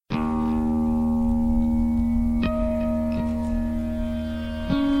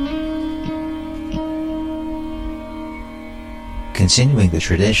Continuing the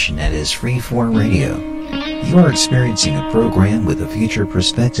tradition that is Freeform Radio, you are experiencing a program with a future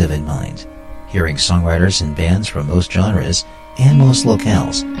perspective in mind, hearing songwriters and bands from most genres and most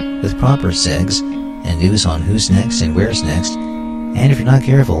locales, with proper segs and news on who's next and where's next, and if you're not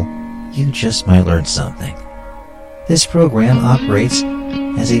careful, you just might learn something. This program operates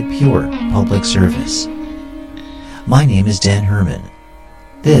as a pure public service. My name is Dan Herman.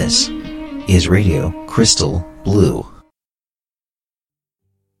 This is Radio Crystal Blue.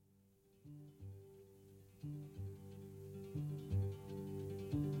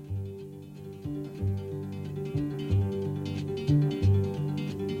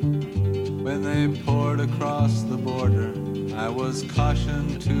 When they poured across the border, I was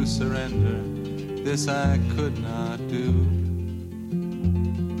cautioned to surrender. This I could not do.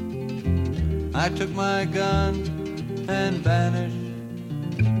 I took my gun and vanished.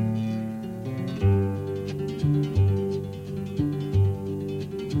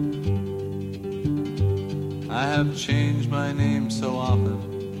 I have changed my name so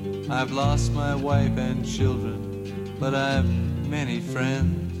often. I've lost my wife and children, but I've many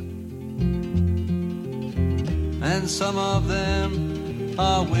friends. And some of them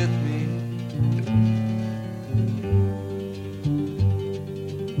are with me.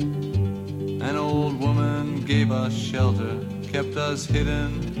 An old woman gave us shelter, kept us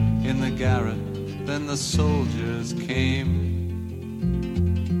hidden in the garret. Then the soldiers came.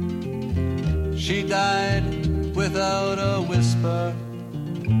 She died without a whisper.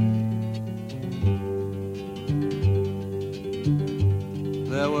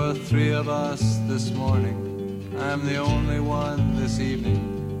 There were 3 of us this morning. I'm the only one this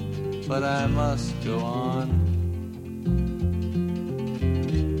evening, but I must go on.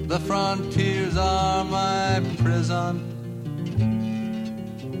 The frontiers are my prison.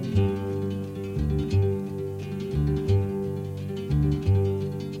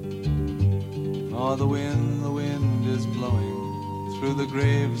 Oh, the wind is blowing. Through the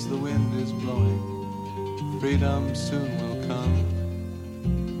graves the wind is blowing. Freedom soon will come.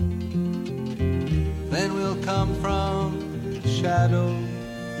 Then we'll come from shadow.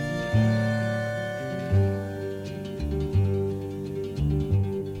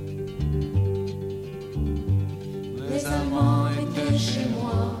 Les amants étaient chez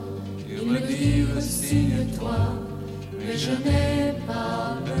moi, ils me dirent signe-toi, mais je n'ai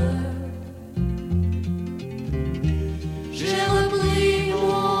pas peur. J'ai repris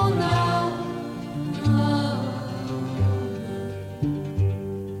mon âme.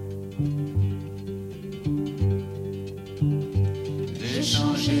 J'ai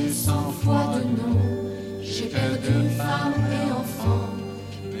changé 100 fois de nom, j'ai perdu femme et enfant,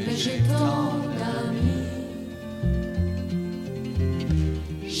 mais j'ai tant d'amis.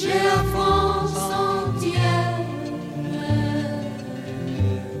 J'ai la France entière.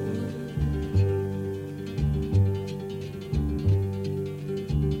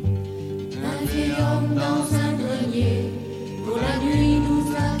 Un vieil homme dans un grenier, pour la nuit nous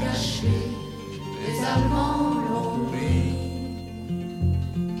a cachés, les Allemands l'ont pris.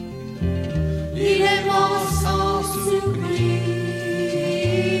 Il est mort sans surprise.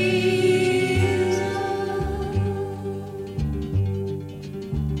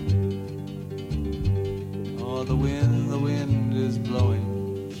 Oh, the wind is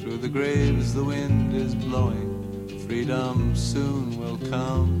blowing. Through the graves the wind is blowing. Freedom soon will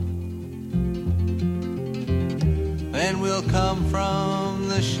come. Then we'll come from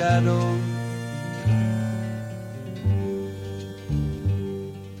the shadow.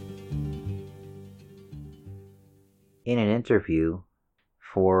 In an interview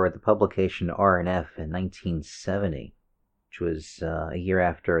for the publication R&F in 1970, which was a year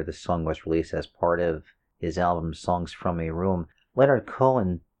after the song was released as part of his album Songs from a Room, Leonard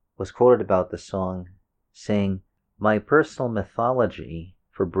Cohen was quoted about the song saying, "My personal mythology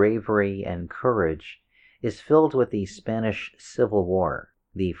for bravery and courage is filled with the Spanish Civil War,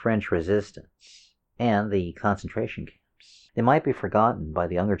 the French Resistance, and the concentration camps. They might be forgotten by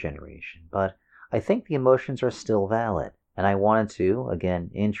the younger generation, but I think the emotions are still valid, and I wanted to, again,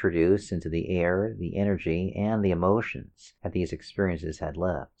 introduce into the air the energy and the emotions that these experiences had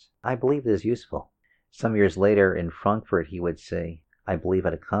left. I believe it is useful." Some years later in Frankfurt, he would say, I believe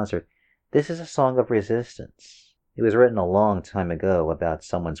at a concert, "This is a song of resistance. It was written a long time ago about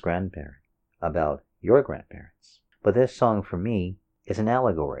someone's grandparent, about your grandparents. But this song for me is an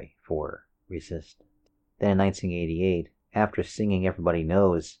allegory for resistance." Then in 1988, after singing Everybody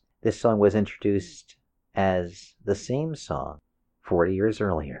Knows, this song was introduced as the same song 40 years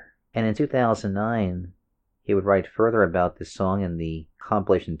earlier. And in 2009, he would write further about this song in the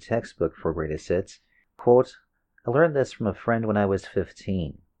compilation textbook for greatest hits, quote, I learned this from a friend when I was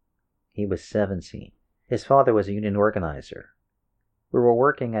 15. He was 17. His father was a union organizer. We were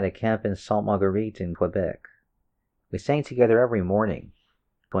working at a camp in Sainte Marguerite in Quebec. We sang together every morning,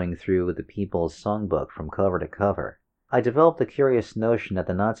 going through the People's Songbook from cover to cover. I developed the curious notion that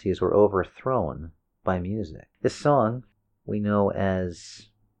the Nazis were overthrown by music. This song, we know as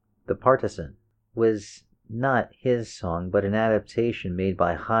The Partisan, was not his song, but an adaptation made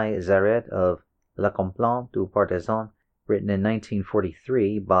by Haï Zaret of La Complainte du Partisan, written in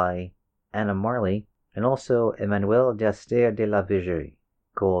 1943 by Anna Marley and also Emmanuel d'Aster de la Vigerie,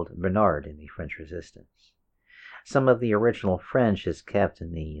 called Bernard in the French Resistance. Some of the original French is kept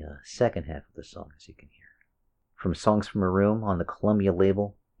in the second half of the song, as you can hear. From Songs from a Room on the Columbia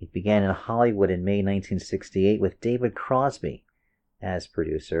label, it began in Hollywood in May 1968 with David Crosby as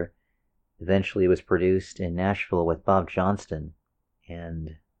producer. Eventually it was produced in Nashville with Bob Johnston,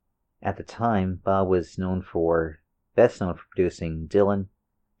 and at the time Bob was best known for producing Dylan,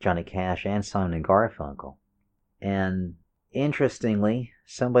 Johnny Cash, and Simon & Garfunkel. And interestingly,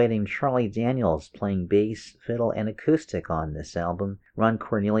 somebody named Charlie Daniels playing bass, fiddle, and acoustic on this album, Ron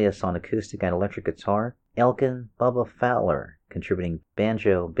Cornelius on acoustic and electric guitar, Elkin Bubba Fowler contributing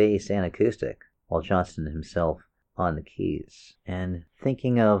banjo, bass, and acoustic, while Johnston himself on the keys. And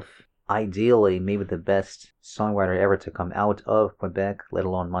thinking of ideally maybe the best songwriter ever to come out of Quebec, let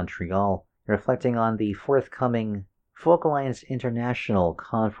alone Montreal, reflecting on the forthcoming Folk Alliance International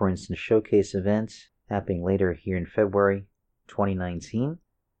Conference and Showcase event happening later here in February 2019.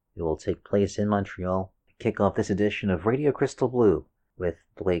 It will take place in Montreal to kick off this edition of Radio Crystal Blue with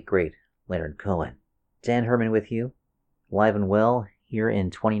the late great Leonard Cohen. Dan Herman with you, live and well here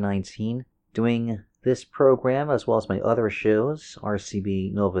in 2019, doing this program as well as my other shows,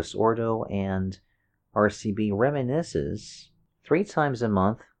 RCB Novus Ordo and RCB Reminisces, 3 times a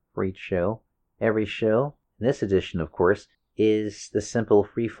month for each show. Every show, in this edition of course, is the simple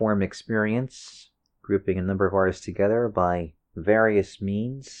free-form experience, grouping a number of artists together by various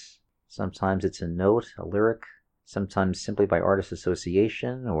means. Sometimes it's a note, a lyric, sometimes simply by artist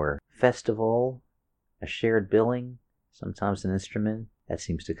association or festival, a shared billing, sometimes an instrument that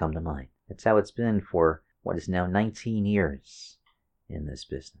seems to come to mind. That's how it's been for what is now 19 years in this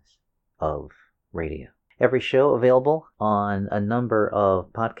business of radio. Every show available on a number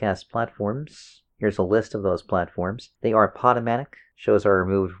of podcast platforms. Here's a list of those platforms. They are Podomatic. Shows are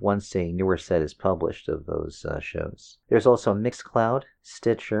removed once a newer set is published of those shows. There's also Mixcloud,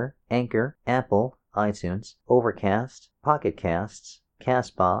 Stitcher, Anchor, Apple, iTunes, Overcast, Pocket Casts,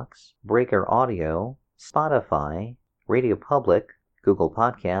 Castbox, Breaker Audio, Spotify, Radio Public, Google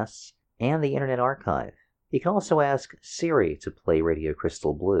Podcasts, and the Internet Archive. You can also ask Siri to play Radio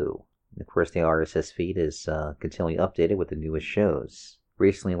Crystal Blue. Of course, the RSS feed is continually updated with the newest shows.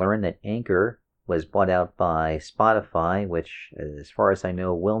 Recently learned that Anchor was bought out by Spotify, which, as far as I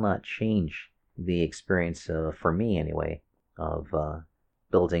know, will not change the experience, for me anyway, of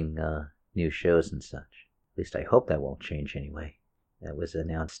building new shows and such. At least I hope that won't change anyway. That was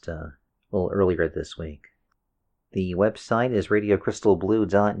announced a little earlier this week. The website is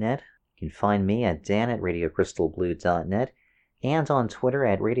radiocrystalblue.net. You can find me at Dan at radiocrystalblue.net and on Twitter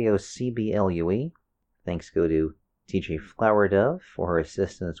at RadioCBLUE. Thanks go to DJ Flowerdove for her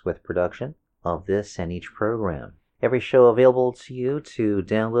assistance with production of this and each program. Every show available to you to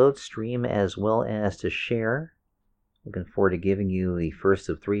download, stream, as well as to share. Looking forward to giving you the first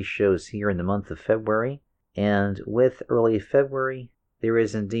of 3 shows here in the month of February. And with early February, there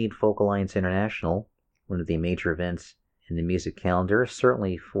is indeed Folk Alliance International, one of the major events in the music calendar,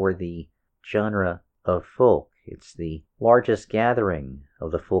 certainly for the genre of folk. It's the largest gathering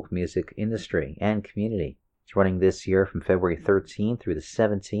of the folk music industry and community. It's running this year from February 13th through the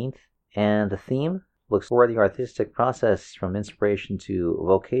 17th, and the theme looks for the artistic process from inspiration to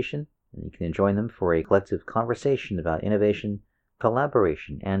vocation, and you can join them for a collective conversation about innovation,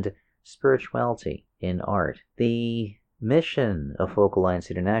 collaboration, and spirituality in art. The mission of Folk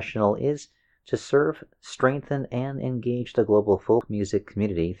Alliance International is to serve, strengthen, and engage the global folk music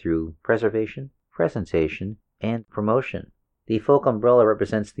community through preservation, presentation, and promotion. The folk umbrella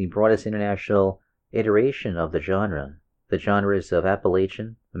represents the broadest international iteration of the genre. The genres of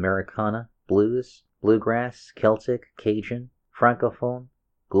Appalachian, Americana, blues, bluegrass, Celtic, Cajun, Francophone,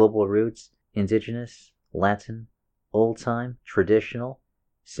 global roots, indigenous, Latin, old-time, traditional,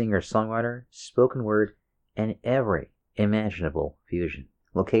 singer-songwriter, spoken word, and every imaginable fusion.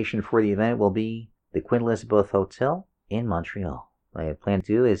 Location for the event will be the Queen Elizabeth Hotel in Montreal. What I plan to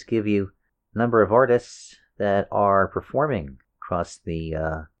do is give you a number of artists that are performing across the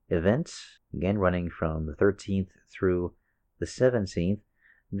event, again running from the 13th through the 17th.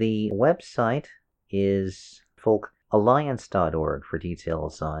 The website is folkalliance.org for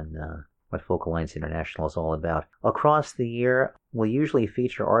details on what Folk Alliance International is all about. Across the year, we'll usually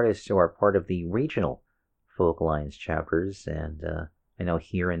feature artists who are part of the regional Folk Alliance chapters, and I know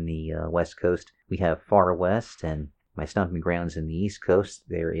here in the West Coast we have Far West, and my stomping grounds in the East Coast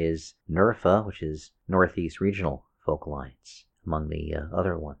there is NERFA, which is Northeast Regional Folk Alliance, among the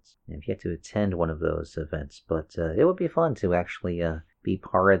other ones. And I've yet to attend one of those events, but it would be fun to actually be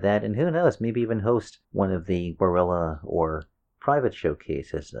part of that, and who knows, maybe even host one of the guerrilla or private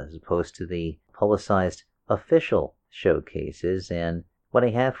showcases as opposed to the publicized official showcases. And what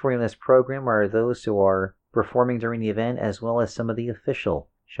I have for you in this program are those who are performing during the event as well as some of the official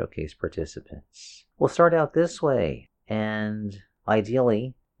showcase participants. We'll start out this way, and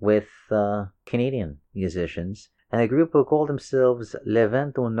ideally with Canadian musicians, and a group who call themselves Le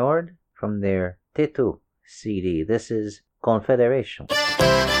Vent au Nord from their Tetu CD. This is Confederation.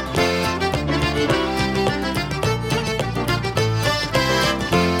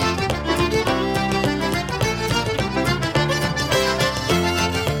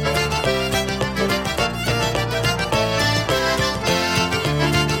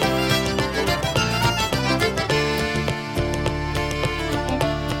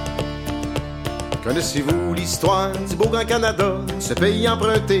 Connaissez-vous l'histoire du beau grand Canada, ce pays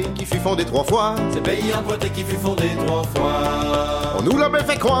emprunté qui fut fondé 3 fois? Ce pays emprunté qui fut fondé 3 fois. On nous l'a bien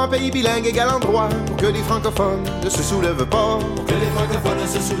fait croire, pays bilingue égal endroit, pour que les francophones ne se soulèvent pas. Pour que les francophones ne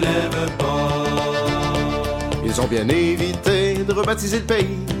se soulèvent pas. Ils ont bien évité de rebaptiser le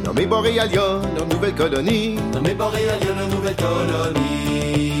pays, nommé Boréalia, leur nouvelle colonie. Nommé Boréalia, leur nouvelle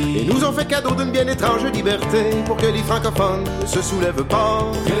colonie. Et nous ont fait cadeau d'une bien étrange liberté, pour que les francophones ne se soulèvent pas.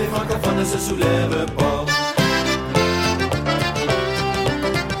 Pour que les francophones ne se soulèvent pas.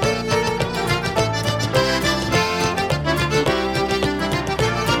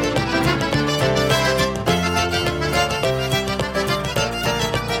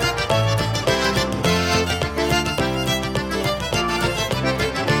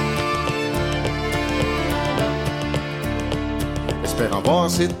 Voir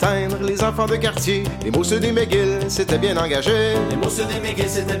s'éteindre les enfants de quartier, les mots des McGill s'étaient bien engagés. Les mots des McGill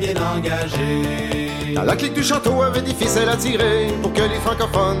s'étaient bien engagés. Dans la clique du château avait des ficelles à tirer, pour que les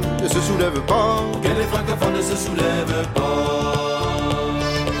francophones ne se soulèvent pas. Pour que les francophones ne se soulèvent pas.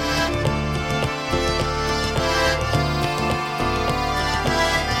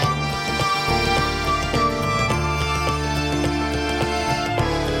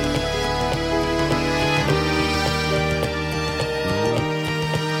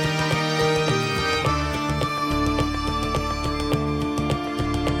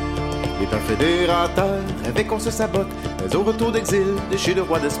 Fédérateurs rêvaient qu'on se sabote, mais au retour d'exil de chez le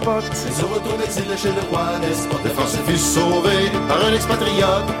roi despote. Mais au retour d'exil de chez le roi despote, le français fut sauvé par un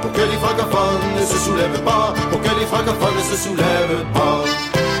expatriate, pour que les francophones ne se soulèvent pas, pour que les francophones ne se soulèvent pas.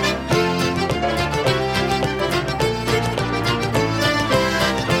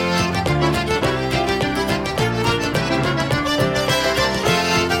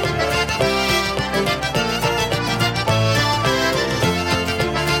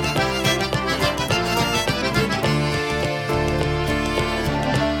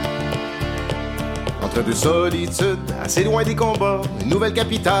 Entre deux solitudes, assez loin des combats, une nouvelle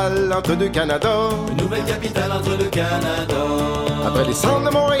capitale entre deux Canada. Une nouvelle capitale entre deux Canada. Après les centres de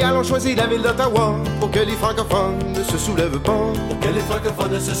Montréal, on choisit la ville d'Ottawa, pour que les francophones ne se soulèvent pas. Pour que les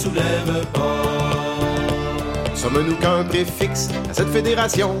francophones ne se soulèvent pas. Sommes-nous qu'un préfixe à cette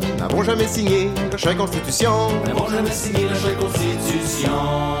fédération? N'avons jamais signé la chère Constitution. N'avons jamais signé la chère Constitution.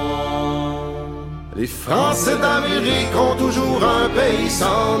 Les Français d'Amérique ont toujours un pays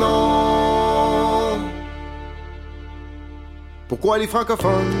sans nom. Pourquoi les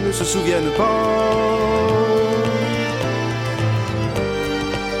francophones ne se souviennent pas?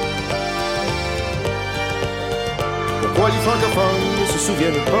 Pourquoi les francophones ne se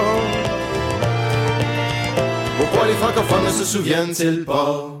souviennent pas? Pourquoi les francophones ne se souviennent-ils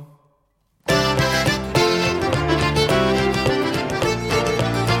pas?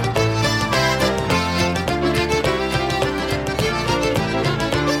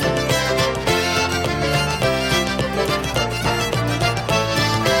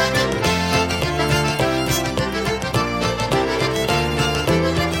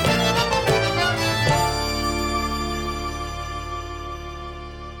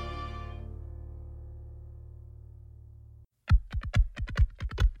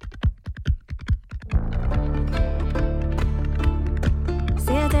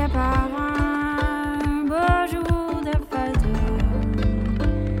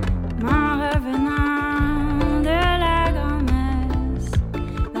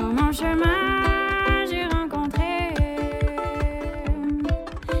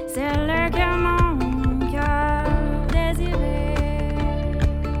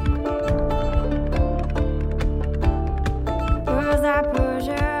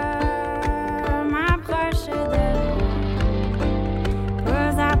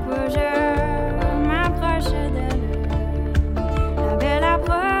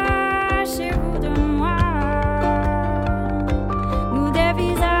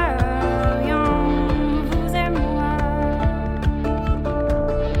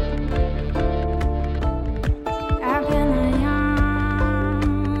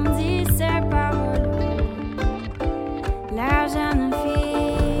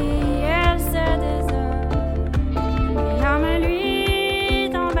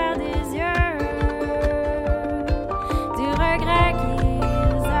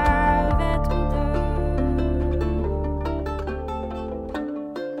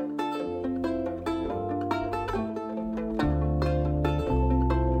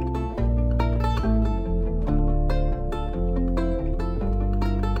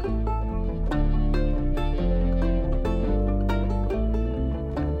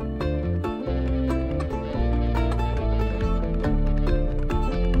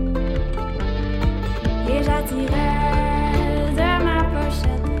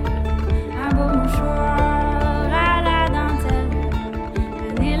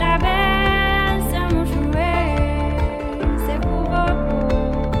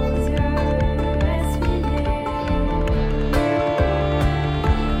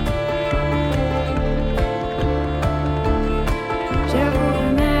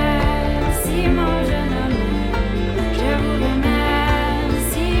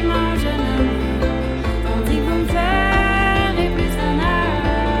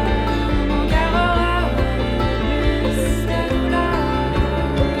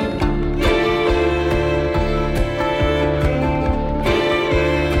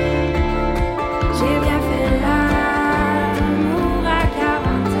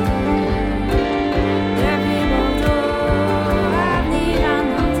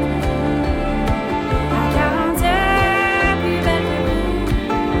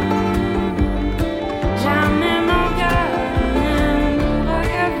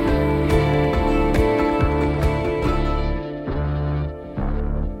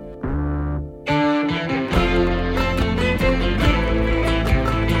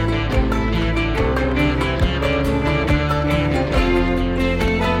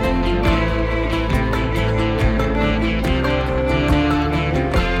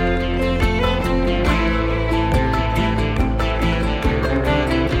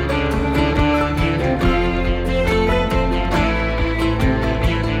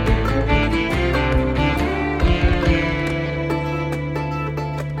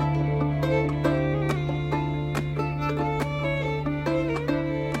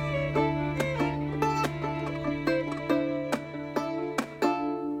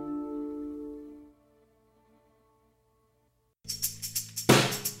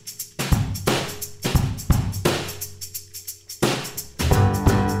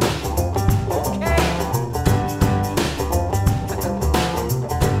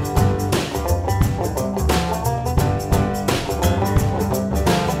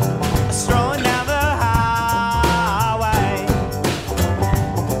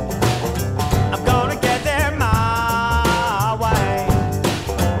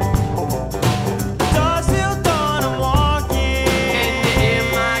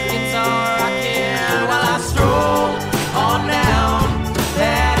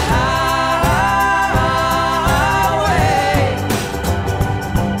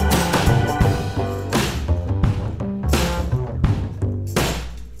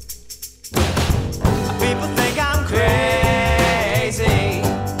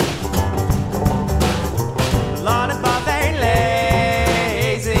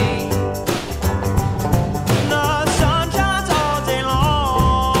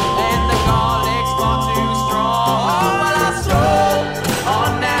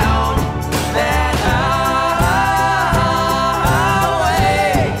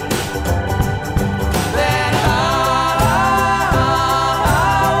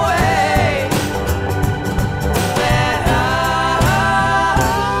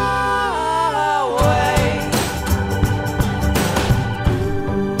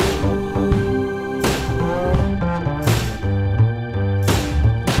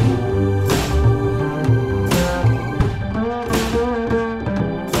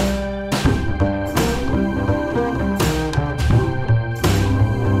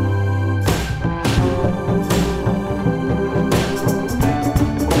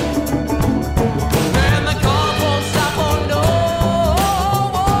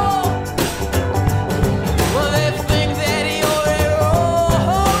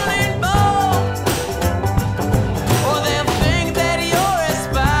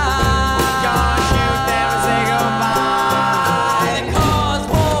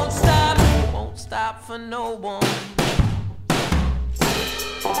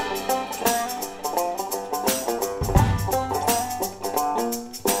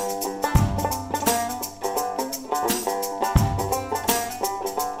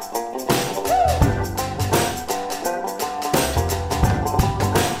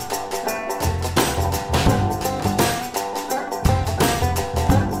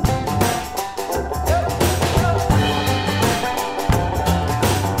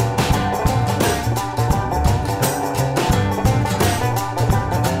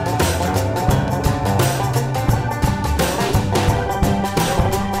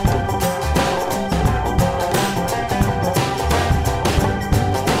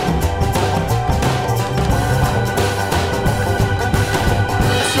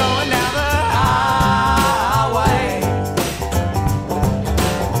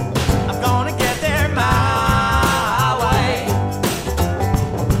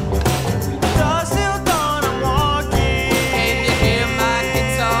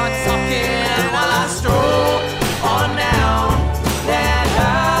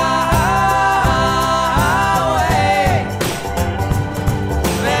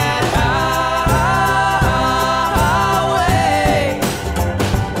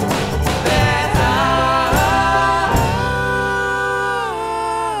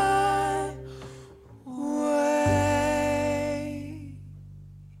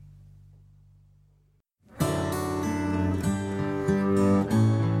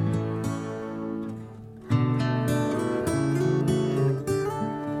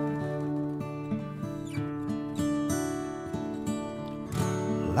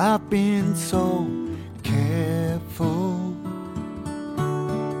 I've been so careful.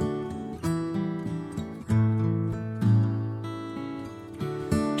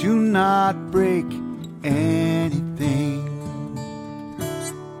 Do not break anything.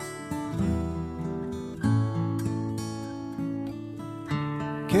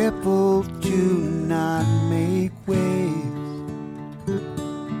 Careful to not make waves.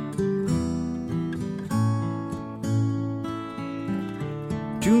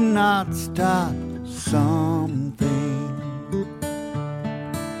 Do not start something.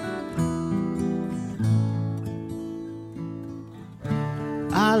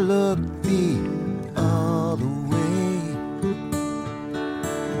 I look the other way.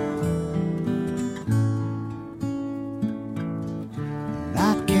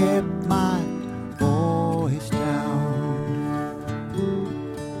 I kept my voice down.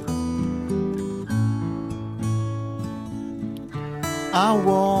 I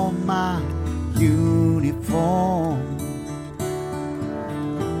wore my uniform.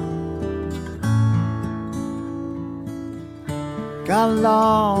 Got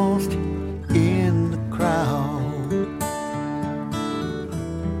lost in the crowd.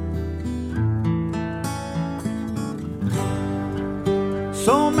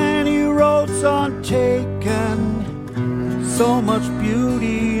 So many roads untaken, so much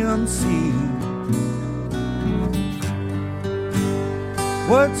beauty unseen.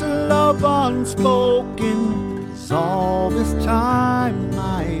 Words of love unspoken, is all this time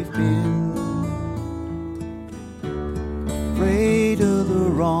I've been afraid of the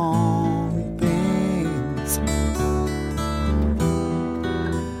wrong things.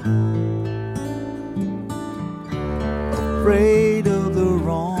 Afraid of the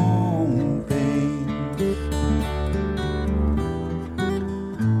wrong things.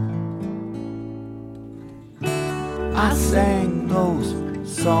 I sang those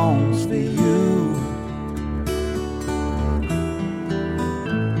songs for you.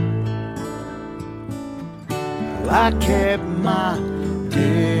 I kept my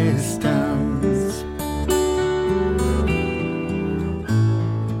distance.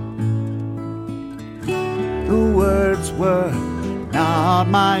 The words were not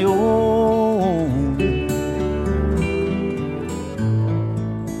my own.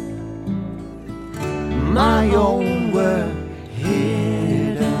 My own were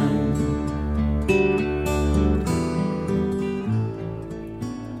hidden.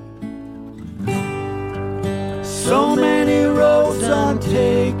 So many roads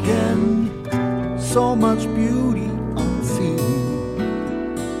untaken, so much beauty unseen.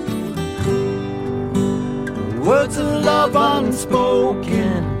 Words of love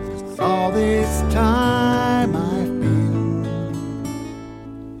unspoken, all this time I've been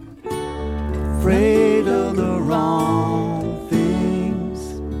afraid of the wrong things.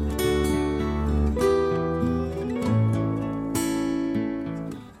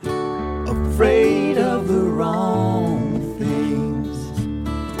 Afraid of the wrong things.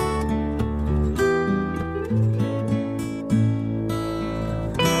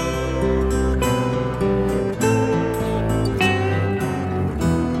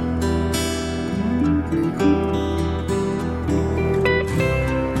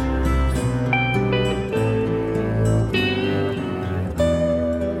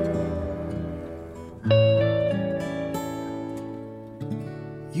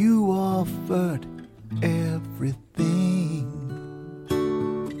 You offered everything.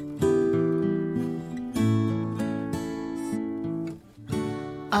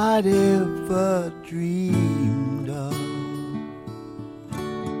 I'd ever dreamed of.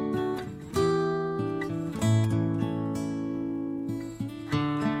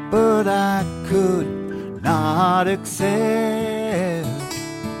 But I could not accept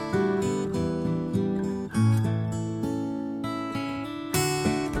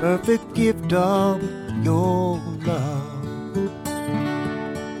the perfect gift of your love.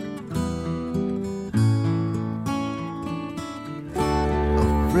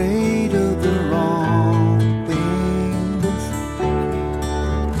 Afraid of the wrong things.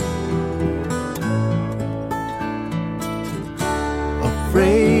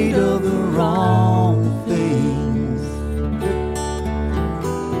 Afraid of the wrong things.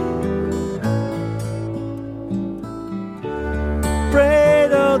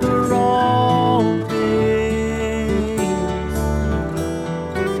 Afraid of the wrong things.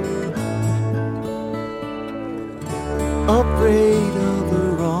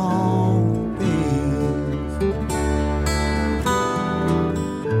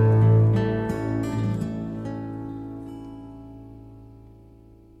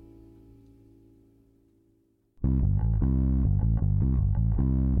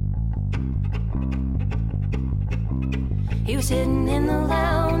 was sitting in the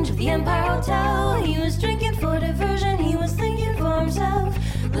lounge of the Empire Hotel. He was drinking for diversion, he was thinking for himself.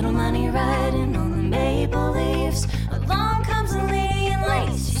 Little money riding on the maple leaves. Along comes a lady in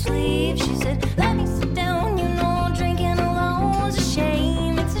lacy sleeves. She said, let me sit down, you know drinking alone was a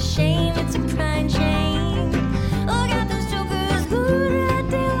shame. It's a shame, it's a crying shame. Look at those jokers good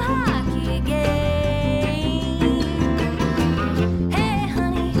at the hockey game. Hey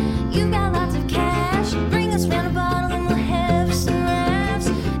honey, you got lots of cash. Bring us round a bottle and we'll have some laughs.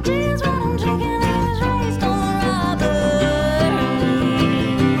 Jeez, what I'm drinking, I was raised on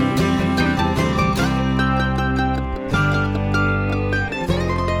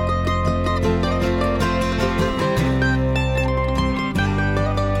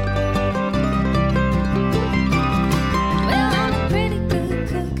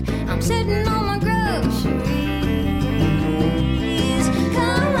sitting on my groceries.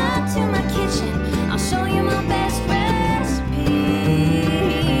 Come out to my kitchen, I'll show you my best recipe.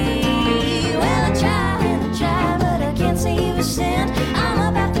 Well, I try, but I can't save a cent. I'm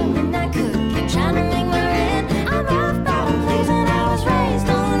up after midnight cooking, trying to make my rent. I'm rough bottom please, and I was raised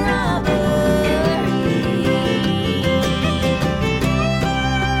on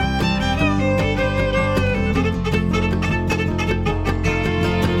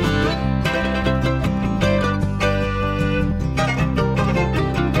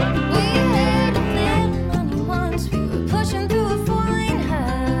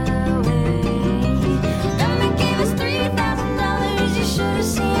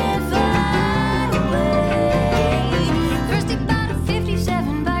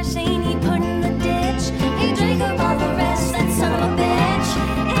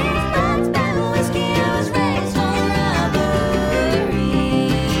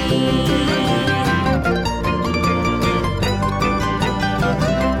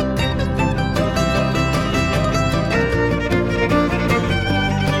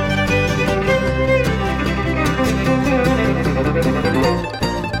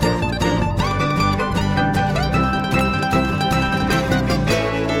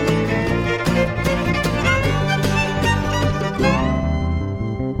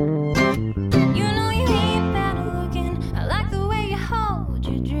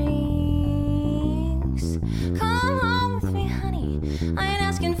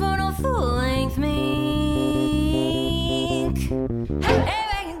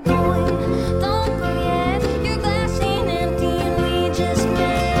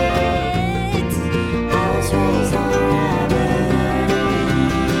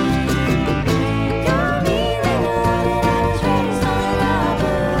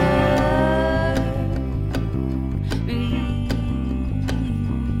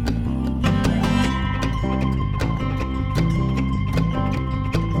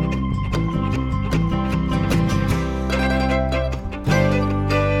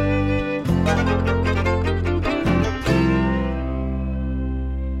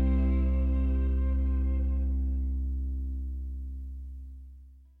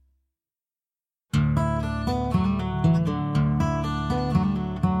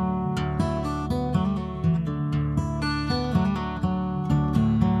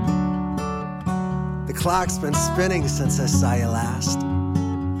The clock's been spinning since I saw you last.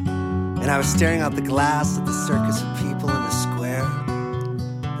 And I was staring out the glass at the circus of people in the square.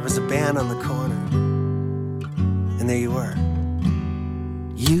 There was a band on the corner. And there you were.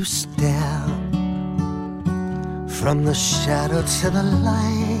 You stare from the shadow to the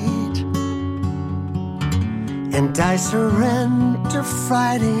light. And I surrender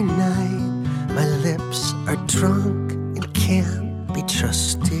Friday night. My lips are drunk and can't be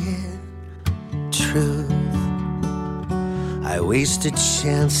trusted. Truth, I wasted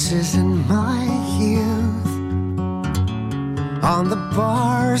chances in my youth. On the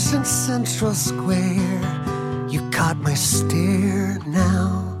bars in Central Square, you caught my stare,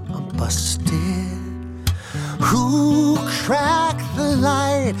 now I'm busted. Who cracked the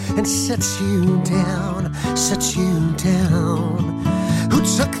light and set you down, set you down? Who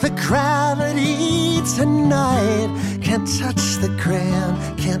took the gravity tonight? Can't touch the ground,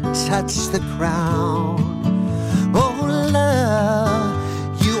 can't touch the ground. Oh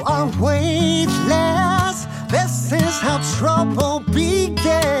love, you are weightless. This is how trouble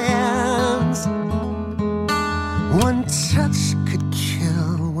begins. One touch could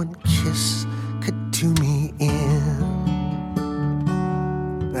kill, one kiss could do me in.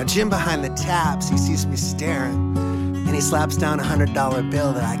 Now Jim behind the taps, he sees me staring, and he slaps down a $100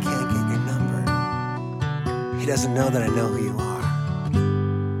 bill that I can't get your number. He doesn't know that I know who you are.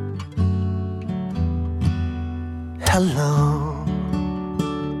 Hello.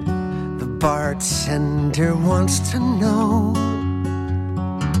 The bartender wants to know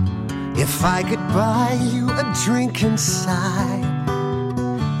if I could buy you a drink inside.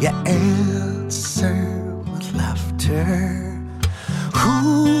 You answer with laughter.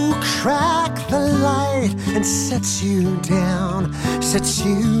 Who cracked the light and sets you down, sets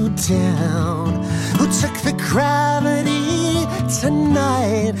you down? Who took the gravity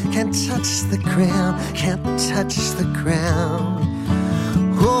tonight? Can't touch the ground, can't touch the ground.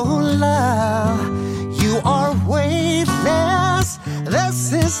 Oh, love, you are weightless.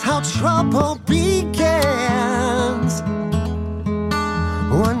 This is how trouble begins.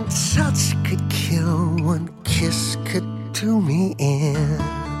 One touch could kill, one kiss could do me in.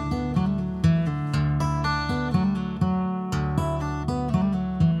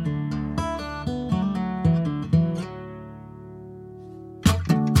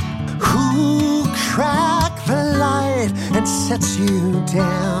 Who cracked the light and sets you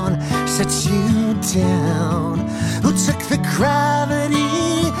down, sets you down? Who took the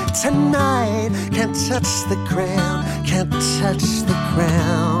gravity tonight? Can't touch the ground, can't touch the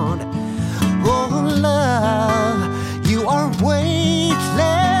ground. Oh, love, you are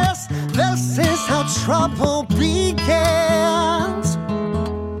weightless. This is how trouble begins.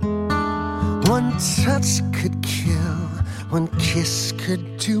 One touch could kill, one kiss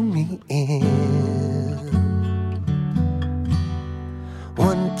could do me in.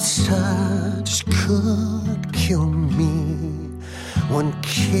 One touch could kill me, one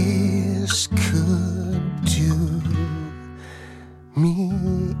kiss could do me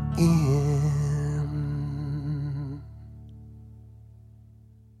in.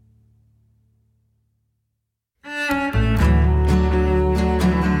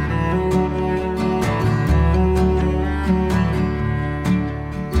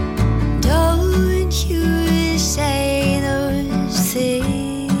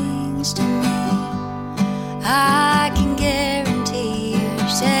 I can guarantee you're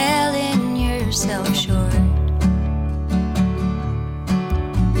selling yourself short.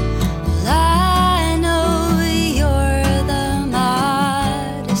 Well, I know you're the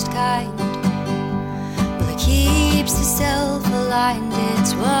modest kind. Well, it keeps the self-aligned.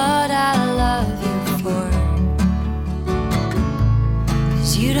 It's what I love you for.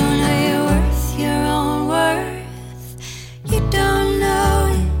 'Cause you don't know your worth, your own worth. You don't know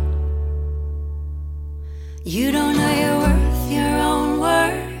it. You don't know your worth, your own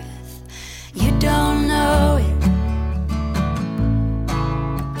worth. You don't know it.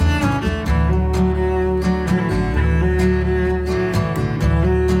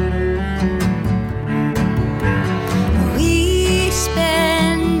 We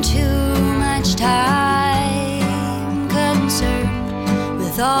spend too much time concerned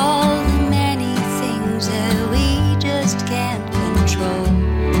with all the many things that we just can't control.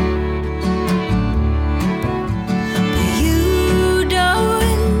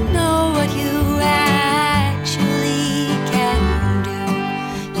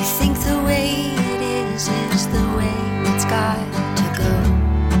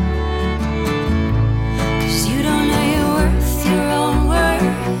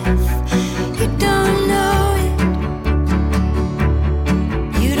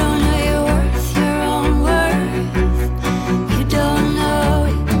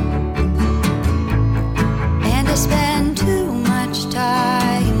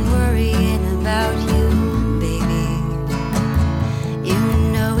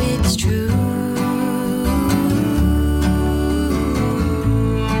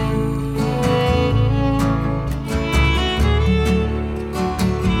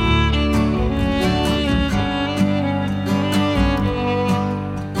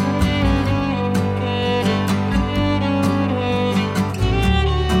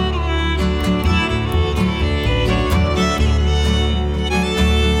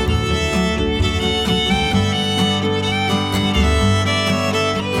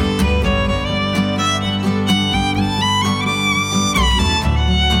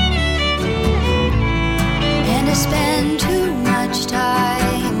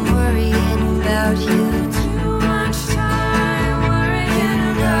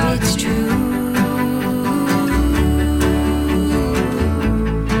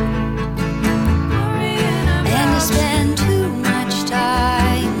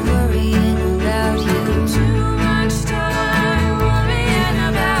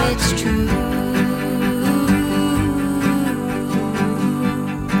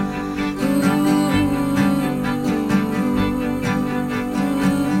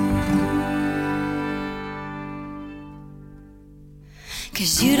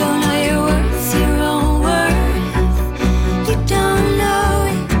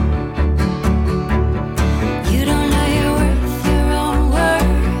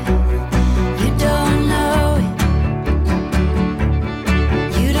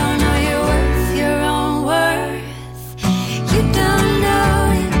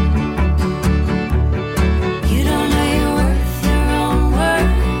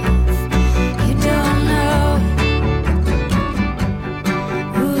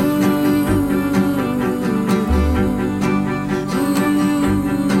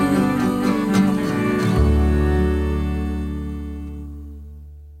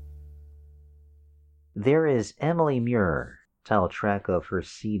 there is Emily Muir, title track of her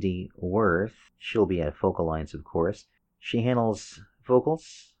CD Worth. She'll be at Focal Lines, of course. She handles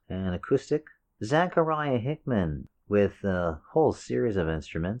vocals and acoustic. Zachariah Hickman with a whole series of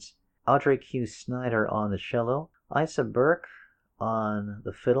instruments. Audrey Q. Snyder on the cello. Isa Burke on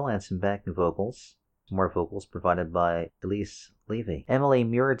the fiddle and some backing vocals. More vocals provided by Elise Levy.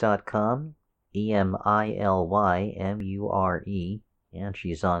 EmilyMure.com, EMILYMURE, and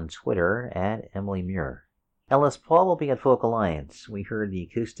she's on Twitter at Emily Muir. Ellis Paul will be at Folk Alliance. We heard the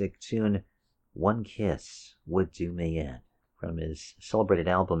acoustic tune One Kiss Would Do Me In from his celebrated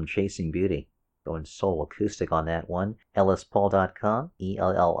album Chasing Beauty. Going solo acoustic on that one. EllisPaul.com,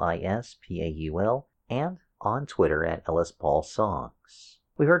 ELLISPAUL, and on Twitter at Ellis Paul Songs.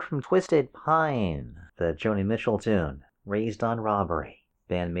 We heard from Twisted Pine, the Joni Mitchell tune, Raised on Robbery.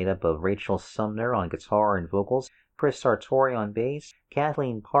 Band made up of Rachel Sumner on guitar and vocals, Chris Sartori on bass,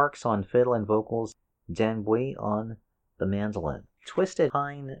 Kathleen Parks on fiddle and vocals, Dan Bui on the mandolin.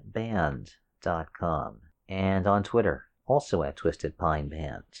 TwistedPineBand.com, and on Twitter, also at Twisted Pine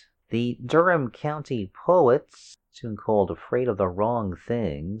Band. The Durham County Poets, tune called Afraid of the Wrong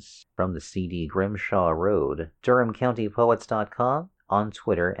Things, from the CD Grimshaw Road. DurhamCountyPoets.com, on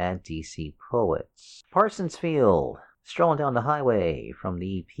Twitter at DC Poets. Parsonsfield, strolling down the highway, from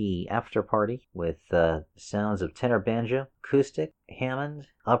the EP After Party, with sounds of tenor banjo, acoustic, Hammond,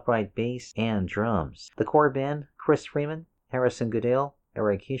 upright bass, and drums. The core band, Chris Freeman, Harrison Goodale,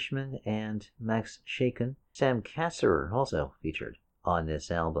 Eric Kishman, and Max Shaken. Sam Kasser also featured on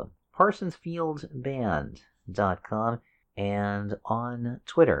this album. ParsonsfieldBand.com, and on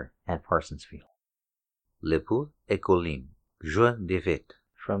Twitter at Parsonsfield. Les Poules et Collines, Joie des Fêtes,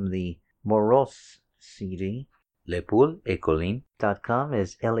 from the Moros CD. Les Poules et Collines.com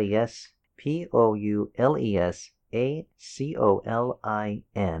is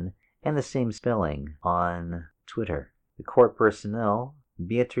LESPOULESACOLIN, and the same spelling on Twitter. The court personnel,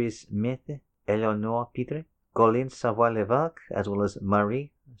 Beatrice Mette, Eleonore Pitre, Colline Savoy-Levac, as well as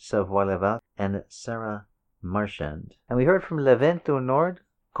Marie Savoy-Levac and Sarah Marchand. And we heard from Le Vent du Nord,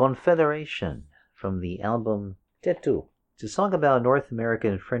 Confederation, from the album Tetu. It's a song about North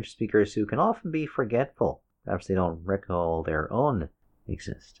American French speakers who can often be forgetful. Perhaps they don't recall their own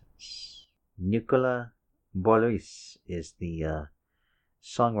existence. Nicolas Boileau is the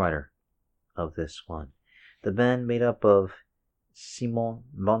songwriter of this one. The band made up of Simon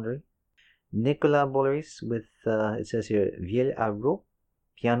Bondry, Nicolas Boileau with, it says here, vielle à roues,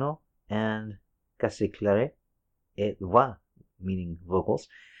 piano, and casse-claret, et voix, meaning vocals.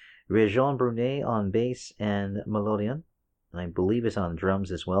 Réjean Brunet on bass and melodeon, I believe is on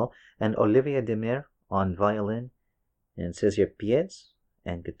drums as well, and Olivier Demer on violin, and it says here pieds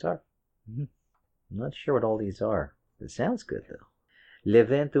and guitar. I'm not sure what all these are. It sounds good though. Le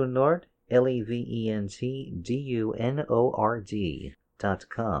Vent du Nord,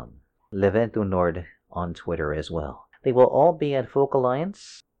 LEVENTDUNORD.com. Le Vent du Nord on Twitter as well. They will all be at Folk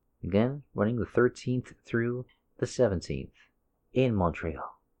Alliance, again, running the 13th through the 17th in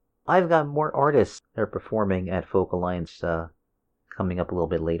Montreal. I've got more artists that are performing at Folk Alliance coming up a little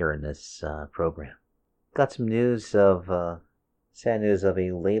bit later in this program. Got some news of, sad news of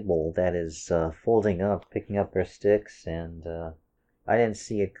a label that is folding up, picking up their sticks, and I didn't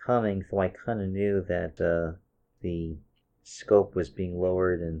see it coming, though I kind of knew that the scope was being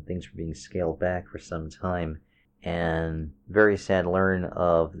lowered and things were being scaled back for some time. And very sad to learn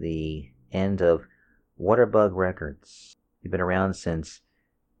of the end of Waterbug Records. They've been around since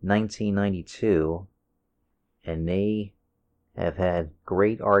 1992, and they have had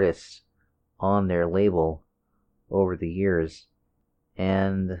great artists on their label over the years.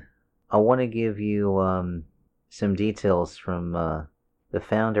 And I want to give you some details from the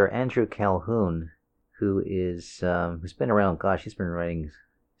founder, Andrew Calhoun, who is who's been around. Gosh, he's been writing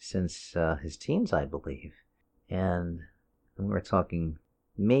since his teens, I believe, and we're talking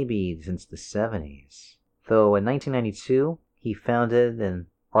maybe since the 70s. Though in 1992, he founded an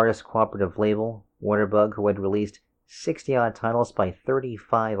artist cooperative label, Waterbug, who had released 60-odd titles by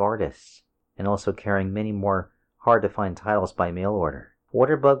 35 artists, and also carrying many more hard-to-find titles by mail order.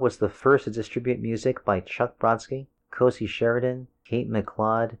 Waterbug was the first to distribute music by Chuck Brodsky, Cosi Sheridan, Kate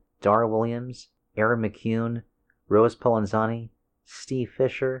McLeod, Dar Williams, Aaron McCune, Rose Polenzani, Steve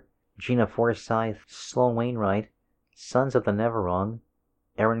Fisher, Gina Forsyth, Sloan Wainwright, Sons of the Never Wrong,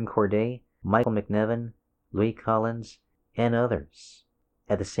 Aaron Corday, Michael McNevin, Louis Collins, and others.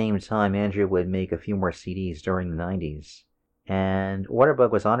 At the same time, Andrew would make a few more CDs during the 90s. And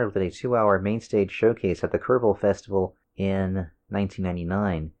Waterbug was honored with a 2-hour main stage showcase at the Kerrville Festival in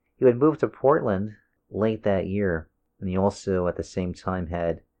 1999. He would move to Portland late that year, and he also at the same time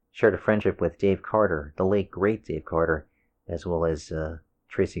had shared a friendship with Dave Carter, the late great Dave Carter, as well as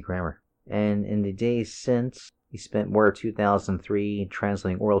Tracy Grammer. And in the days since, he spent more of 2003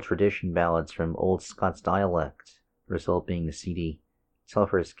 translating oral tradition ballads from Old Scots dialect, the result being the CD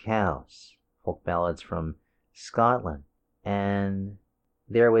Telfer's Cows, folk ballads from Scotland. And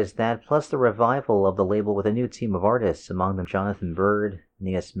there was that, plus the revival of the label with a new team of artists, among them Jonathan Bird,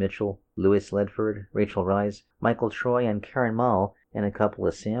 Neas Mitchell, Louis Ledford, Rachel Rise, Michael Troy, and Karen Mall, and a couple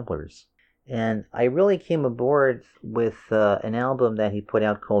of samplers. And I really came aboard with an album that he put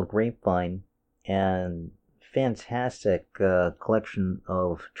out called Grapevine, and fantastic collection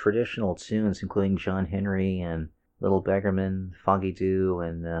of traditional tunes, including John Henry and Little Beggarman, Foggy Dew,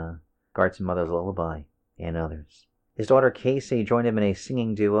 and Guards and Mother's Lullaby, and others. His daughter Casey joined him in a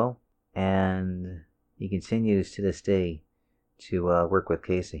singing duo, and he continues to this day to work with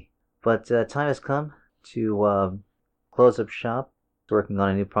Casey. But time has come to close up shop. He's working on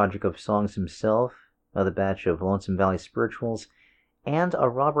a new project of songs himself, another batch of Lonesome Valley Spirituals, and a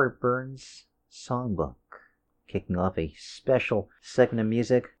Robert Burns songbook, kicking off a special segment of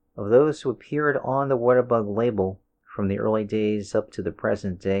music of those who appeared on the Waterbug label from the early days up to the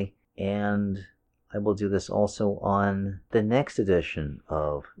present day. And I will do this also on the next edition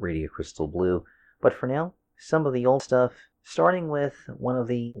of Radio Crystal Blue. But for now, some of the old stuff, starting with one of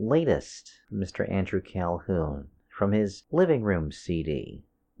the latest, Mr. Andrew Calhoun, from his Living Room CD.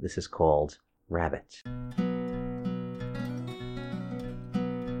 This is called Rabbit.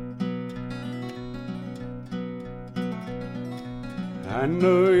 I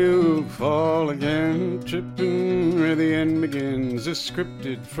know you'll fall again, tripping where the end begins, is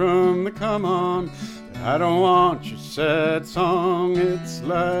scripted from the come on. I don't want your sad song, it's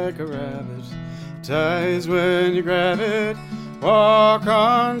like a rabbit, ties when you grab it. Walk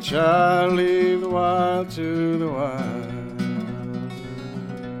on, child, leave the wild to the wild.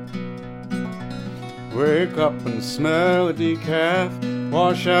 Wake up and smell a decaf,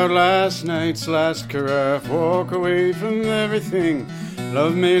 wash out last night's last carafe. Walk away from everything,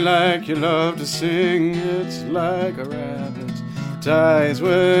 love me like you love to sing. It's like a rabbit, ties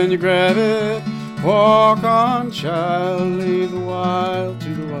when you grab it. Walk on, child, leave the wild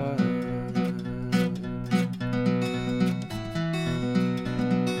to the wild.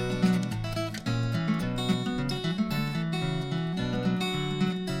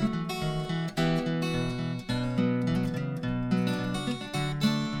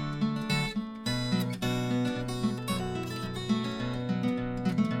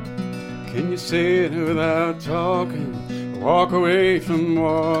 Can you say it without talking? Walk away from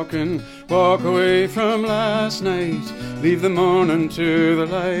walking, walk away from last night. Leave the morning to the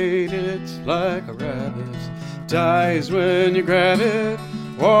light. It's like a rabbit, dies when you grab it.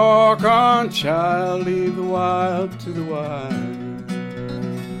 Walk on, child, leave the wild to the wild.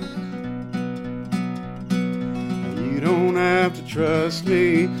 You don't have to trust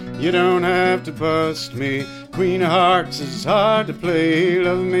me, you don't have to bust me. Queen of Hearts is hard to play.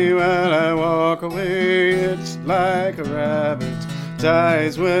 Love me while I walk away. It's like a rabbit,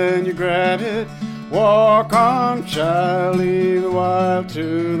 dies when you grab it. Walk on, child, leave the wild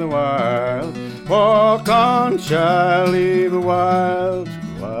to the wild. Walk on, child, leave the wild to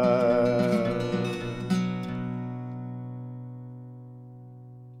the wild.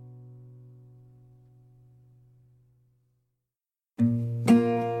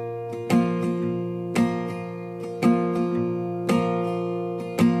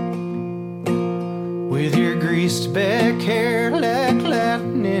 With your greased back hair like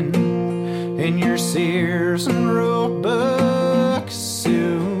lightning, and your Sears and Roebuck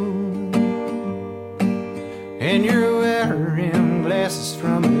suit, and your wearing glasses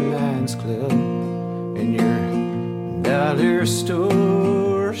from a Lions Club, and your dollar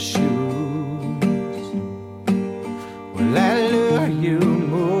store shoes. Well, I love you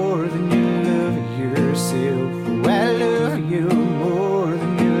more than you love yourself. Oh, I love you more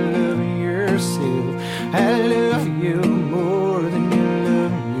than you love yourself. I love you more than you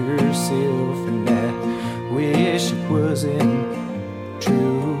love yourself, and I wish it wasn't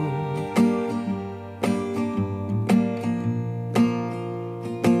true.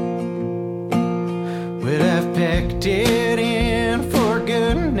 Well, I've packed it in for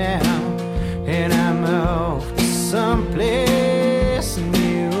good now, and I'm off to someplace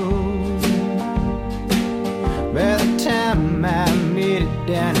new. By the time I made it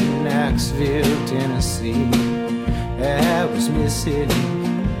down in Knoxville, Tennessee, I was missing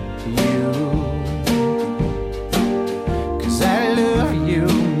you. 'Cause I love you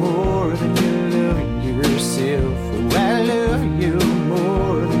more than you love yourself. Oh, I love you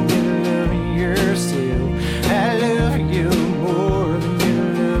more than you love yourself. I love you more than you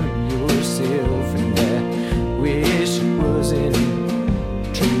love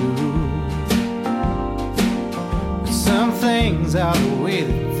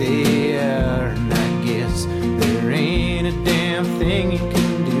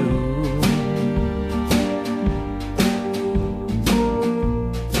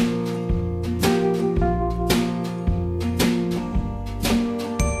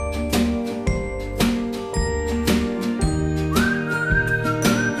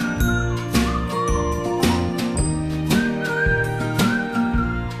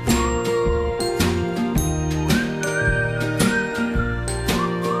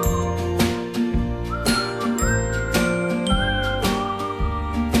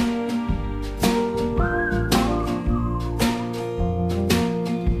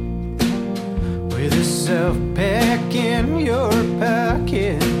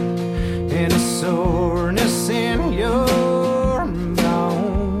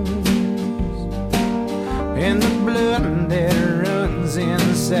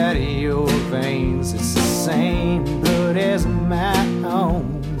drips out of your veins. It's the same blood as my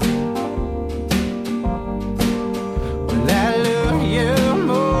own. Well, I love you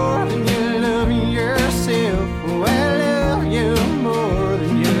more than you love yourself. Oh, I love you more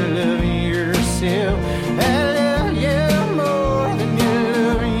than you love yourself. I love you more than you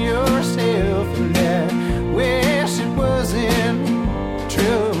love yourself. And I wish it wasn't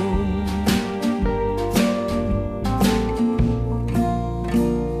true.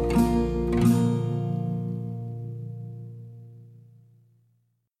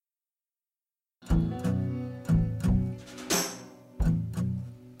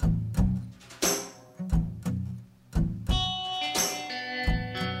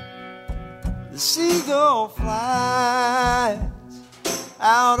 The seagull flies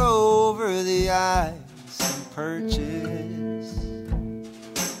out over the ice and perches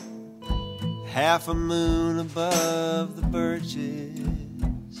half a moon above the birches.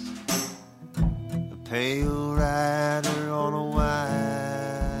 A pale rider on a white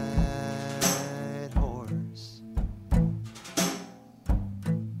horse.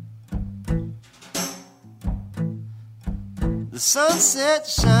 The sunset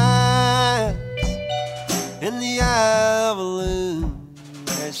shines in the eye of a loon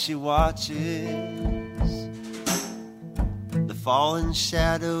as she watches the fallen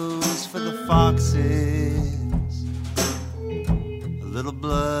shadows for the foxes. A little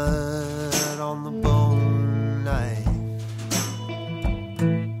blood on the bone knife.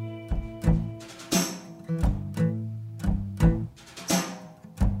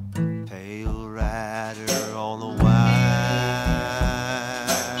 Pale rider on the white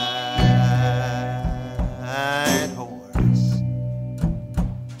horse.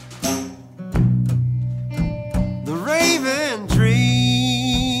 The raven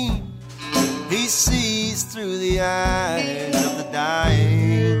dreams, he sees through the eyes of the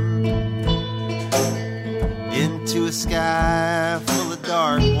dying into a sky full of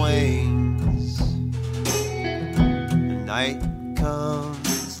dark wings. The night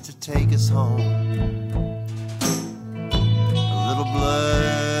comes to take us home. A little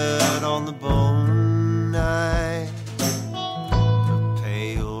blood on the bone knife. A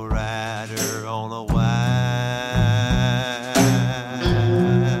pale rider on a white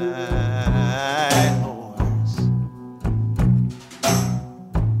horse.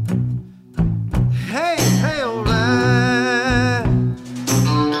 Hey, pale rider.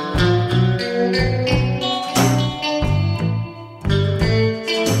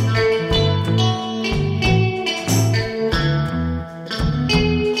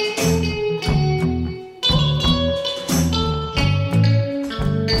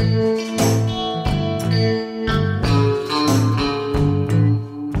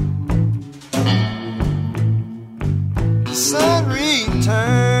 The sun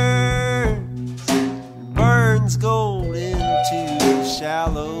returns, burns gold into the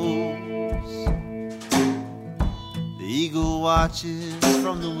shallows. The eagle watches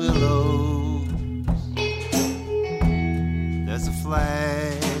from the willows. There's a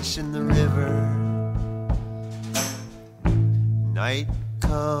flash in the river. Night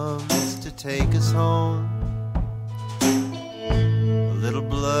comes to take us home. A little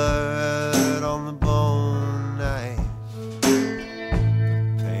blood on the bone knife.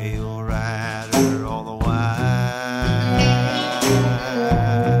 Pale rider on the white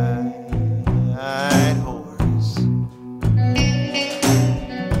horse.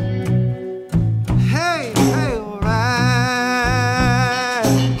 Hey, pale rider.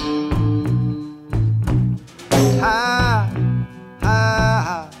 Hi,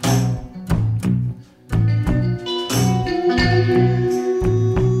 hi.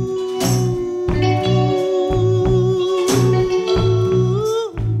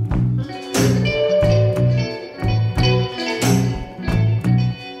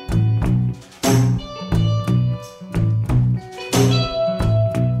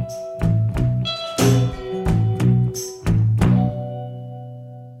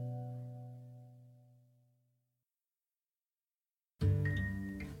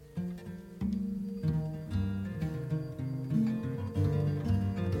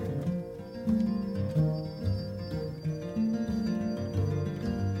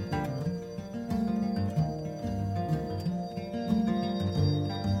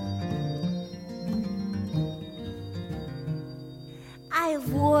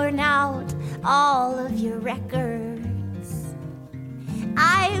 I've worn out all of your records.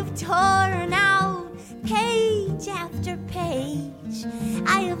 I've torn out page after page.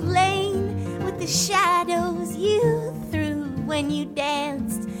 I have lain with the shadows you threw when you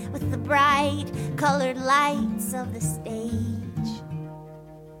danced with the bright colored lights of the stage.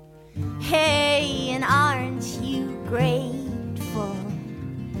 Hey, and aren't you grateful?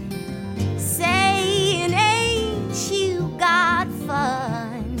 Saying, ain't you got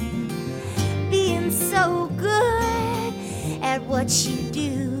fun? Being so good at what you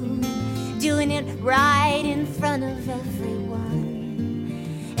do, doing it right in front of everyone.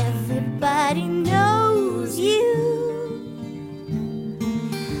 Everybody knows you.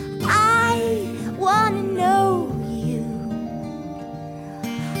 I wanna know you,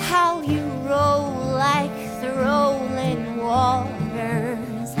 how you roll like the rolling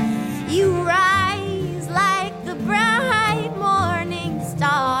waters. You rise like the bright morning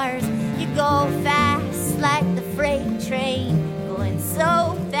stars. You go fast like the freight train, going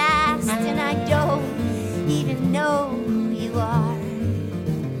so fast, and I don't even know who you are.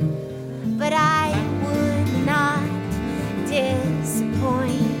 But I would not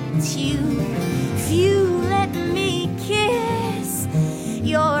disappoint you if you let me kiss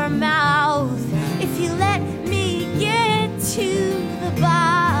your mouth, if you let me get to the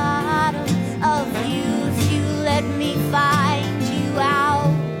bottom of you, if you let me find you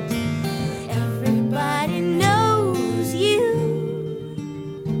out. Everybody knows you.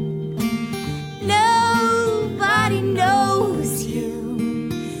 Nobody knows you.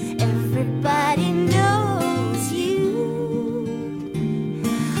 Everybody knows you.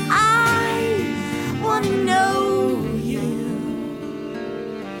 I wanna know you.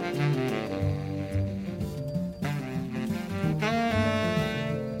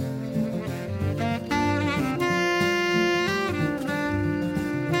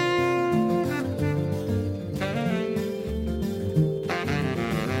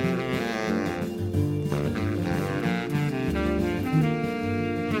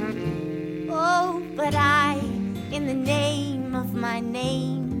 Oh, but I, in the name of my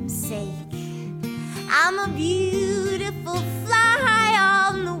namesake, I'm a beautiful fly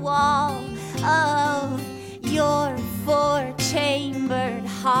on the wall of your four-chambered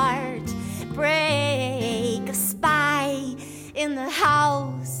heart. Break a spy in the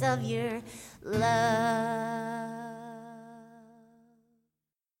house of your love.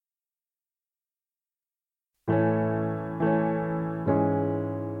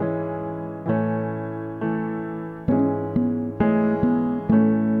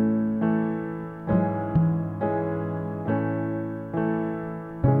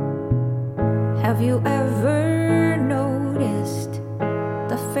 Have you ever noticed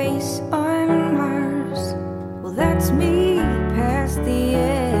the face on Mars? Well, that's me past the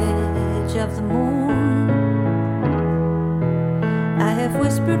edge of the moon. I have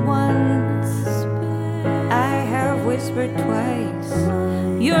whispered once, I have whispered twice.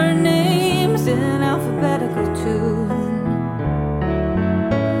 Your name's in alphabetical tune,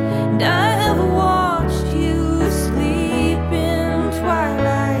 and I have watched you sleep in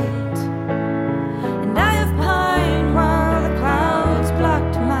twilight. While the clouds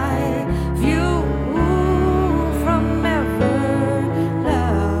blocked my view from ever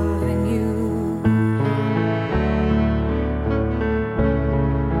loving you.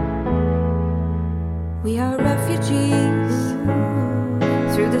 We are refugees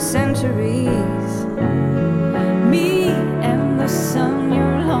through the centuries. Me and the sun,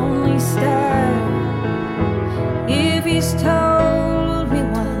 your lonely star. If he's told me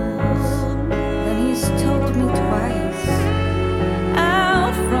once, then he's told me twice.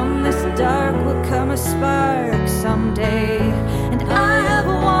 Out from this dark will come a spark someday, and I have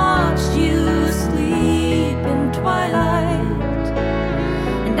watched you sleep in twilight,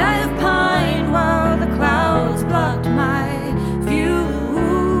 and I have pined while the clouds blocked my view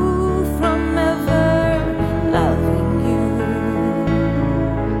from ever loving you.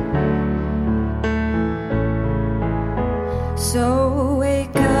 So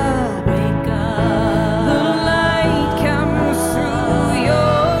wake up, wake up. The light comes through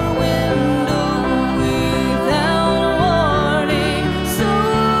your window without warning. So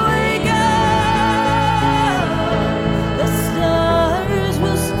wake up. The stars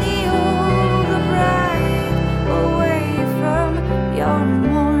will steal the bright away from your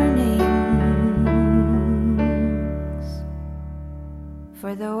mornings.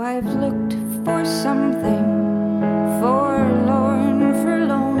 For though I've looked for something forlorn, for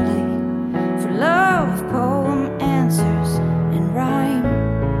lonely, for love, poem, answers, and rhyme,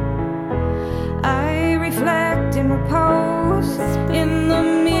 I reflect and repose in the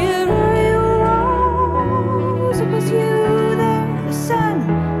mirror you rose. It was you there, the sun,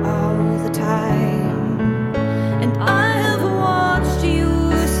 all the time, and I have watched you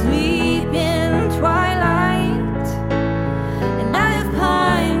sleep in twilight, and I have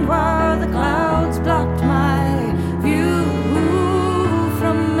pined while the clouds blocked my view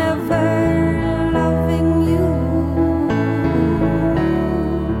from ever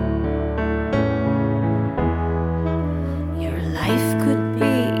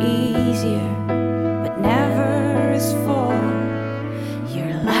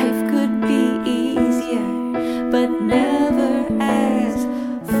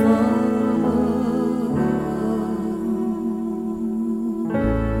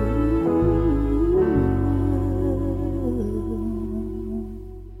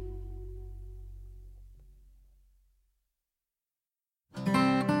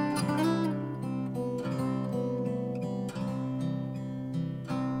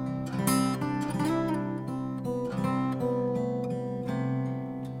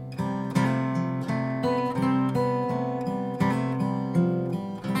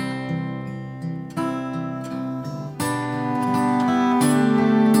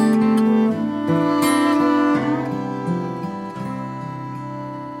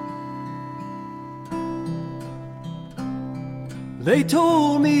They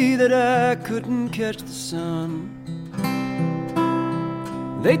told me that I couldn't catch the sun.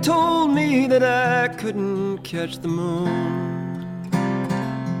 They told me that I couldn't catch the moon.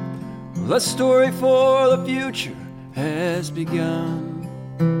 The story for the future has begun.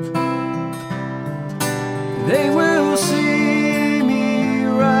 They will see me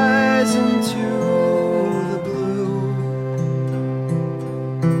rise into the blue.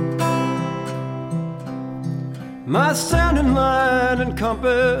 My sounding line and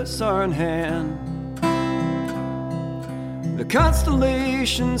compass are in hand. The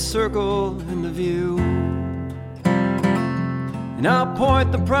constellations circle into view, and I'll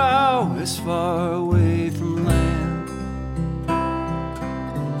point the prow as far away from land.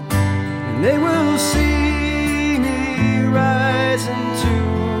 And they will see me rise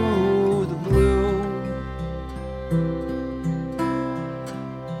into the blue.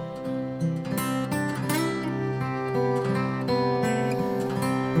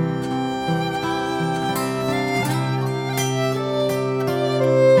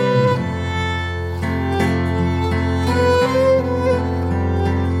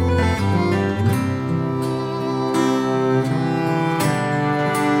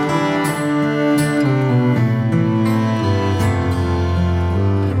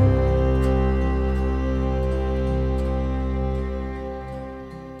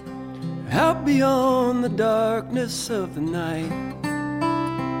 Out beyond the darkness of the night,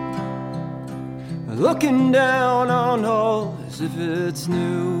 looking down on all as if it's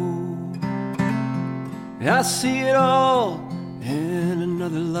new, I see it all in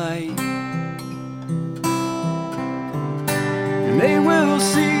another light. And they will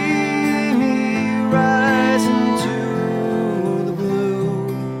see me rise into the blue.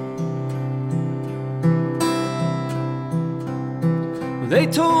 They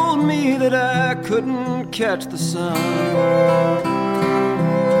told me that I couldn't catch the sun.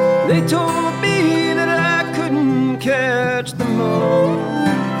 They told me that I couldn't catch the moon.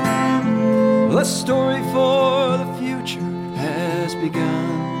 The story for the future has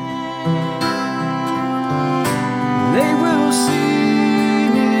begun. They will see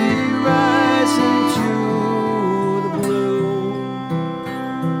me rise into the blue.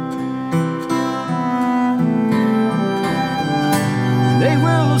 They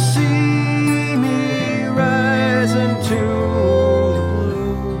will see me rise into the blue.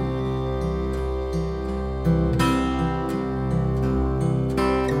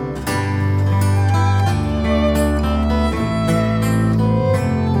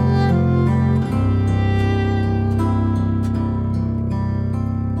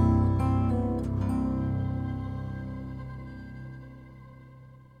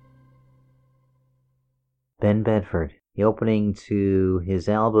 Ben Bedford, the opening to his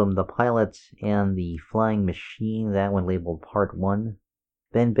album The Pilot and the Flying Machine, that one labeled Part 1.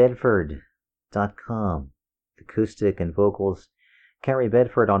 BenBedford.com, acoustic and vocals, Carrie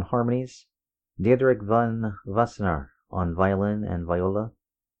Bedford on harmonies, Diederik van Wassenaar on violin and viola,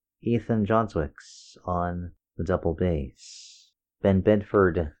 Ethan Johnswicks on the double bass.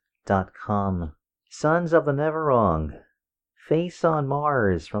 BenBedford.com, Sons of the Never Wrong, Face on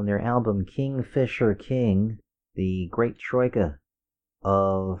Mars from their album Kingfisher King, the great troika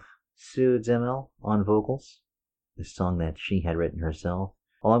of Sue Zimmel on vocals, the song that she had written herself,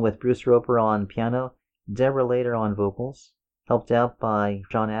 along with Bruce Roper on piano, Deborah Later on vocals, helped out by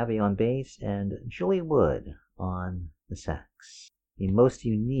John Abbey on bass and Julie Wood on the sax. The most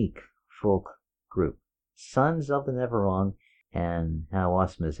unique folk group, Sons of the Never Wrong, and how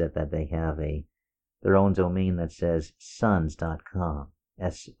awesome is it that they have their own domain that says sons.com,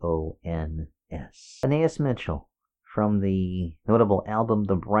 S-O-N-S. Anais Mitchell, from the notable album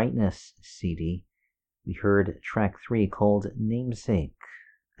The Brightness CD, we heard track 3 called Namesake.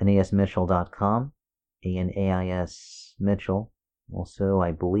 AnaisMitchell.com, A-N-A-I-S Mitchell, also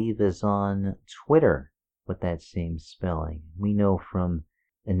I believe is on Twitter with that same spelling. We know from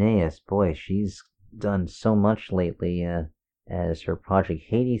Anais, boy, she's done so much lately, as her project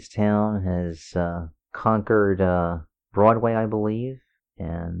Hadestown has conquered Broadway, I believe,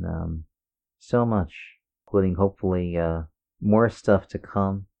 and so much, including hopefully more stuff to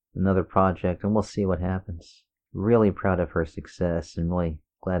come, another project, and we'll see what happens. Really proud of her success and really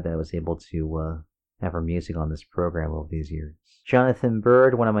glad that I was able to have her music on this program over these years. Jonathan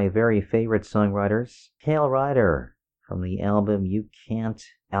Byrd, one of my very favorite songwriters. Hail Rider, from the album You Can't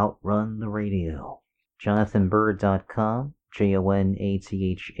Outrun the Radio. JonathanByrd.com,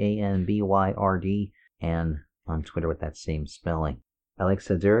 JONATHANBYRD, and on Twitter with that same spelling.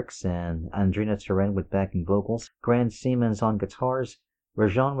 Alexa Dirks and Andrina Turen with backing vocals, Grant Siemens on guitars,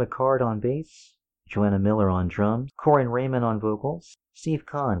 Rajon Ricard on bass, Joanna Miller on drums, Corin Raymond on vocals, Steve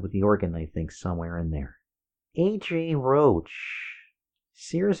Kahn with the organ, I think, somewhere in there. A.J. Roach,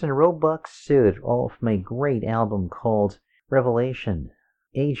 Sears and Roebuck Suit, all from a great album called Revelation.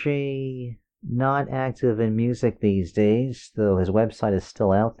 A.J. not active in music these days, though his website is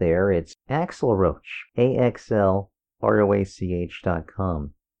still out there. It's Axl Roach, AXLROACH.com.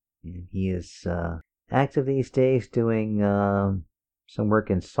 And he is active these days doing some work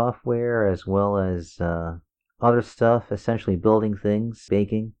in software as well as other stuff, essentially building things,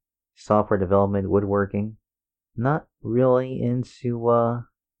 baking, software development, woodworking. Not really into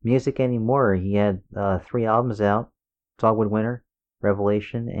music anymore. He had 3 albums out, Dogwood Winter,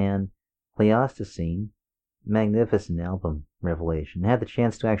 Revelation, and Pleistocene. Magnificent album, Revelation. I had the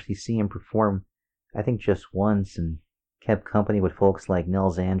chance to actually see him perform, I think just once, and kept company with folks like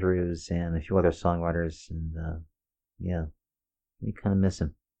Nels Andrews and a few other songwriters, and yeah, we kind of miss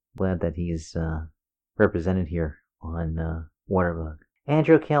him. Glad that he's represented here on Waterbug.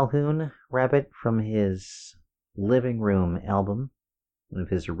 Andrew Calhoun, Rabbit, from his Living Room album, one of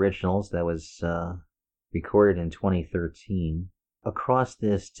his originals that was recorded in 2013. Across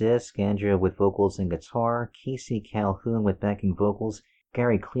this disc, Andrew with vocals and guitar, Casey Calhoun with backing vocals,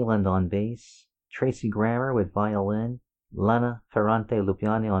 Gary Cleland on bass, Tracy Grammer with violin, Lana Ferrante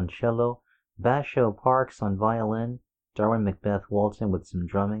Lupiani on cello, Basho Parks on violin, Darwin Macbeth Walton with some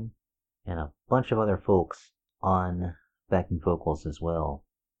drumming, and a bunch of other folks on backing vocals as well.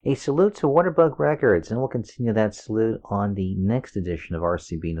 A salute to Waterbug Records, and we'll continue that salute on the next edition of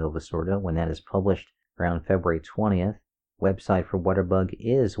RCB Nova Sorta when that is published around February 20th. Website for Waterbug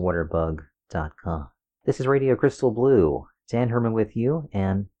is waterbug.com. This is Radio Crystal Blue. Dan Herman with you,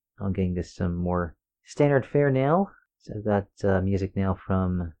 and I'm getting to some more standard fare now. So I've got music now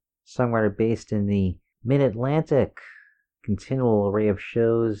from a songwriter based in the Mid-Atlantic. Continual array of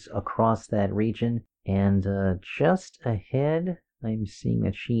shows across that region. And just ahead, I'm seeing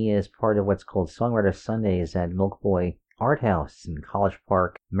that she is part of what's called Songwriter Sundays at Milk Boy Art House in College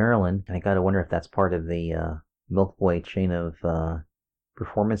Park, Maryland. And I gotta wonder if that's part of the Milk Boy chain of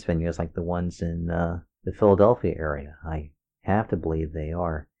performance venues like the ones in the Philadelphia area. I have to believe they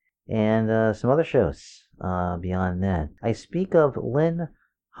are. And some other shows beyond that. I speak of Lynn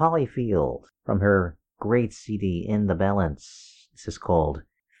Hollyfield from her great CD In the Balance. This is called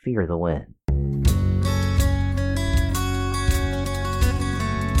Fear the Wind.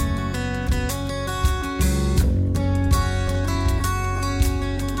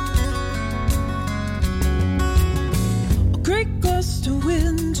 A great gust of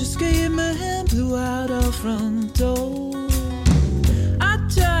wind just came and blew out our front door. I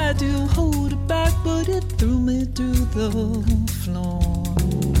tried to hold it back, but it threw me to the floor.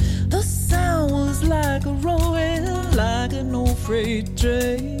 The sound was like a roaring, like an old freight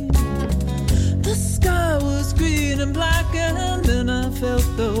train. The sky was green and black, and then I felt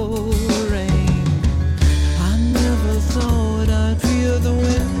the rain. I never thought I'd feel the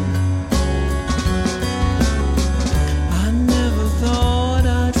wind. I never thought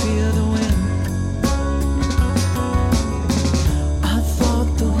I'd feel the wind. I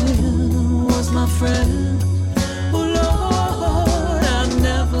thought the wind was my friend. Oh Lord, I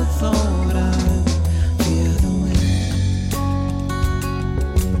never thought I'd feel the wind.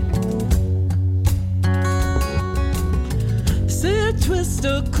 Say a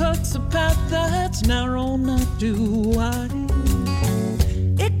twister cuts a path that's narrow, not too wide.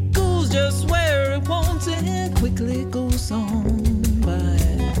 It goes just where it wants and quickly goes on by.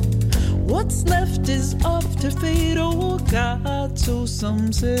 What's left is up to fate, oh God, so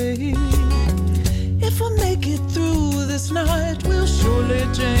some say. If we make it through this night, we'll surely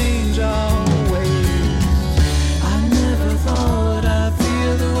change our ways. I never thought I'd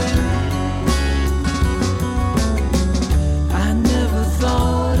feel the wind. I never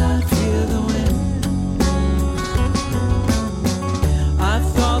thought I'd feel the wind. I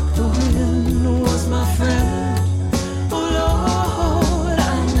thought the wind was my friend. Oh Lord,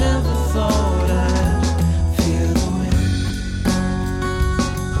 I never thought I'd feel the wind.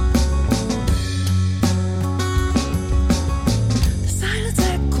 The silence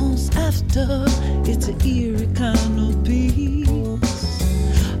echoes after, it's an eerie kind of peace.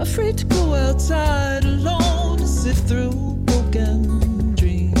 Afraid to go outside alone to sift through broken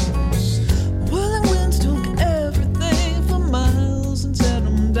dreams. Whirling winds took everything for miles and set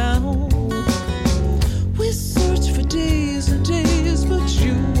them down. We searched for days and days, but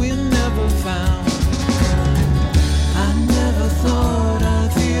you we never found. I never thought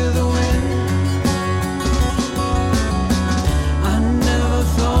I'd feel the wind. I never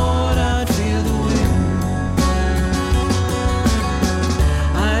thought I'd feel the wind.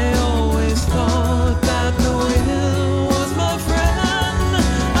 I always thought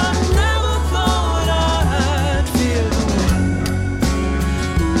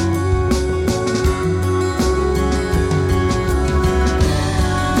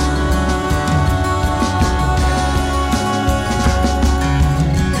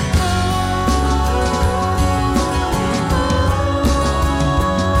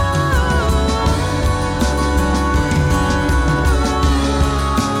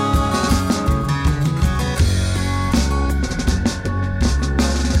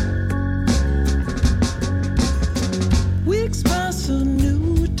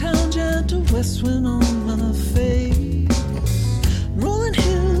west wind on my face. Rolling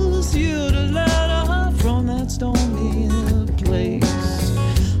hills, you're the ladder from that stormy place.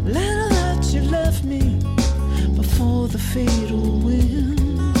 Ladder that you left me before the fatal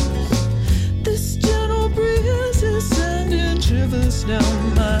wind. This gentle breeze is sending shivers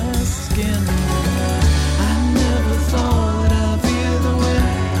down my skin. I never thought I'd feel the wind.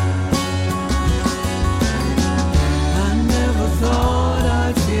 I never thought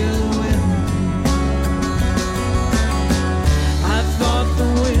I'd feel the wind. I thought the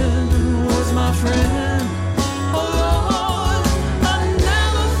wind was my friend. Oh Lord, I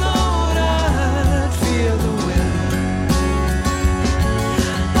never thought I'd feel the wind.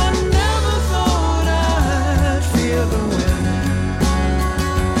 I never thought I'd feel the wind.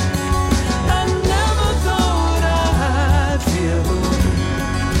 I never thought I'd feel the wind.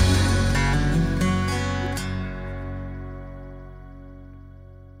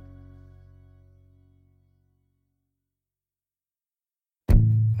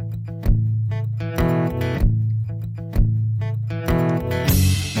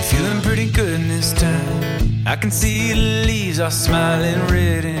 I'm feeling pretty good this time. I can see the leaves are smiling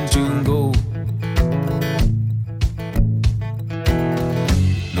red and June gold.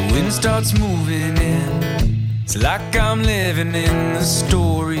 The wind starts moving in. It's like I'm living in the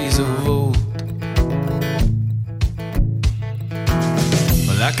stories of old.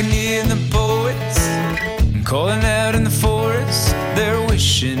 Well, I can hear the poets calling out in the forest. They're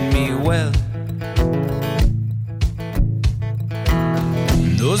wishing me well.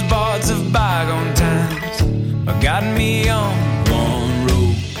 Those bards of bygone times are guiding me on one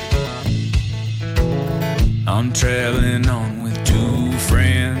road. I'm traveling on with two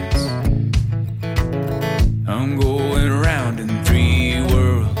friends. I'm going around in 3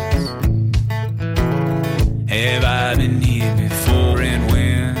 worlds. Have I been here before and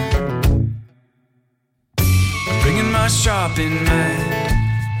when? I'm bringing my shopping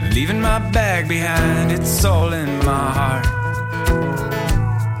mind, leaving my bag behind. It's all in my heart.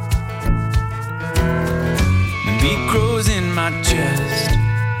 Beat grows in my chest,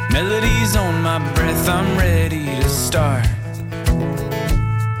 melodies on my breath. I'm ready to start.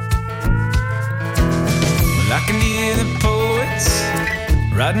 Well, I can hear the poets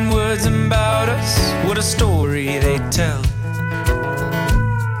writing words about us. What a story they tell.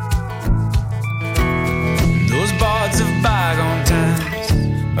 Those bards of bygone times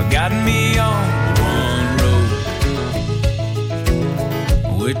are guiding me on one road.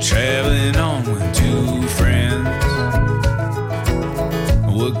 We're traveling on with two friends.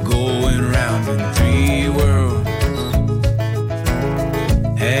 We're going round in 3 worlds.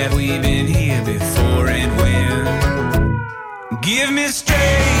 Have we been here before and when? Give me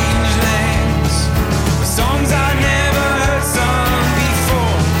strange lands, songs I never heard sung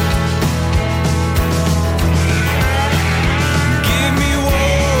before. Give me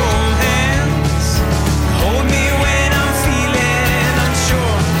warm hands, hold me when I'm feeling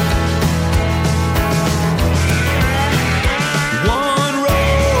unsure. One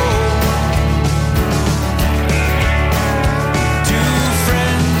road, two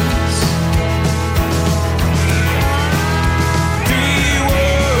friends, 3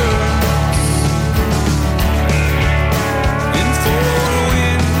 worlds, and 4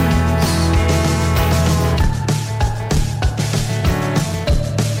 winds.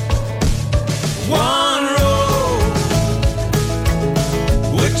 One road,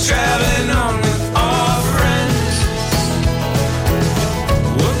 we're traveling on with our friends.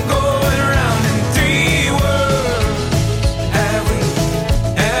 We're going around in 3 worlds.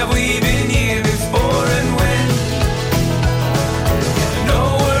 Have we been here before and when? No,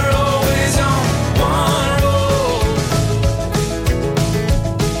 we're always on one road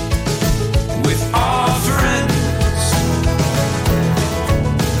with our friends.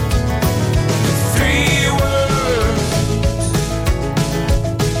 With 3 worlds,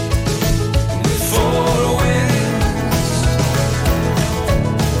 with 4 winds.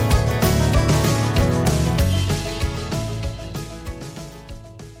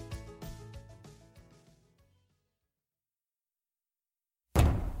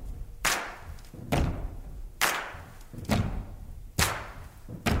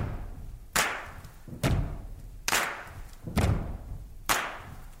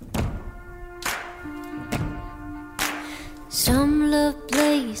 Some love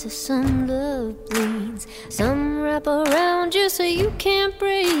blazes, some love bleeds. Some wrap around you so you can't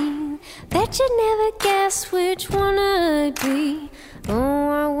breathe. Bet you never guess which one I'd be. Oh,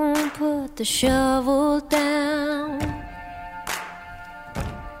 I won't put the shovel down.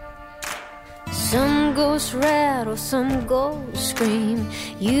 Some ghosts rattle, some ghosts scream.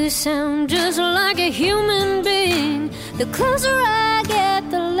 You sound just like a human being. The closer I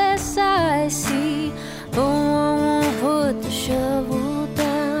get, the less I see. Oh, I won't put the shovel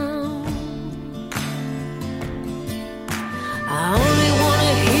down. I only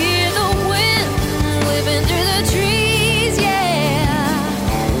wanna hear the wind whipping through the trees, yeah.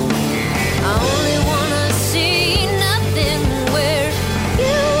 I only wanna see nothing where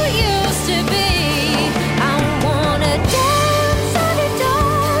you used to be. I wanna dance under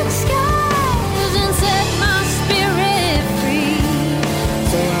dark skies and set my spirit free.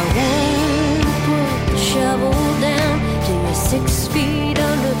 So I won't put the shovel down till you're 6 feet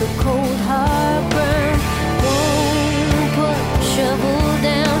under the cold hard ground. Won't put the shovel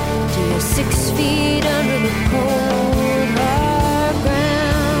down till you're 6 feet under the cold hard ground.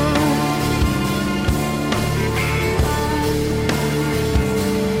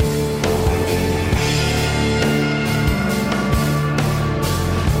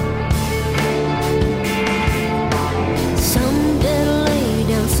 Some did lay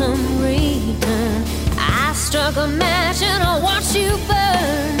down, some return. I struck a match and I watched you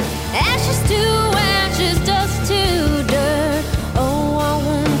burn. Ashes to ashes, dust to dirt. Oh, I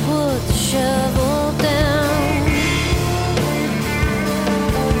won't put the shovel down.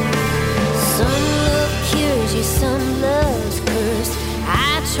 Some love cures you, some love's cursed. I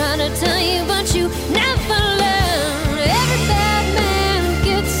try to tell you, but you never learn. Every bad man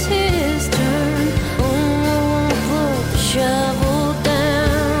gets his turn. Oh, I won't put the shovel down.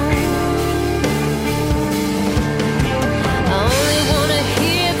 I only wanna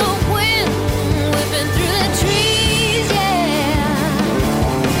hear the wind whipping through the trees, yeah.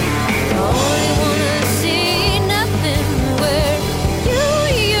 I only wanna see nothing where you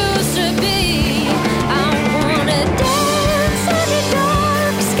used to be. I wanna dance under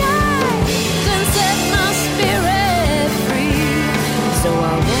dark skies and set my spirit free. So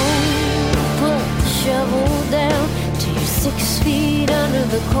I won't put the shovel down till you're 6 feet under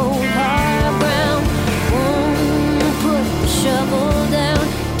the cold hard ground. Won't put the shovel down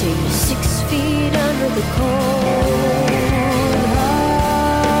till you're 6 feet under the cold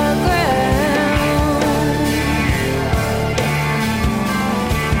hard ground.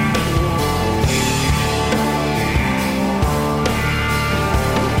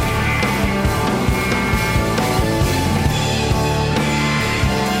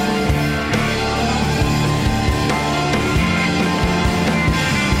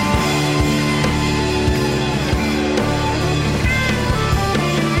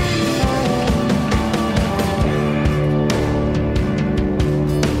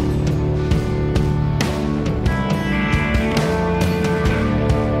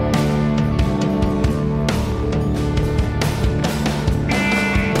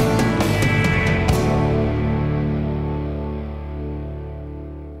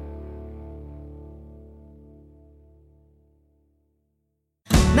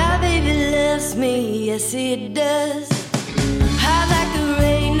 My baby loves me, yes he does. Hot like the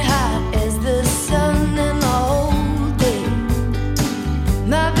rain, hot as the sun, and the whole day.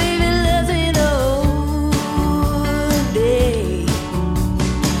 My baby loves me the whole day.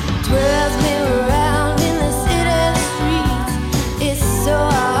 Twirls me around in the city streets. It's so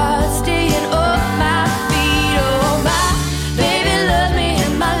hard staying off my feet. Oh, my baby loves me,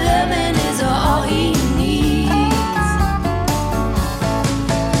 and my loving is all he needs.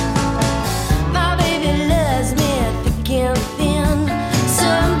 My baby loves me,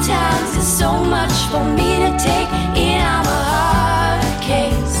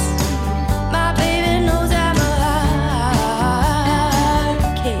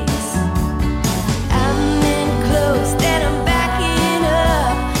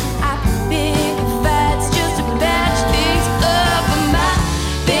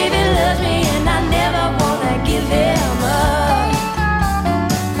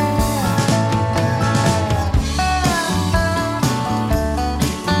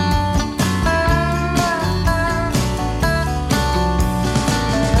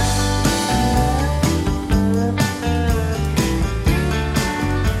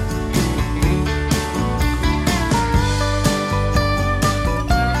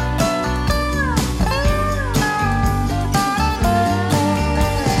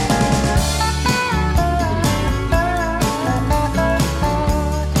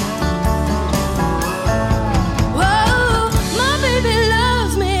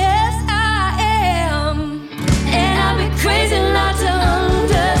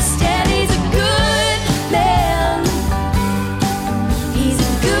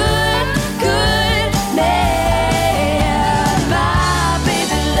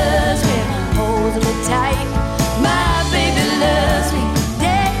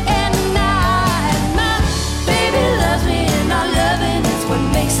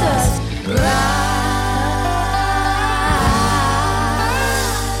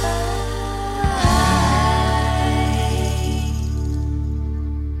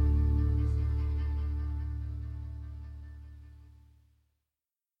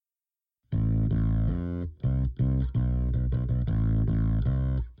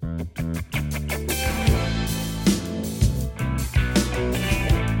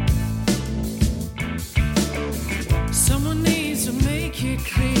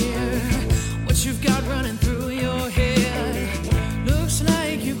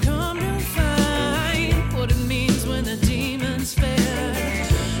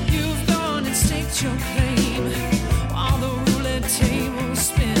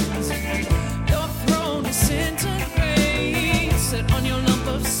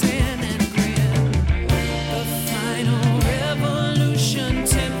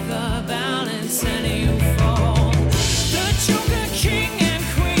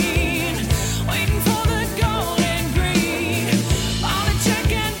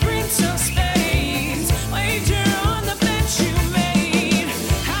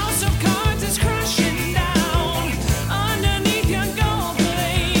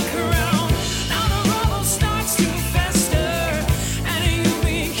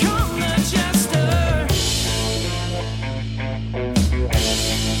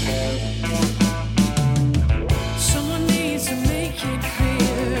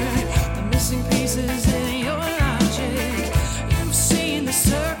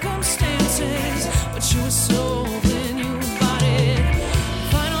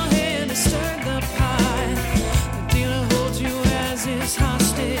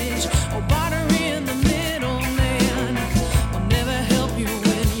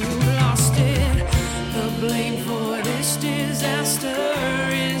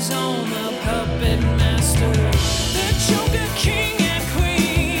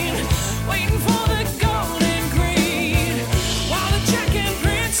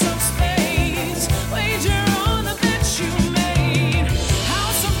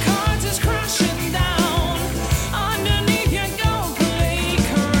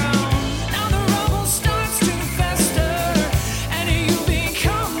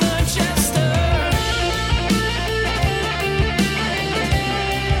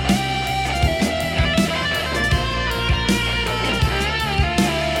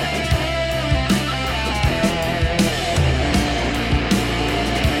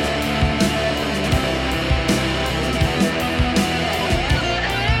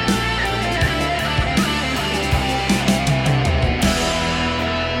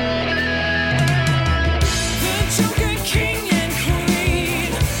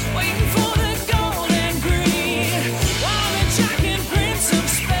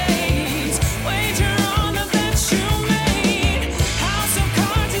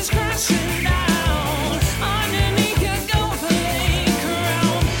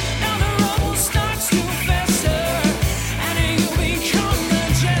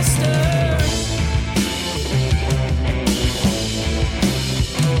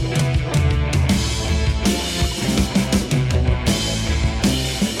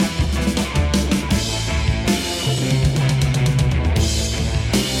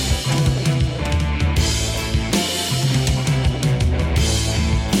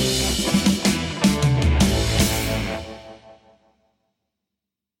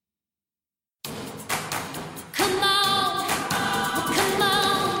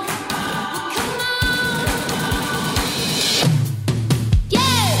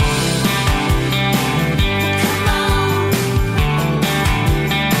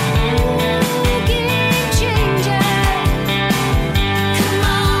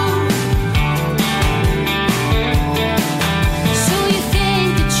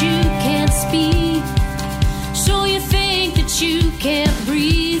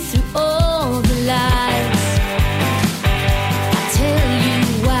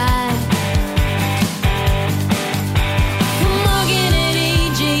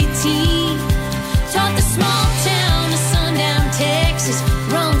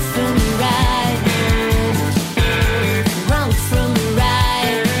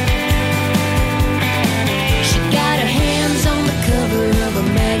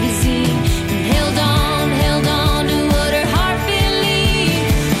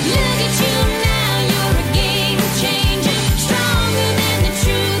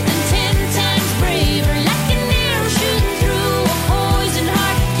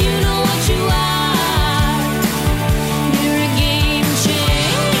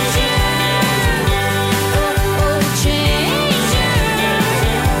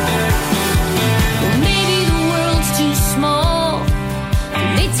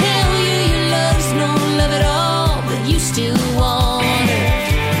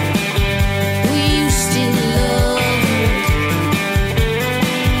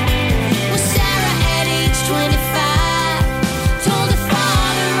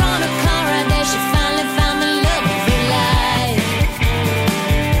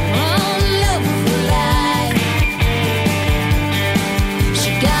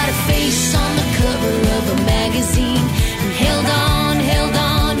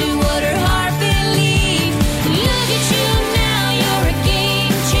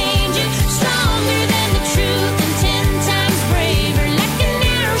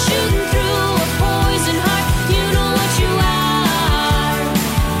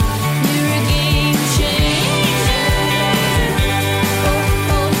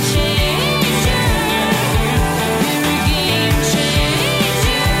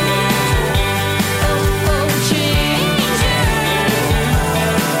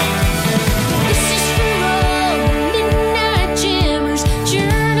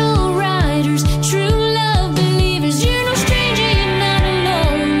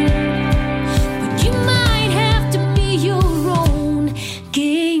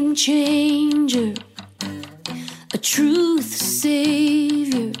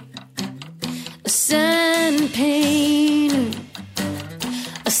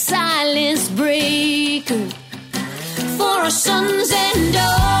 silence breaker for our sons and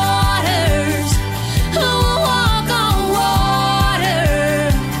daughters who walk on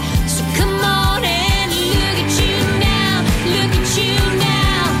water. So come on and look at you now, look at you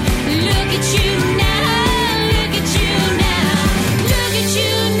now, look at you now, look at you now, look at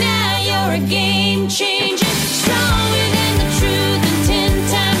you now. You're a game changer, stronger than the truth and 10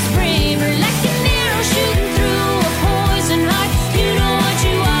 times braver, like an arrow shooting through a poison heart. You know what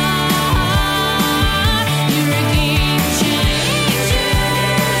you are. You're a game changer.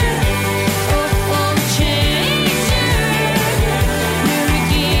 Oh, oh, changer. You're a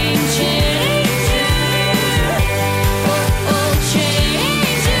game changer. Oh, oh,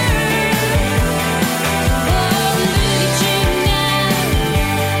 changer. Oh, look at you now.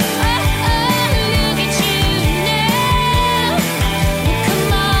 Oh, oh, look at you now. Come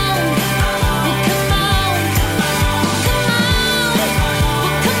on, come on, come on, come on. Look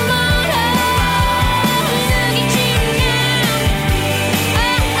at you now.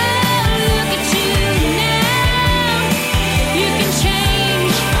 Look at you now. You can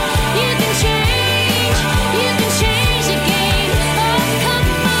change, you can change, you can change the game. Oh,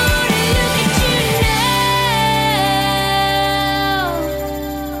 come on and look at you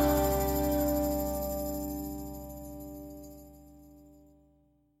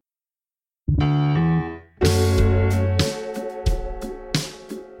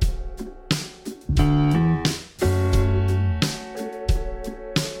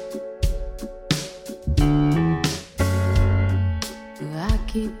I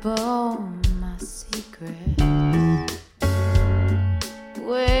keep all my secrets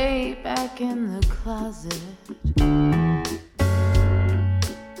way back in the closet,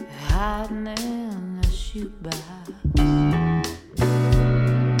 hiding in the shoebox.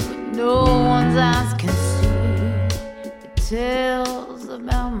 But no one's eyes can see. It tells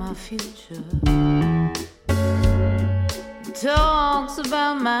about my future. It talks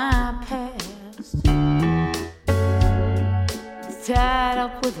about my past. It's tied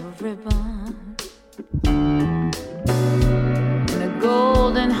up with a ribbon and a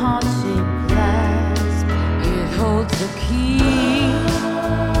golden heart-shaped clasp. It holds the key.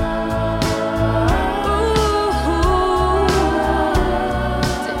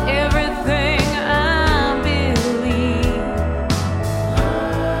 To everything I believe.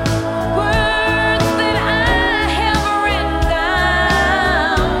 Words that I have written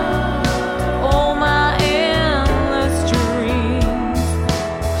down. All my endless dreams.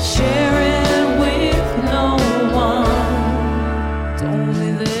 Share it with no one. It's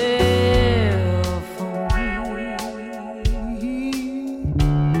only there for me.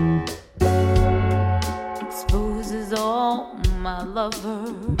 Exposes all my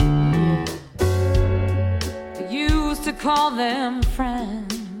lovers. I used to call them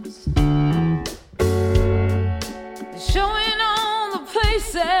friends. Showing all the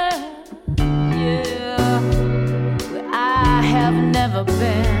places, yeah, where I have never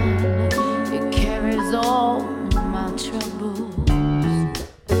been. It carries all my troubles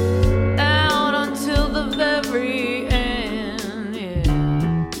out until the very end, yeah.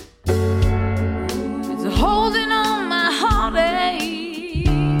 It's holding on my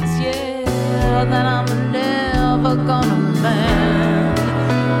heartaches, yeah, that I'm never gonna mend.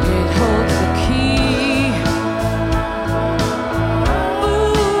 It holds the key.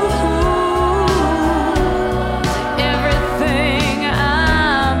 To everything I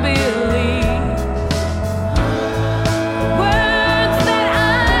believe. Words that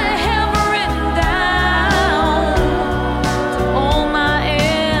I have written down. To all my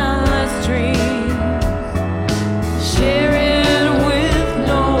endless dreams. Share it with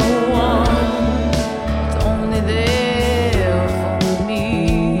no one. It's only there for me.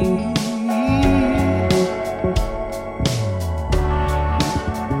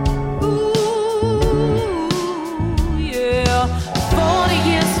 Ooh, yeah. 40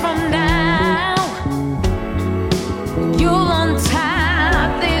 years from now, you'll untie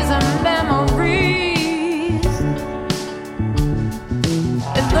these memories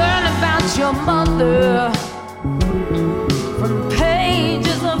and learn about your mother from the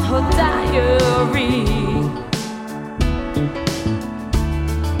pages of her diary.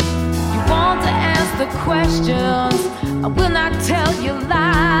 You want to ask the questions, I will not tell you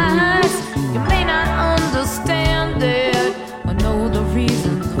lies. You may not understand it or know the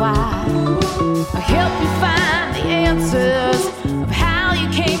reasons why. I'll help you find the answers of how you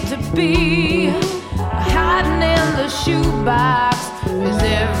came to be. Hiding in the shoebox is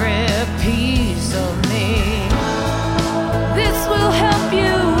every piece of me. This will help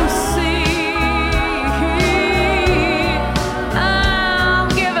you see I'm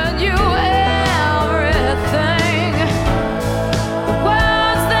giving you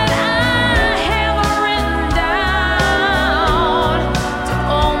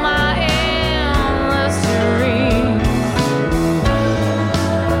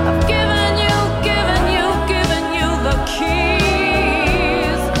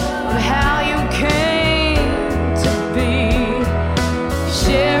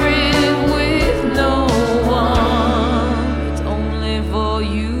for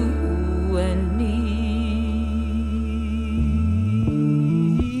you and me.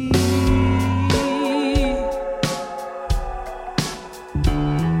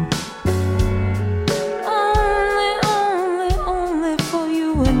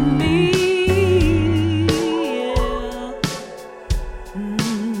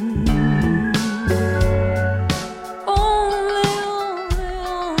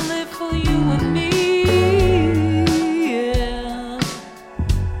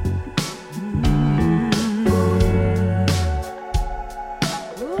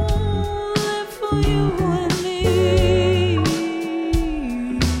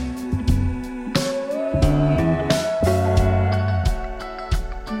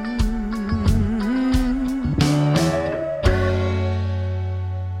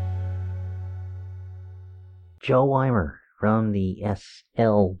 Joe Weimer from the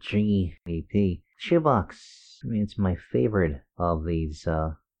SLG EP. Shoebox. I mean, it's my favorite of these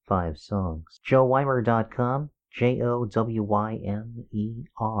 5 songs. JoeWeimer.com, JoWymer,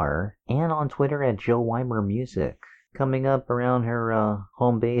 and on Twitter at Joe Weimer Music. Coming up around her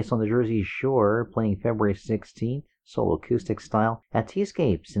home base on the Jersey Shore, playing February 16th, solo acoustic style, at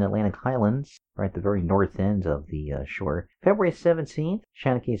Teascapes in Atlantic Highlands, right at the very north end of the shore. February 17th,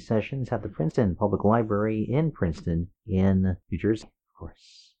 Shanachie Sessions at the Princeton Public Library in Princeton, in New Jersey, of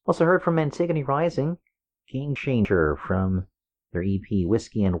course. Also heard from Antigone Rising, Game Changer from their EP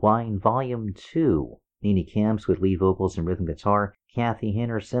Whiskey and Wine Volume 2. Nene Camps with lead vocals and rhythm guitar, Kathy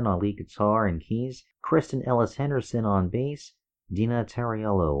Henderson on lead guitar and keys, Kristen Ellis Henderson on bass, Dina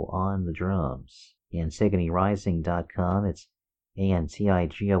Tariello on the drums. AntigoneRising.com, it's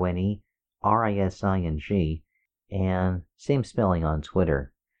AntigoneRising, and same spelling on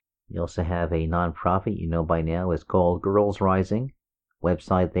Twitter. You also have a nonprofit you know by now, is called Girls Rising.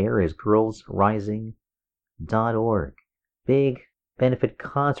 Website there is girlsrising.org. Big benefit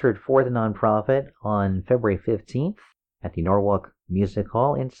concert for the nonprofit on February 15th at the Norwalk Music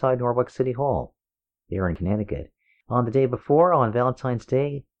Hall inside Norwalk City Hall, there in Connecticut. On the day before, on Valentine's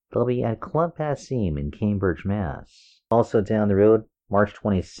Day, they'll be at Club Passim in Cambridge, Mass. Also down the road, March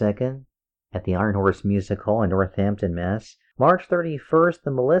 22nd, at the Iron Horse Music Hall in Northampton, Mass. March 31st,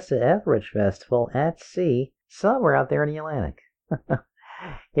 the Melissa Etheridge Festival at sea, somewhere out there in the Atlantic.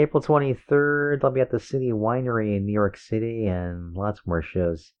 April 23rd, they'll be at the City Winery in New York City, and lots more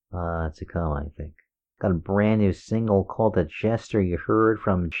shows to come, I think. Got a brand new single called The Jester you heard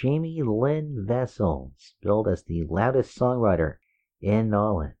from Jamie Lynn Vessels, billed as the loudest songwriter in New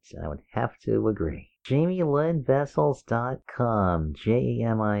Orleans. I would have to agree. JamieLynnVessels.com,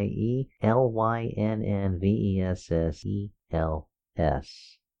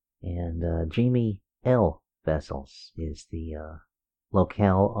 JamieLynnVessels. And Jamie L. Vessels is the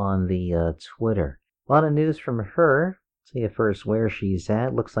locale on the Twitter. A lot of news from her. See you first where she's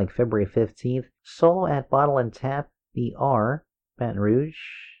at. Looks like February 15th. Solo at Bottle and Tap BR, Baton Rouge.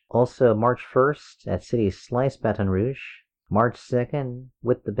 Also March 1st at City Slice, Baton Rouge. March 2nd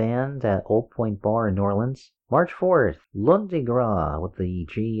with the band at Old Point Bar in New Orleans. March 4th, Lundi Gras with the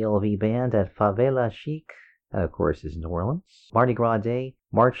GLV band at Favela Chic. That, of course, is New Orleans. Mardi Gras Day,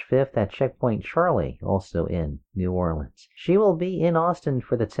 March 5th at Checkpoint Charlie, also in New Orleans. She will be in Austin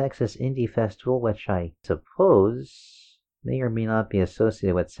for the Texas Indie Festival, which I suppose may or may not be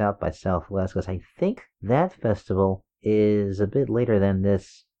associated with South by Southwest, because I think that festival is a bit later than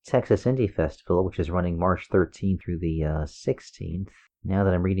this Texas Indie Festival, which is running March 13th through the 16th. Now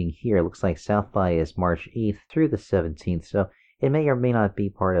that I'm reading here, it looks like South by is March 8th through the 17th, so it may or may not be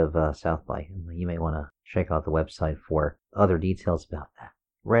part of South by. You may want to check out the website for other details about that.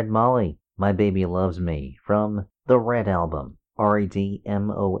 Red Molly, My Baby Loves Me, from the Red Album,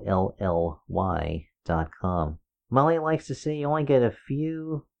 RedMolly.com. Molly likes to say you only get a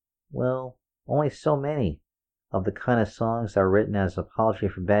few, well, only so many of the kind of songs that are written as apology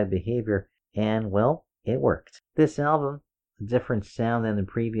for bad behavior, and, well, it worked. This album, a different sound than the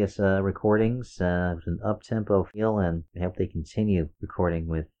previous recordings, with an up-tempo feel, and I hope they continue recording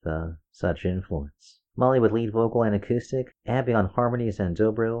with such influence. Molly with lead vocal and acoustic, Abby on harmonies and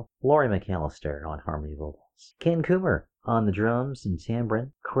dobro, Laurie McAllister on harmony vocals, Ken Coomer on the drums and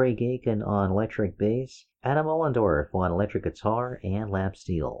tambourin, Craig Aiken on electric bass, Adam Ollendorf on electric guitar and lap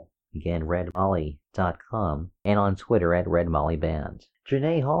steel. Again, redmolly.com, and on Twitter at redmollyband.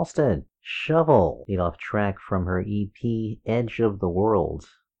 Janae Halstead, Shovel, lead off track from her EP Edge of the World.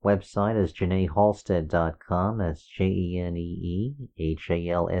 Website is JanaeHalstead.com, that's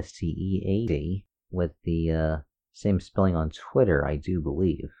JeneHalstead, with the same spelling on Twitter, I do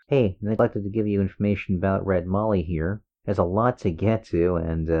believe. Hey, neglected to give you information about Red Molly here. There's a lot to get to,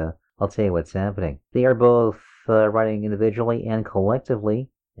 and I'll tell you what's happening. They are both writing individually and collectively.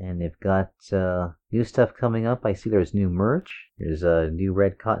 And they've got new stuff coming up. I see there's new merch. There's new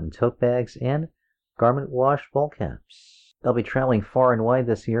red cotton tote bags and garment wash ball caps. They'll be traveling far and wide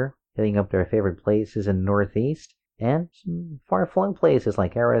this year, hitting up their favorite places in the Northeast and some far-flung places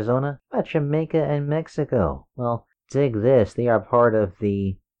like Arizona, Jamaica, and Mexico. Well, dig this. They are part of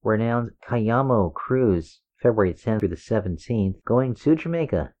the renowned Cayamo cruise, February 10th through the 17th, going to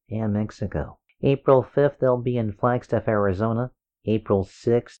Jamaica and Mexico. April 5th, they'll be in Flagstaff, Arizona. April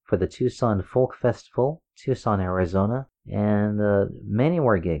 6th for the Tucson Folk Festival, Tucson, Arizona, and many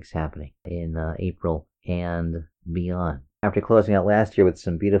more gigs happening in April and beyond. After closing out last year with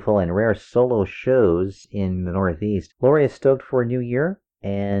some beautiful and rare solo shows in the Northeast, Lori is stoked for a new year,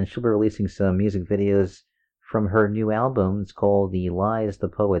 and she'll be releasing some music videos from her new album. It's called The Lies the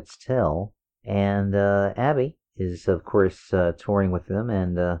Poets Tell, and Abby is, of course, touring with them,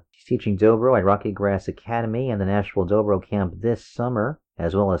 and she's teaching dobro at Rocky Grass Academy and the Nashville Dobro Camp this summer,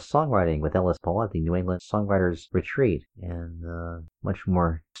 as well as songwriting with Ellis Paul at the New England Songwriters Retreat, and much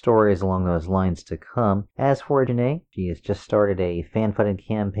more stories along those lines to come. As for Janae, she has just started a fan-funded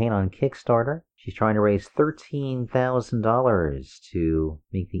campaign on Kickstarter. She's trying to raise $13,000 to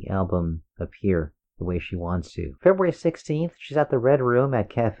make the album appear the way she wants to. February 16th, she's at the Red Room at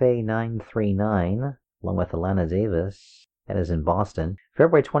Cafe 939, along with Alana Davis. That is in Boston.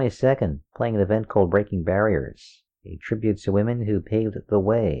 February 22nd, playing an event called Breaking Barriers, a tribute to women who paved the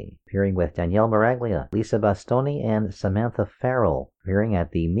way, appearing with Danielle Maraglia, Lisa Bastoni, and Samantha Farrell, appearing at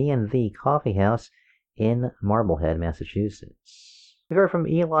the Me and Thee Coffee House in Marblehead, Massachusetts. We heard from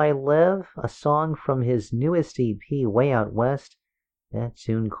Eli Lev, a song from his newest EP, Way Out West, that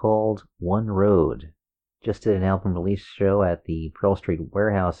tune called One Road. Just did an album release show at the Pearl Street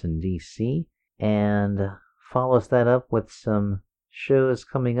Warehouse in D.C., and follows that up with some shows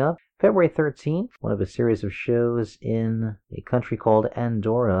coming up. February 13th, one of a series of shows in a country called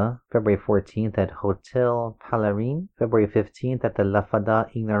Andorra. February 14th at Hotel Palarin. February 15th at the La Fada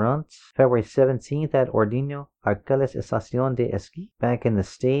Ignorante. February 17th at Ordigno Arqueles Estación de Esquí. Back in the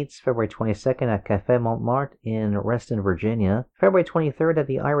States, February 22nd at Café Montmartre in Reston, Virginia. February 23rd at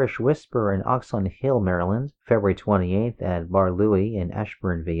the Irish Whisper in Oxon Hill, Maryland. February 28th at Bar Louie in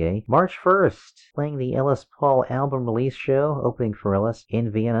Ashburn, VA. March 1st, playing the Ellis Paul album release show, opening for Ellis in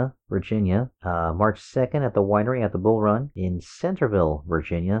Vienna, Virginia. March 2nd at the Winery at the Bull Run in Centerville,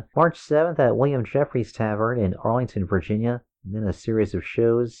 Virginia. March 7th at William Jeffries Tavern in Arlington, Virginia. And then a series of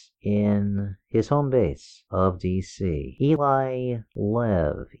shows in his home base of DC. Eli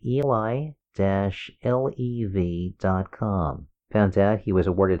Lev, eli-lev.com. Found out he was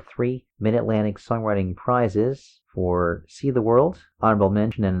awarded 3 Mid-Atlantic Songwriting Prizes for See the World, Honorable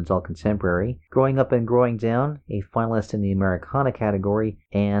Mention and Adult Contemporary, Growing Up and Growing Down, a finalist in the Americana category,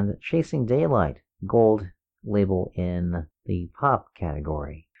 and Chasing Daylight, Gold label in the Pop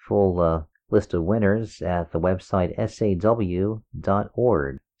category. Full list of winners at the website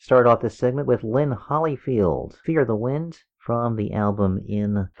saw.org. Start off this segment with Lynn Hollyfield, Fear the Wind, from the album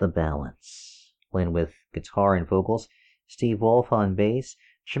In the Balance. Lynn with guitar and vocals, Steve Wolf on bass,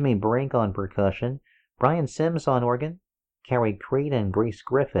 Jimmy Brink on percussion, Brian Sims on organ, Carrie Creed and Grace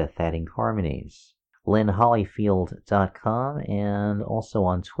Griffith adding harmonies. LynnHollyfield.com, and also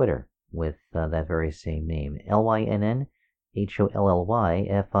on Twitter with that very same name, LynnHollyfield. And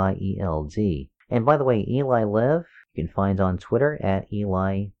by the way, Eli Lev, you can find on Twitter at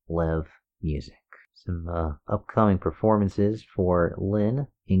Eli Lev Music. Some upcoming performances for Lynn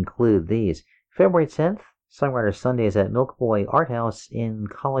include these. February 10th, Songwriter Sundays at Milk Boy Art House in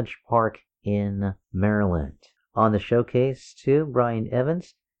College Park in Maryland. On the showcase, too, Brian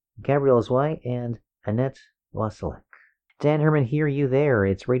Evans, Gabrielle Zwei, and Annette Wasilek. Dan Herman, Hear You There.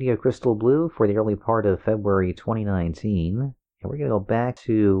 It's Radio Crystal Blue for the early part of February 2019. And we're going to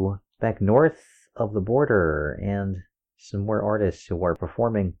go back north of the border and some more artists who are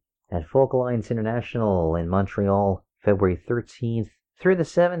performing at Folk Alliance International in Montreal, February 13th through the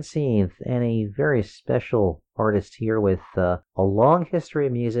 17th, and a very special artist here with a long history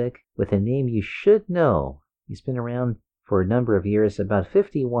of music, with a name you should know. He's been around for a number of years, about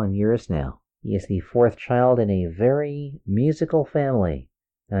 51 years now. He is the fourth child in a very musical family.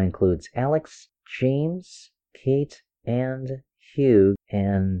 That includes Alex, James, Kate, and Hugh.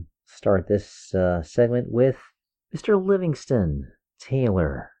 And start this segment with Mr. Livingston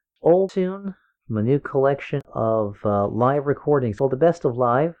Taylor. Old tune from a new collection of live recordings called The Best of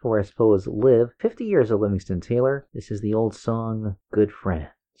Live, or I suppose Live. 50 years of Livingston Taylor. This is the old song, Good Friends.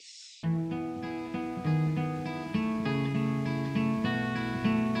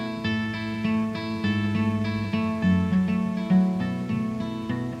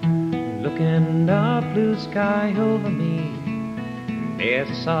 looking up, blue sky over me. There's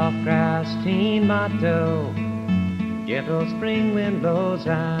a soft grass between my toe. Gentle spring wind blows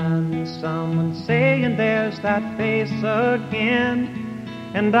and someone's saying there's that face again.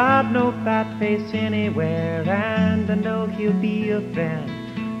 And I'd know that face anywhere, and I know he'll be a friend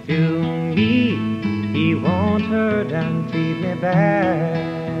to me. He won't hurt and treat me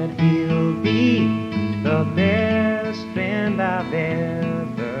bad. He'll be the best friend I've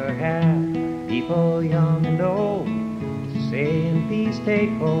ever had. People young and old saying please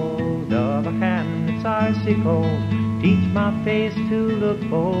take hold of a hand that's icy cold. Teach my face to look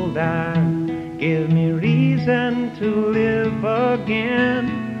bold and give me reason to live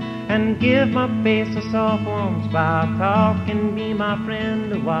again. And give my face a soft warm spot. Talk and be my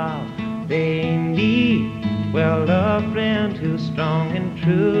friend a while. They need, well, a friend who's strong and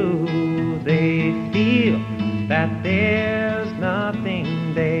true. They feel that there's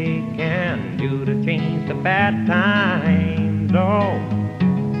nothing they can do to change the bad times, oh,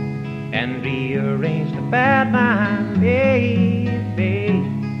 and rearrange the bad times, baby,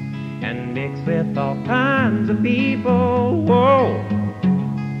 and mix with all kinds of people, whoa.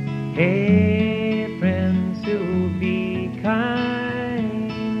 Hey, friends who'll be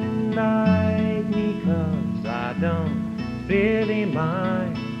kind like me, 'cause I don't really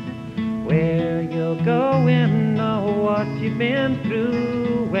mind where you're going or what you've been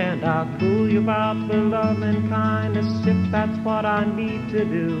through, and I'll cool you about the love and kindness if that's what I need to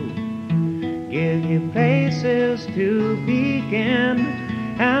do. Give you places to begin,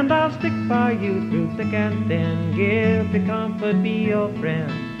 and I'll stick by you through thick and thin. Give you comfort, be your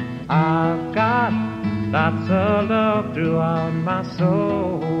friend. I've got lots of love throughout my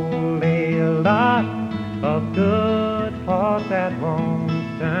soul, a lot of good heart that won't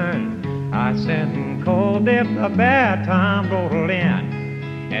turn. I send cold if the bad time roll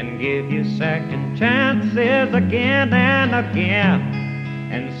in, and give you second chances again and again,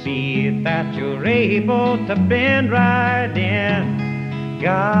 and see that you're able to bend right in.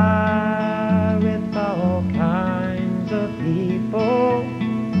 God, with all kinds of people,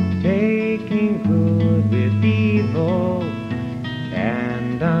 taking good with evil,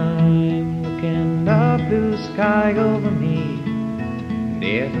 and I'm looking up blue sky over me.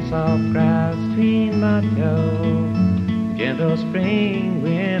 There's a soft grass between my toes, gentle spring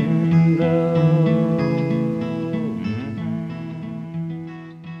wind blows.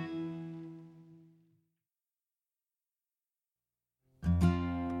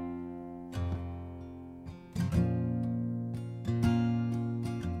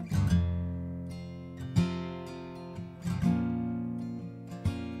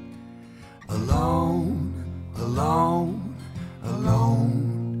 Alone, alone,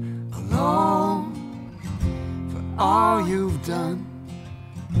 alone, alone, for all you've done,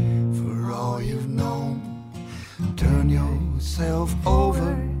 for all you've known. Turn yourself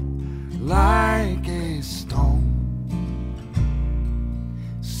over like a stone.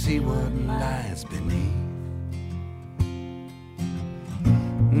 See what lies beneath.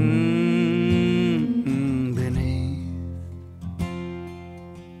 Beneath.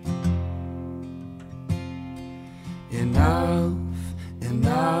 Enough,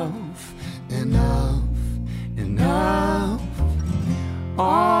 enough, enough, enough.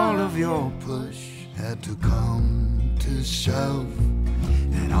 All of your push had to come to shove,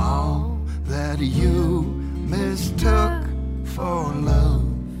 and all that you mistook for love,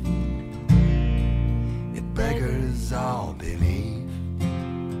 it beggars all belief.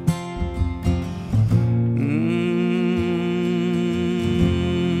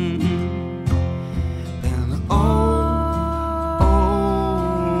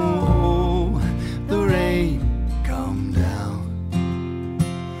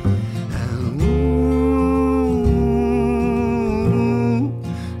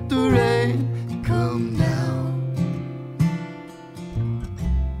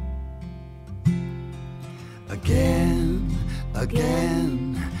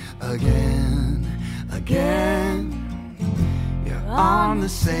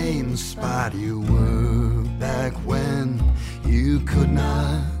 Same spot you were back when you could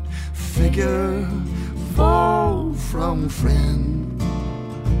not figure foe from friend,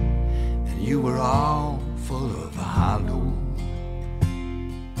 and you were all full of hollow.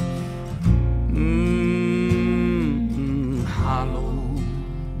 Hollow.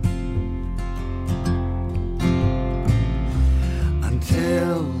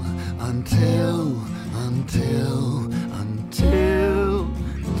 Until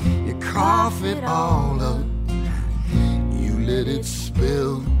you cough it all up, you let it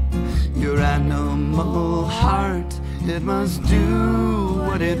spill. Your animal heart it must do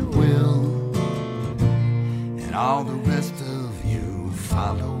what it will, and all the rest of you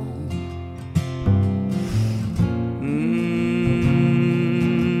follow.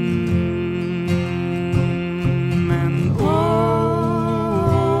 And oh,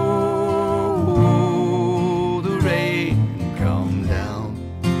 the rain come down,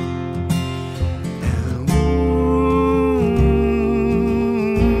 and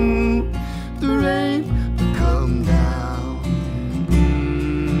the rain come down.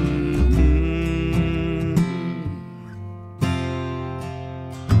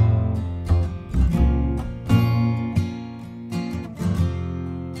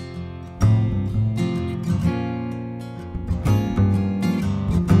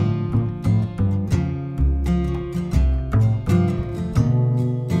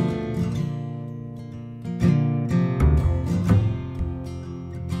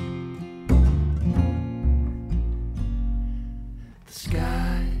 The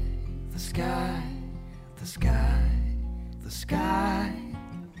sky, the sky, the sky, the sky.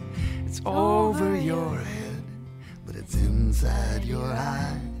 It's over your head, but it's inside your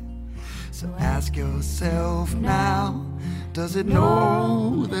eye. So ask yourself now, does it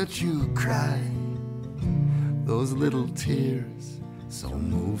know that you cry? Those little tears, so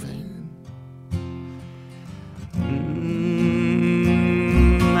moving.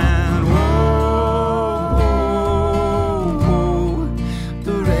 And whoa,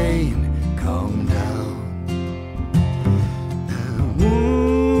 the rain come down, and whoa,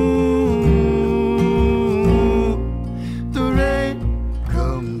 the rain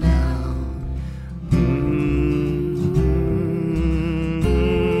come down.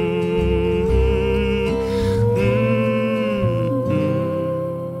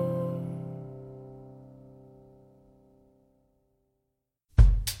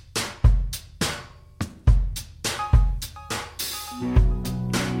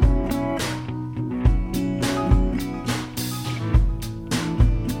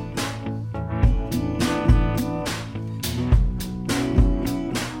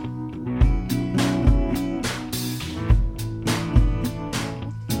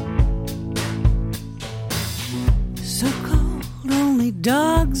 So cold, only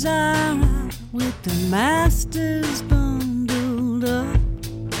dogs are out with the masters bundled up.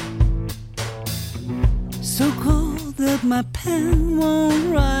 So cold that my pen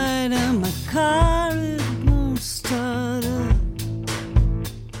won't write and my car it won't start up.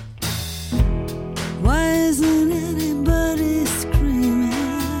 Why isn't anybody screaming?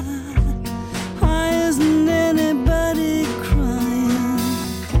 Why isn't anybody crying?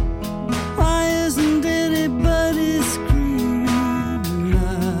 Why isn't anybody screaming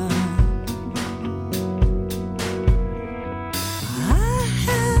now? I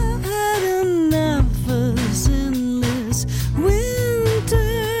have had enough of this endless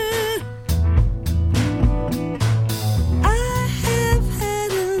winter.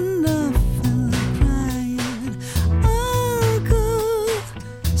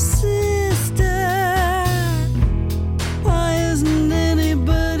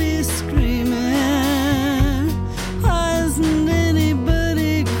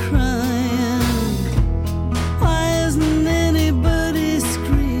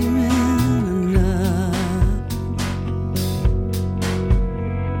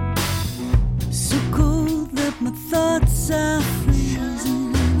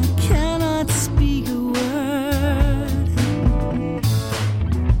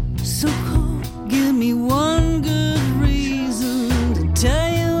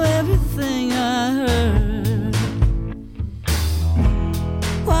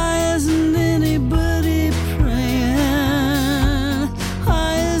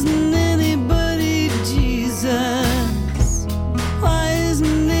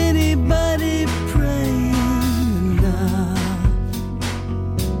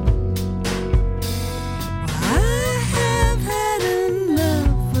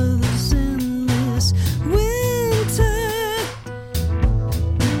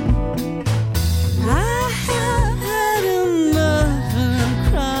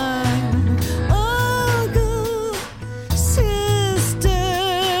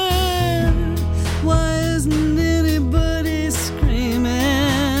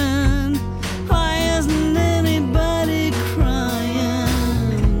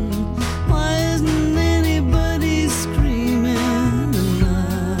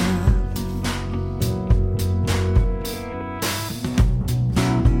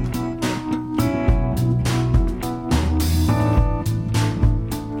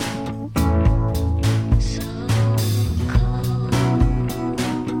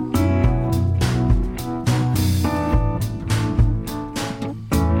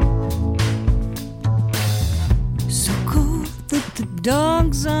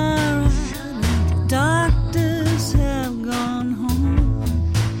 dogs are out, doctors have gone home.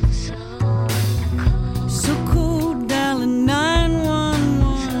 So call dialing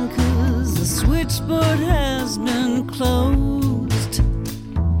 911, 'cause the switchboard has been closed.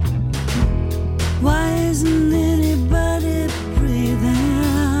 Why isn't anybody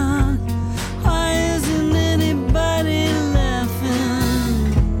breathing? Why isn't anybody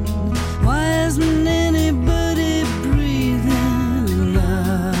laughing? Why isn't anybody breathing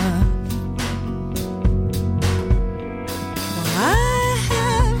enough? I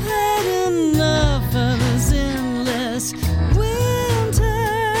have had enough of this endless winter.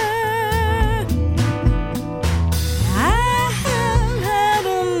 I have had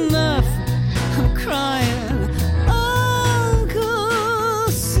enough of crying, Uncle,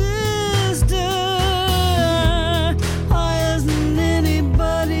 sister. Why isn't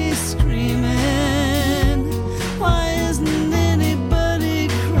anybody screaming? Why isn't anybody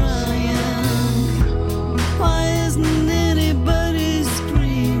crying? Why isn't anybody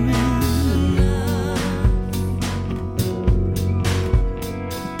screaming enough?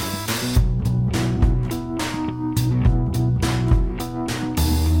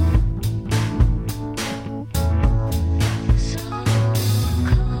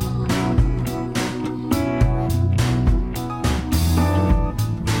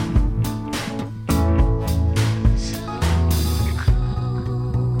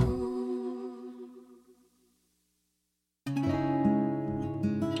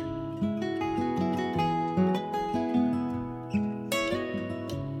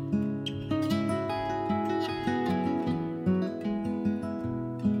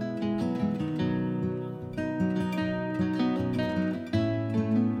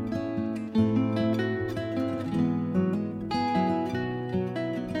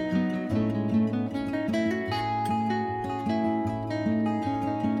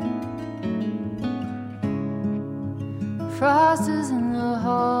 Frost is in the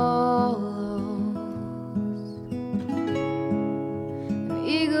hollows, an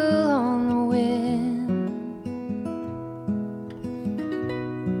eagle on the wind.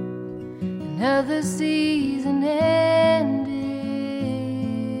 Another season ended,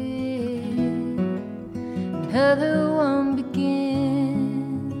 another one begins.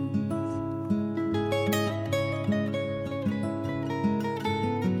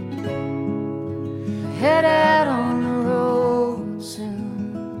 Head out on the road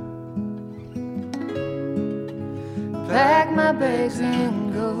soon, pack my bags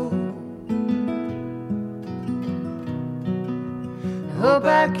and go. I hope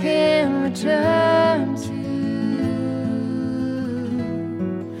I can return to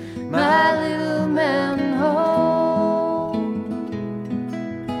my little mountain home,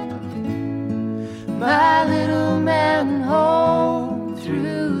 my little mountain home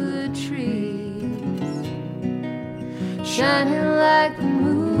through the trees, shining like the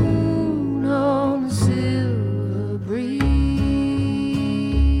moon on the silver breeze.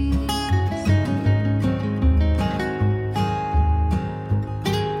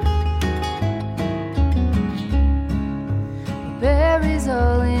 The berries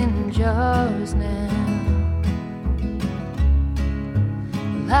all in jars now,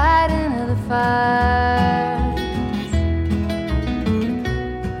 lighting of the fires.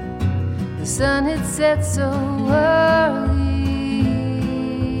 The sun had set so early,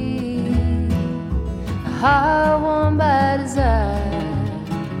 a heart warmed by desire.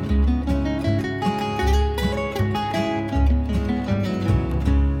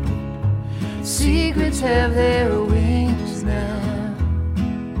 Secrets have their wings now,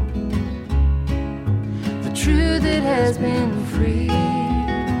 the truth that has been free.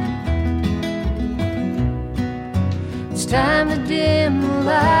 It's time to dim the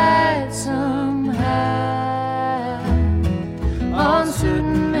light somehow on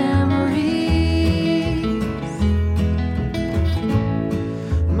certain memories.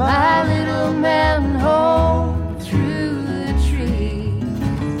 My little mountain home through the trees,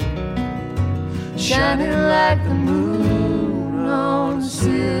 shining like the moon on the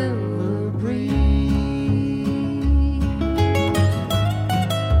silver breeze.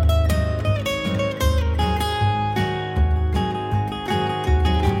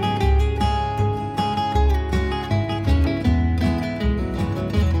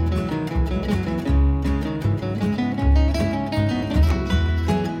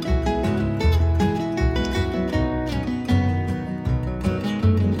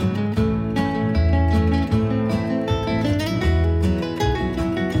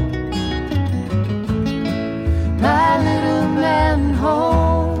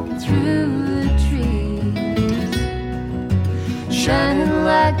 shining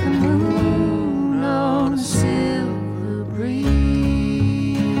like the moon on a silver breeze.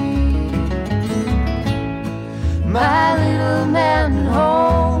 My little mountain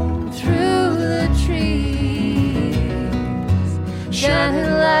home through the trees,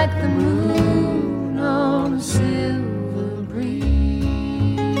 shining like the moon on a silver breeze.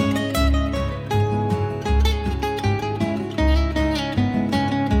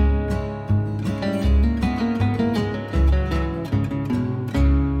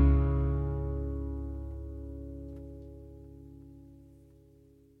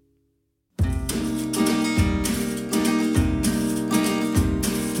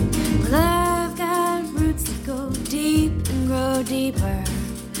 Deeper,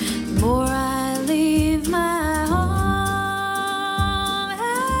 the more I leave my home.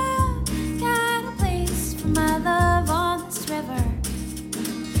 I've got a place for my love on this river,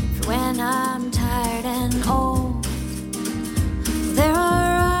 for when I'm tired and old. There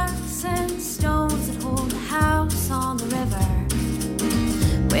are rocks and stones that hold a house on the river,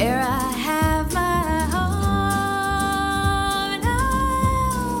 where I have my home. And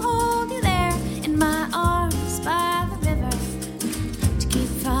I'll hold you there in my arms by the river,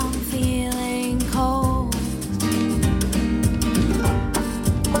 from feeling cold.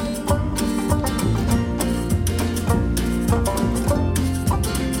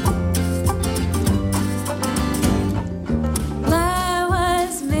 I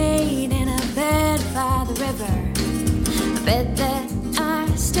was made in a bed by the river, a bed that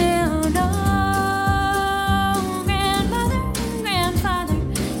I still know. Grandmother and grandfather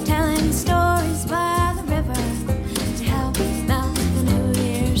telling stories by the river to help melt the New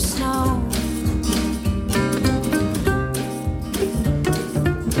Year's snow.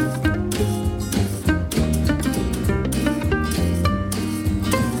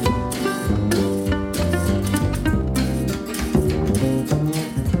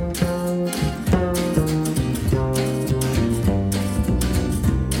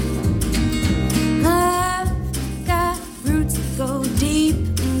 I've got roots that go deep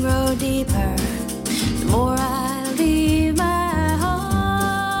and grow deeper, the more I leave my home.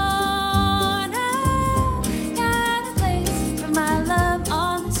 I've got a place for my love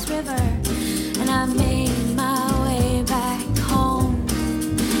on this river, and I made my way back home.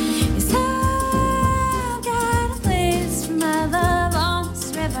 Yes, I've got a place for my love on this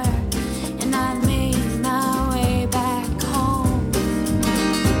river, and I made my way back home.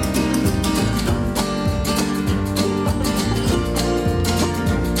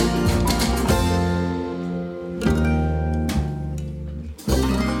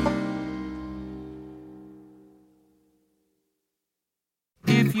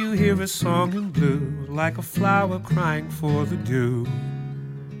 If you hear a song in blue, like a flower crying for the dew,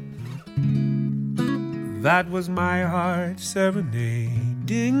 that was my heart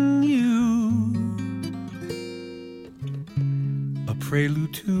serenading you, a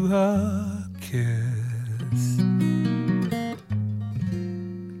prelude to a kiss.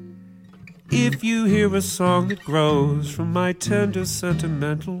 If you hear a song that grows from my tender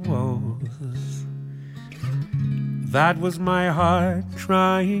sentimental woes, that was my heart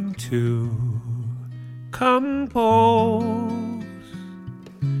trying to compose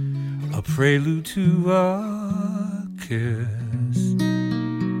a prelude to a kiss.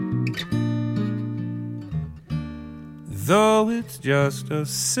 Though it's just a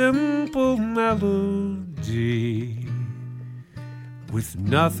simple melody with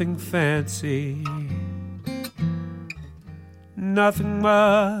nothing fancy, nothing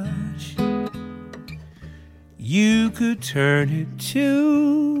much, you could turn it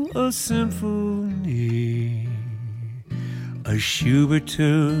to a symphony, a Schubert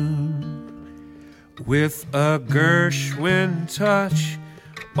tune with a Gershwin touch.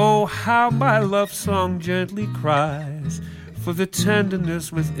 Oh, how my love song gently cries for the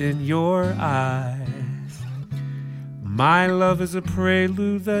tenderness within your eyes. My love is a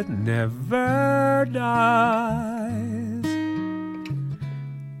prelude that never dies,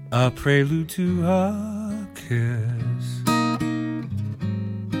 a prelude to a kiss.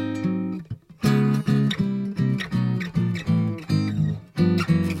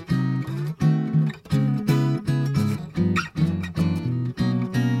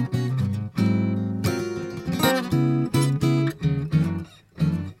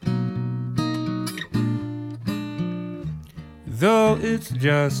 Though it's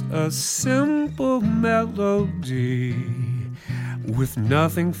just a simple melody with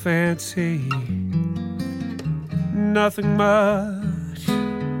nothing fancy, nothing much,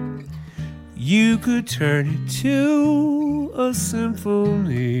 you could turn it to a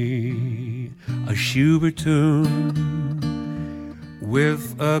symphony, a Schubert tune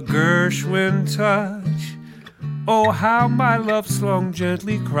with a Gershwin touch. Oh, how my love song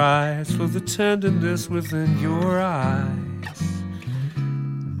gently cries for the tenderness within your eyes.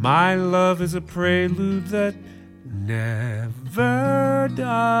 My love is a prelude that never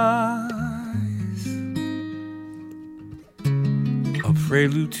dies, a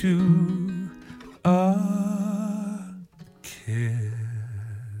prelude to a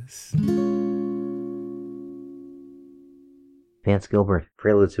kiss. Vance Gilbert,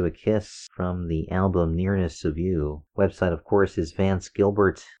 Prelude to a Kiss from the album Nearness of You. Website, of course, is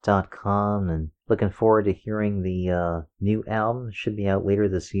vancegilbert.com, and looking forward to hearing the new album. Should be out later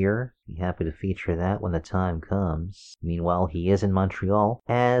this year. Be happy to feature that when the time comes. Meanwhile, he is in Montreal,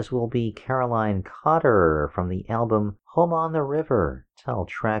 as will be Caroline Cotter from the album Home on the River, title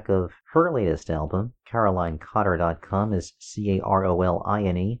track of her latest album. CarolineCotter.com is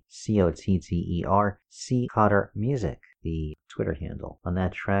CarolineCotter, C. Cotter Music, the Twitter handle. On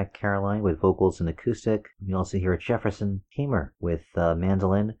that track, Caroline with vocals and acoustic. We also hear Jefferson Hamer with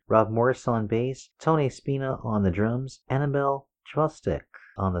mandolin, Rob Morris on bass, Tony Spina on the drums, Annabelle Chvostek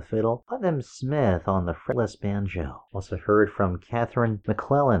on the fiddle, Putnam Smith on the fretless banjo. Also heard from Catherine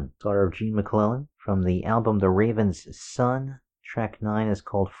McClellan, daughter of Gene McClellan, from the album The Raven's Son. Track 9 is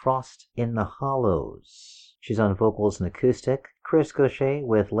called Frost in the Hollows. She's on vocals and acoustic. Chris Gaucher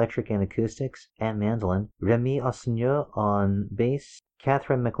with electric and acoustics and mandolin. Remy Ossigneux on bass.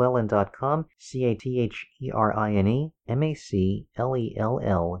 CatherineMcClellan.com,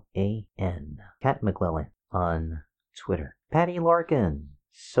 CatherineMacLellan. Cat McClellan on Twitter. Patty Larkin,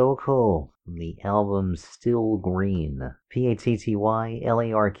 So Cool, from the album Still Green.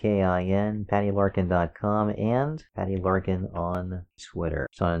 PattyLarkin, PattyLarkin.com, and Patty Larkin on Twitter.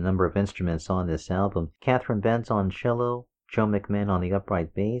 She's on a number of instruments on this album. Catherine Bent on cello, Joe McMahon on the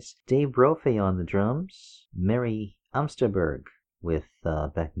upright bass, Dave Brophy on the drums, Mary Amsterberg with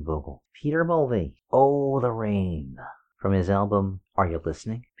backing vocal. Peter Mulvey, Oh the Rain, from his album Are You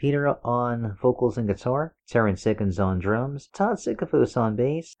Listening? Peter on vocals and guitar, Terrence Sickens on drums, Todd Sikafus on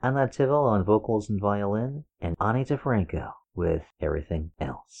bass, Anna Tivol on vocals and violin, and Ani DeFranco with everything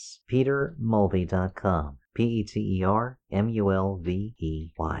else. PeterMulvey.com, PeterMulvey.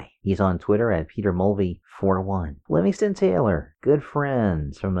 He's on Twitter at PeterMulvey41. Livingston Taylor, good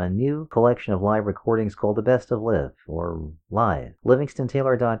friends, from a new collection of live recordings called The Best of Liv, or Live.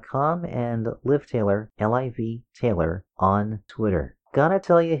 LivingstonTaylor.com and Liv Taylor, L-I-V Taylor, on Twitter. Gotta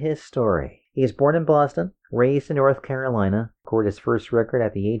tell you his story. He was born in Boston, raised in North Carolina, recorded his first record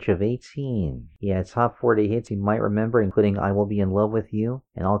at the age of 18. He had top 40 hits you might remember, including I Will Be in Love with You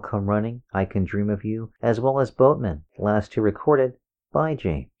and I'll Come Running, I Can Dream of You, as well as Boatman, the last two recorded by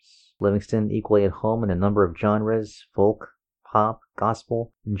James. Livingston equally at home in a number of genres, folk, pop,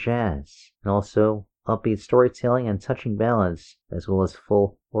 gospel, and jazz, and also upbeat storytelling and touching ballads, as well as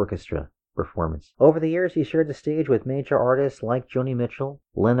full orchestra performance. Over the years, he shared the stage with major artists like Joni Mitchell,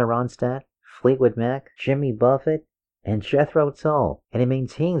 Linda Ronstadt, Fleetwood Mac, Jimmy Buffett, and Jethro Tull, and he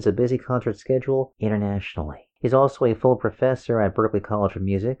maintains a busy concert schedule internationally. He's also a full professor at Berklee College of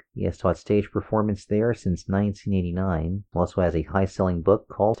Music. He has taught stage performance there since 1989. Also has a high-selling book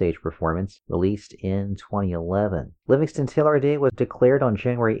called Stage Performance, released in 2011. Livingston Taylor Day was declared on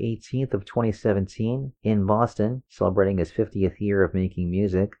January 18th of 2017 in Boston, celebrating his 50th year of making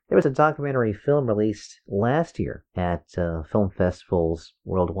music. There was a documentary film released last year at film festivals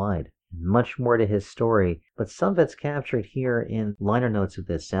worldwide. Much more to his story, but some of it's captured here in liner notes of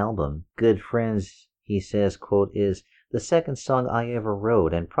this album. Good Friends, he says, quote, is the second song I ever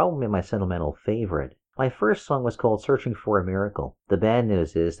wrote and probably my sentimental favorite. My first song was called Searching for a Miracle. The bad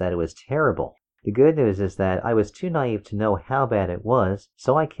news is that it was terrible. The good news is that I was too naive to know how bad it was,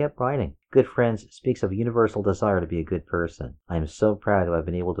 so I kept writing. Good Friends speaks of a universal desire to be a good person. I am so proud to have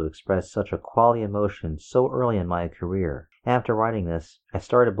been able to express such a quality emotion so early in my career. After writing this, I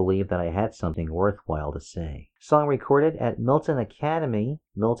started to believe that I had something worthwhile to say. Song recorded at Milton Academy,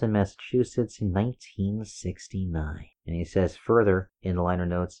 Milton, Massachusetts in 1969. And he says further in the liner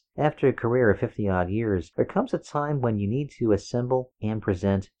notes, after a career of 50-odd years, there comes a time when you need to assemble and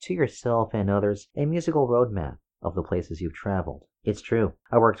present to yourself and others a musical roadmap of the places you've traveled. It's true,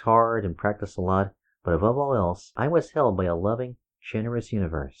 I worked hard and practiced a lot, but above all else, I was held by a loving, generous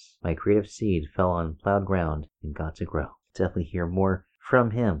universe. My creative seed fell on plowed ground and got to grow. Definitely hear more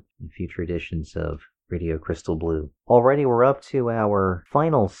from him in future editions of Radio Crystal Blue. Already we're up to our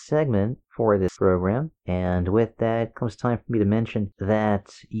final segment for this program, and with that comes time for me to mention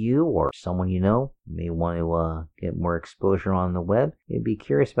that you or someone you know may want to get more exposure on the web. You'd be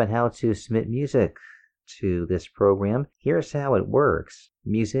curious about how to submit music to this program. Here's how it works.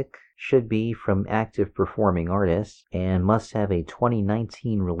 Music should be from active performing artists and must have a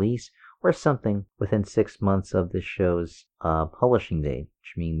 2019 release or something within 6 months of the show's publishing date,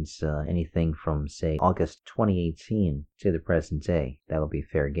 which means anything from, say, August 2018 to the present day. That will be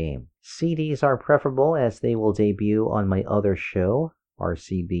fair game. CDs are preferable as they will debut on my other show,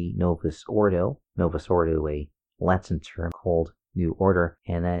 RCB Novus Ordo. Novus Ordo, a Latin term called New Order,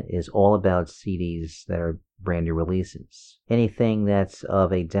 and that is all about CDs that are brand new releases. Anything that's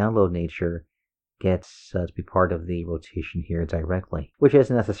of a download nature gets to be part of the rotation here directly, which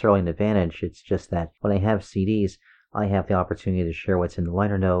isn't necessarily an advantage. It's just that when I have CDs, I have the opportunity to share what's in the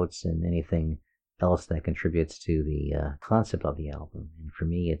liner notes and anything else that contributes to the concept of the album. And for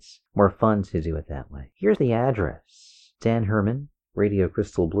me, it's more fun to do it that way. Here's the address. Dan Herman, Radio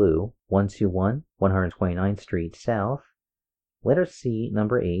Crystal Blue, 121 129th Street South, letter C,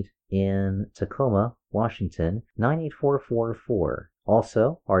 number 8, in Tacoma, Washington, 98444.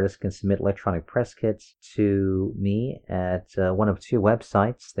 Also, artists can submit electronic press kits to me at one of two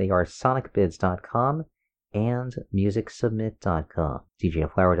websites. They are sonicbids.com and musicsubmit.com.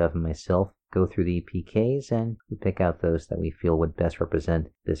 DJ Flower Dove and myself go through the PKs and we pick out those that we feel would best represent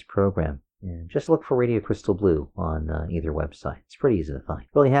this program. And just look for Radio Crystal Blue on either website. It's pretty easy to find.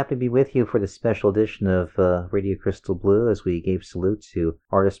 Really happy to be with you for this special edition of Radio Crystal Blue as we gave salute to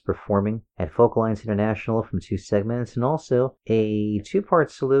artists performing at Folk Lines International from 2 segments, and also a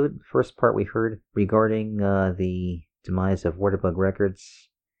 2-part salute. The first part we heard regarding the demise of Waterbug Records.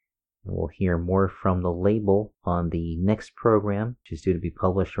 We'll hear more from the label on the next program, which is due to be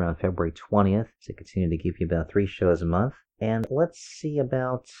published around February 20th, to continue to give you about 3 shows a month. And let's see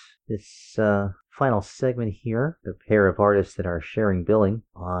about this final segment here. The pair of artists that are sharing billing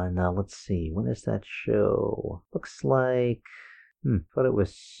on, let's see, when is that show? Looks like, thought it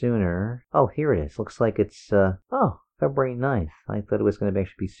was sooner. Oh, here it is. Looks like it's, February 9th. I thought it was going to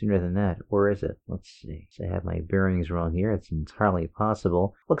actually be sooner than that. Or is it? Let's see. So I have my bearings wrong here. It's entirely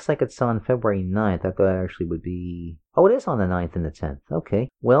possible. Looks like it's on February 9th. I thought it actually would be... Oh, it is on the 9th and the 10th. Okay.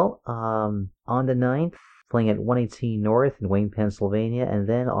 Well, on the 9th, playing at 118 North in Wayne, Pennsylvania, and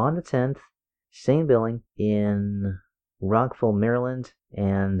then on the 10th, same billing in Rockville, Maryland,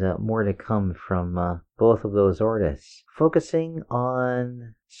 and more to come from both of those artists. Focusing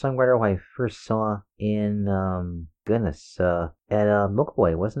on songwriter who I first saw in, at Milk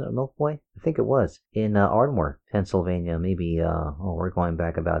Boy. Wasn't it Milk Boy? I think it was. In Ardmore, Pennsylvania. Maybe, we're going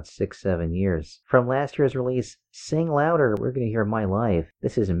back about 6-7 years. From last year's release, Sing Louder, we're going to hear My Life.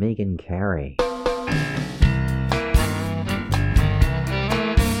 This is Megan Carey.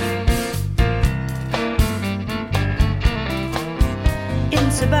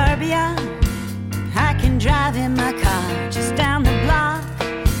 Suburbia, I can drive in my car just down the block.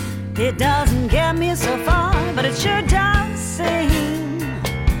 It doesn't get me so far, but it sure does seem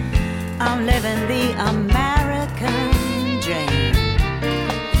I'm living the American dream.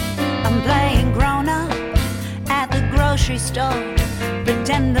 I'm playing grown-up at the grocery store,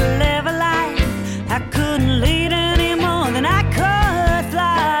 pretend to live a life I couldn't lead any more than I could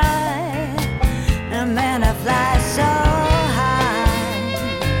fly. And then I fly so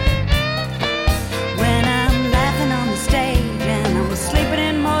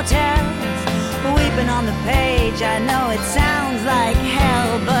on the page. I know it sounds like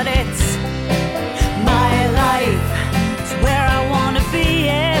hell, but it's my life. It's where I want to be.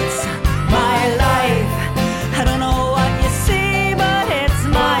 It's my life. I don't know what you see, but it's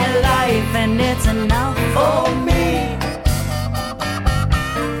my life, and it's enough for me.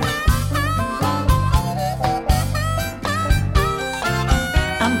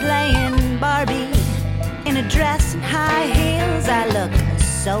 I'm playing Barbie in a dress and high heels. I look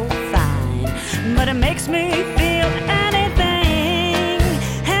so fine, but it makes me feel anything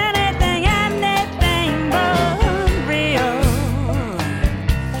but real.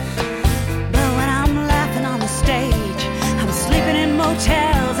 But when I'm laughing on the stage, I'm sleeping in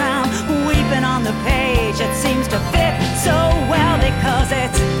motels, I'm weeping on the page. It seems to fit so well because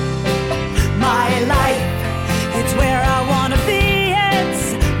it's my life. It's where I want to be.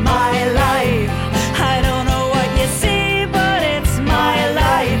 It's my life. I don't know what you see, but it's my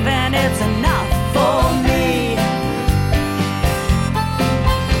life, and it's enough for me.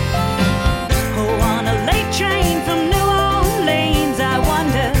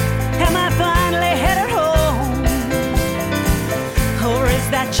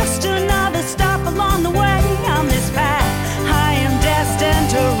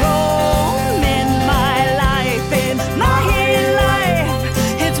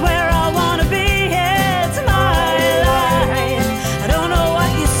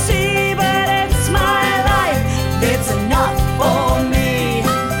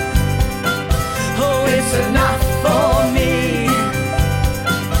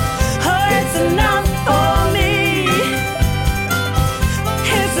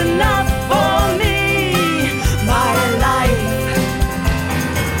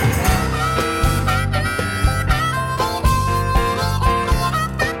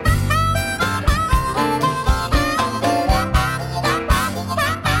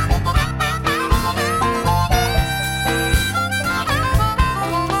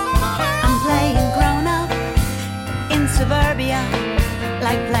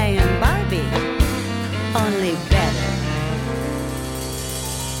 only better.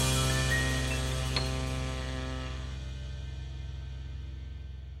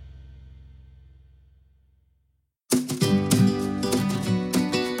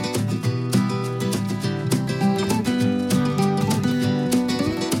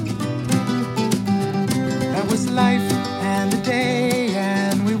 That was life and the day,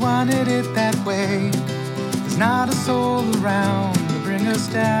 and we wanted it that way. There's not a soul around to bring us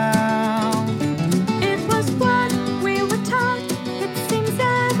down. It was what we were taught. It seems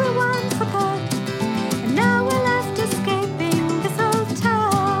everyone's forgot, and now we're left escaping this old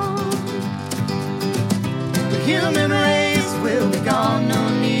town. The human race will be gone, no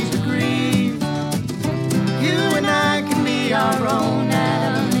need to grieve. You and I can be our own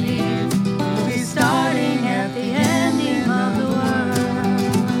Adam and Eve. We'll be starting at the ending of the world.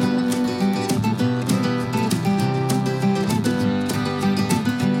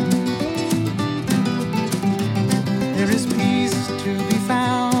 There is peace to be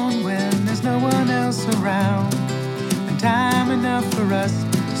found when there's no one else around, and time enough for us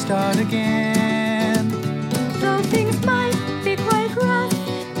to start again. Though things might be quite rough,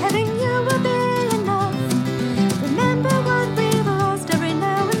 having you will be enough. Remember what we've lost every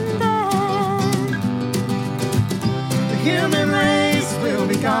now and then. The human race will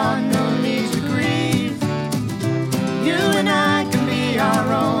be gone, no need to grieve. You and I can be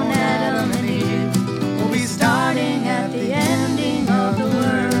our own Adam and Eve. We'll be starting at the ending of the world.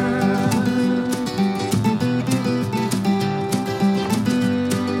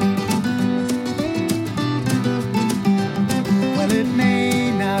 Well, it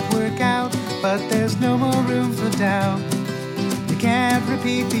may not work out, but there's no more room for doubt. We can't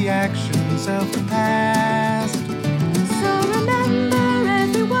repeat the actions of the past. So remember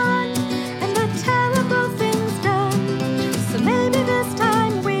everyone and the terrible things done. So maybe this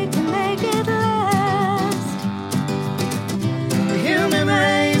time we can make it last. The human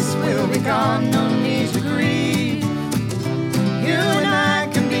race will be gone, no need to grieve. You and I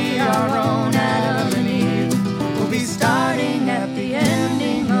can be our own Adam and Eve. We'll be starting at the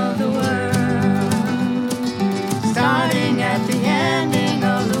ending of the world. Starting at the ending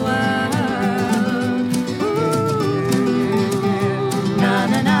of the world. Na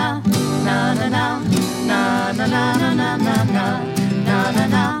na na, na na na, na na na na na na na, na na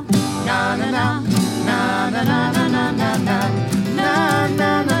na, na na na, na na na na na na na, na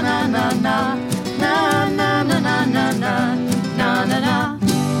na na na na na, na na na na na na, na na na,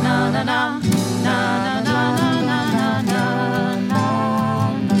 na na na, na na na na na na.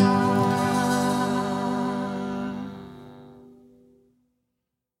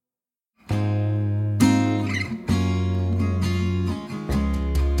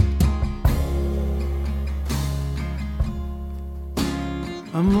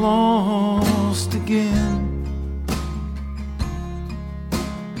 I'm lost again,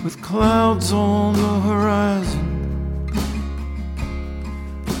 with clouds on the horizon,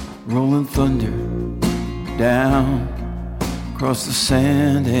 rolling thunder down across the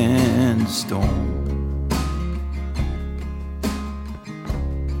sand and stone.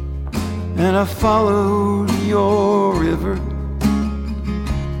 And I followed your river,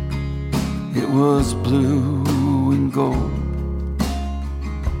 it was blue and gold,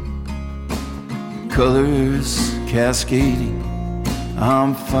 colors cascading,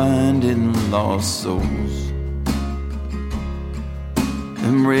 I'm finding lost souls.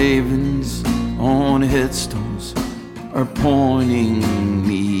 Them ravens on headstones are pointing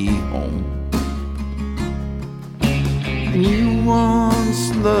me home. And you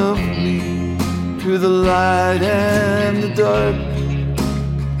once loved me through the light and the dark.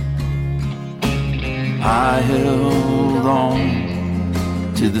 I held on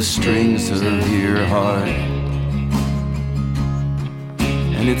to the strings of your heart.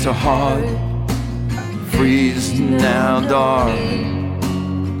 And it's a heart freezed now, darling.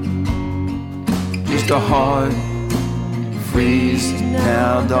 Just a heart freezed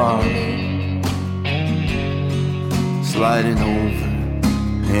now, darling. Sliding over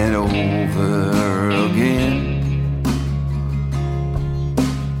and over again.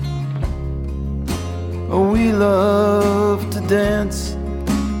 Oh, we love to dance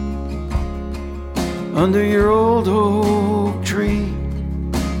under your old oak tree,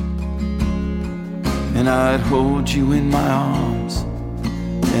 and I'd hold you in my arms,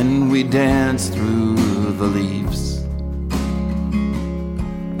 and we'd dance through the leaves,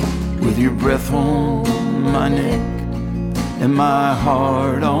 with your breath on my neck and my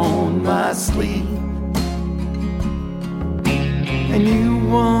heart on my sleeve. And you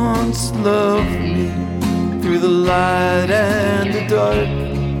once loved me through the light and the dark.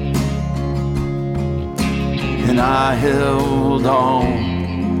 and I held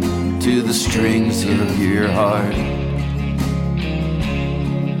on to the strings of your heart.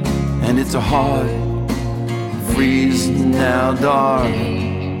 And it's a heart freezing now,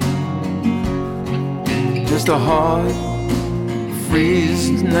 darling. Just a heart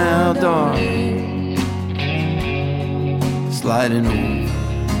freezing now, darling. Sliding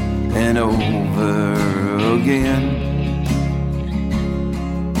over and over again.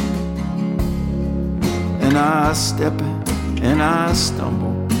 And I step and I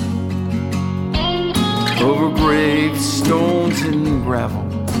stumble over gravestones and gravel.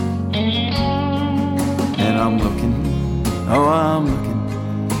 And I'm looking, oh, I'm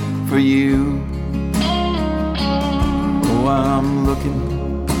looking for you. Oh,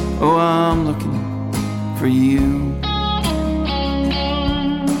 I'm looking for you.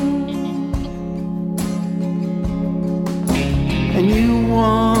 And you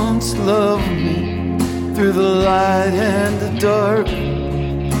once loved me through the light and the dark.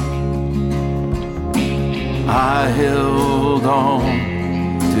 I held on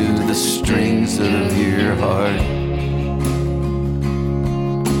to the strings of your heart.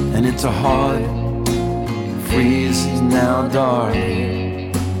 And it's a heart freezes now,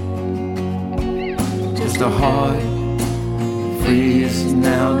 darling. Just a heart freezes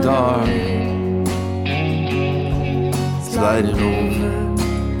now, darling. Sliding over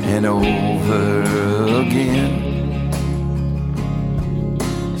and over again.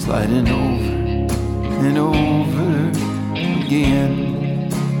 Sliding over and over again.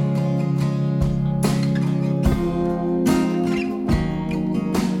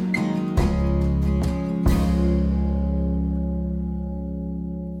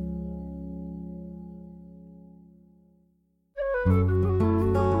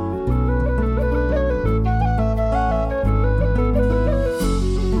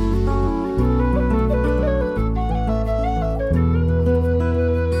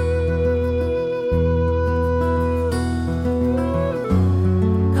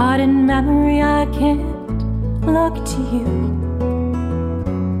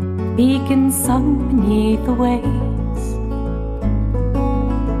 Beacon sunk beneath the waves,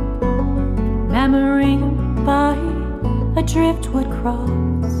 memory by a driftwood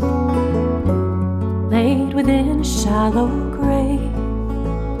cross, laid within a shallow grave.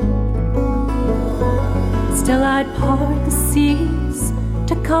 Still I'd part the seas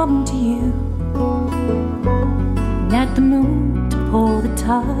to come to you, net the moon to pull the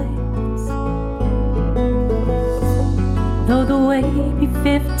tides. Though the wave be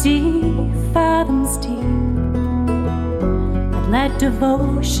 50 fathoms deep, I'd let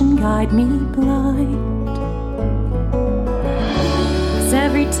devotion guide me blind. 'Cause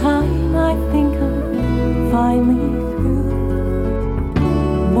every time I think I'm finally through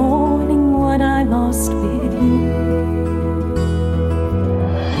mourning what I lost with you,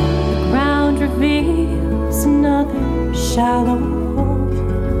 the ground reveals another shallow hole.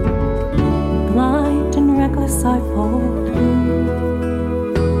 Blind and reckless I fall.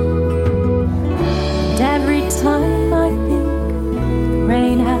 And every time I think the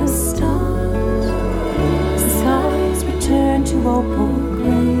rain has stopped, the skies return to opal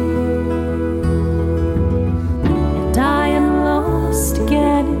gray, and I am lost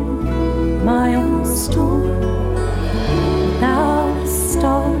again in my own storm, without a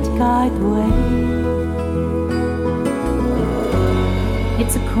star to guide the way.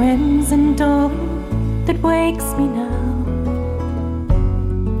 It's a crimson dawn that wakes me now.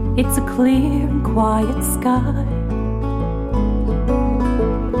 It's a clear and quiet sky,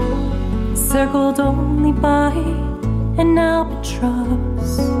 circled only by an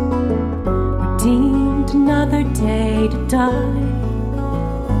albatross, redeemed another day to die.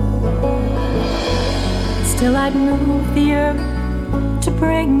 Still I'd move the earth to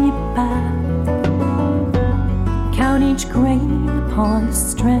bring you back, count each grain upon the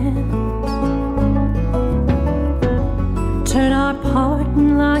strand, turn our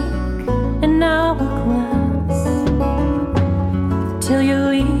pardon like an hourglass, till your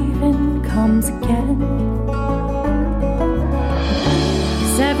leaving comes again.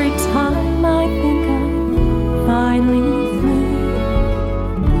 'Cause every time I think I'm finally through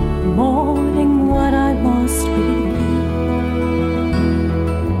mourning what I lost with you,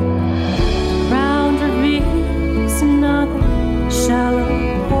 the ground reveals another shallow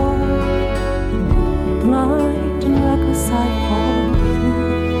hole. Blind and reckless I fall through.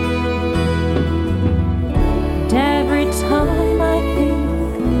 And every time I think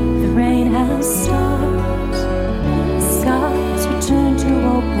the rain has stopped,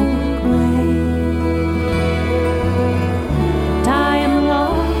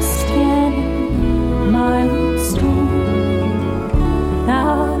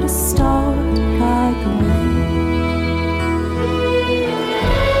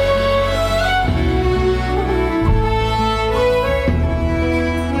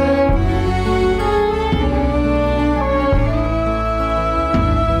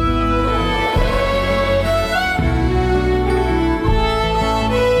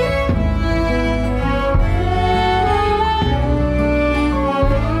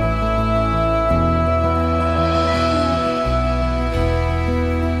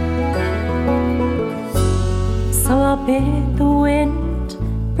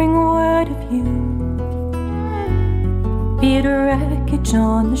 bridge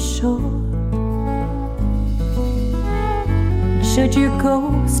on the shore. Should your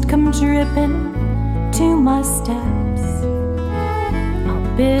ghost come dripping to my steps,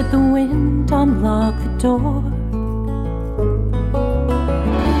 I'll bid the wind unlock the door.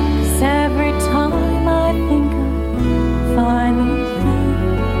 'Cause every time I think of finally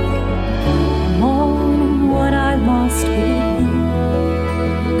mourning what I lost with you,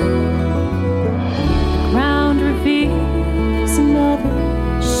 the ground reveals another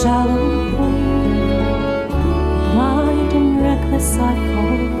shallow pool. Blind and reckless I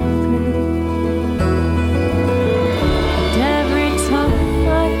fall through. And every time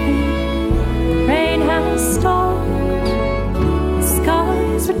I think the rain has stopped, the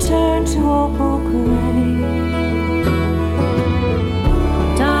skies return to all gray.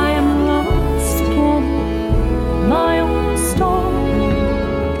 And I am lost again in my own storm,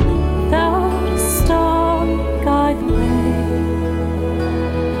 without a star to guide the way.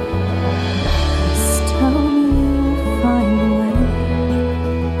 Just tell me you'll find a way.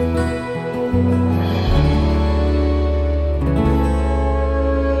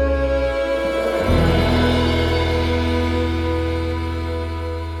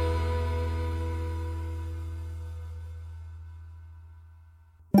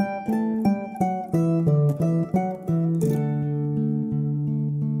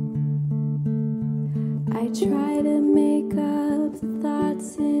 I try to make up the thoughts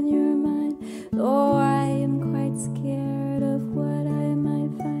in your mind, though I am quite scared of what I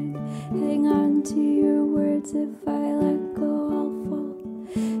might find. Hang on to your words, if I let go I'll fall.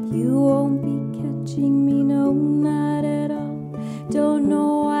 You won't be catching me, no, not at all. Don't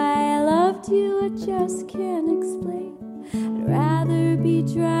know why I loved you, I just can't explain. I'd rather be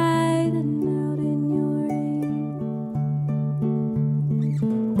dry than out in your rain.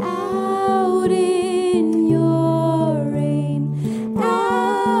 Out in your rain,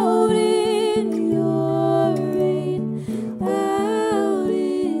 out in your rain, out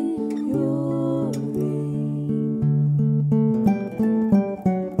in your rain.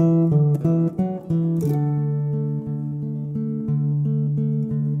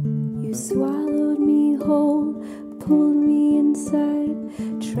 You swallowed me whole, pulled me inside,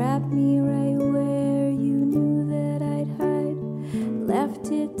 trapped me right where you knew that I'd hide.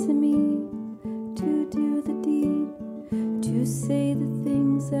 Left it to me to do the deed, to say the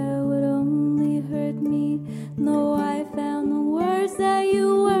things that would only hurt me. No, I found the words that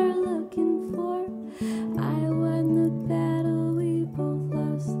you were looking for. I won the battle, we both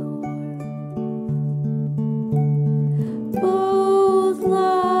lost the war. Both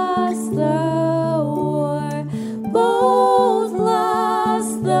lost the war, both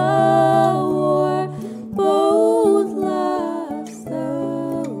lost the war, both lost the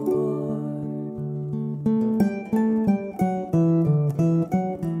war.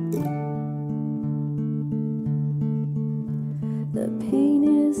 The pain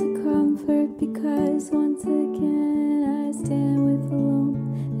is a comfort because once again I stand with alone,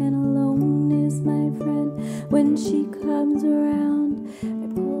 and alone is my friend. When she comes around, I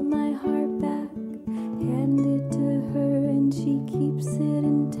pull my heart back, hand it to her, and she keeps it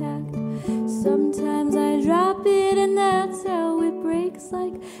intact. Sometimes I drop it, and that's how it breaks,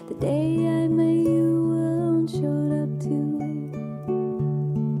 like the day I met you alone, showed up too late.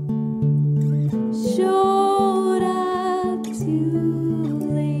 Showed up too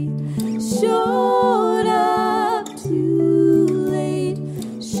late, showed up too late,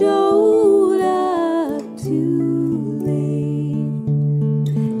 showed up too late,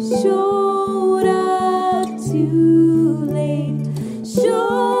 showed up too late,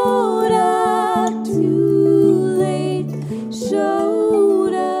 showed up too late,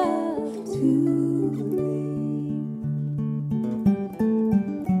 showed up too late.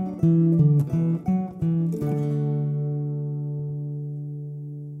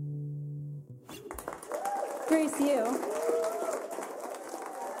 Grace, you.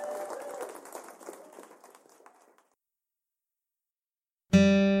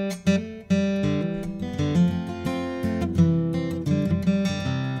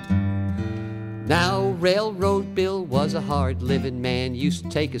 Now, Railroad Bill was a hard-living man, used to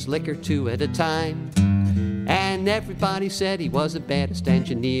take his liquor 2 at a time. And everybody said he was the baddest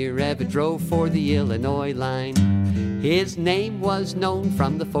engineer ever drove for the Illinois line. His name was known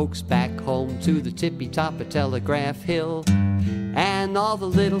from the folks back home to the tippy top of Telegraph Hill. And all the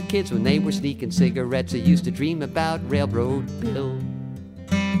little kids, when they were sneaking cigarettes, they used to dream about Railroad Bill.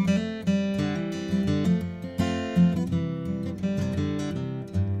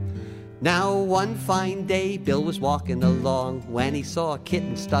 Now one fine day Bill was walking along when he saw a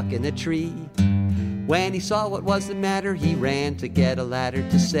kitten stuck in a tree. When he saw what was the matter, he ran to get a ladder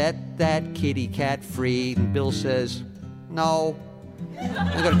to set that kitty cat free. And Bill says, no, I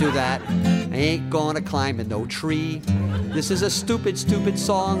ain't gonna do that. I ain't gonna climb in no tree. This is a stupid, stupid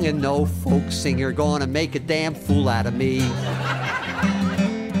song, and no folk singer gonna make a damn fool out of me.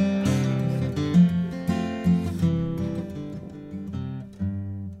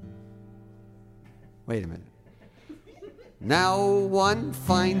 Wait a minute. Now, one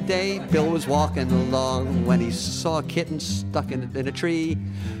fine day, Bill was walking along when he saw a kitten stuck in a tree.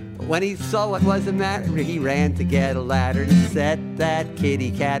 When he saw what was the matter, he ran to get a ladder to set that kitty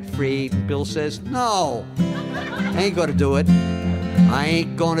cat free. Bill says, no, I ain't gonna do it. I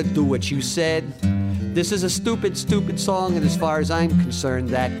ain't gonna do what you said. This is a stupid, stupid song, and as far as I'm concerned,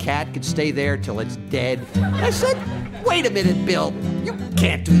 that cat could stay there till it's dead. I said, wait a minute, Bill. You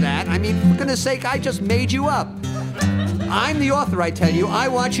can't do that. I mean, for goodness sake, I just made you up. I'm the author, I tell you. I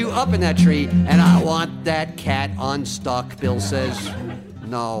want you up in that tree, and I want that cat unstuck. Bill says,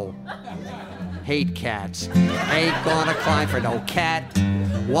 no. Hate cats. Ain't gonna climb for no cat.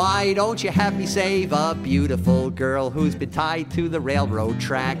 Why don't you have me save a beautiful girl who's been tied to the railroad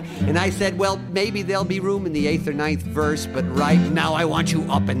track? And I said, well, maybe there'll be room in the 8th or 9th verse, but right now I want you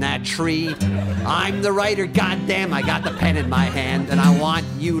up in that tree. I'm the writer, goddamn, I got the pen in my hand, and I want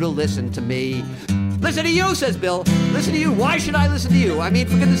you to listen to me. Listen to you, says Bill. Listen to you. Why should I listen to you? I mean,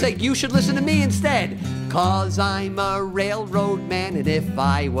 for goodness sake, you should listen to me instead. 'Cause I'm a railroad man, and if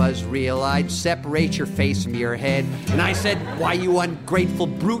I was real, I'd separate your face from your head. And I said, why, you ungrateful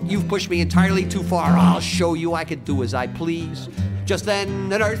brute, you've pushed me entirely too far. I'll show you I can do as I please. Just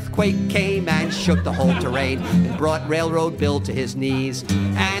then an earthquake came and shook the whole terrain and brought Railroad Bill to his knees.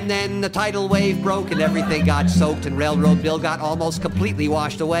 And then the tidal wave broke and everything got soaked and Railroad Bill got almost completely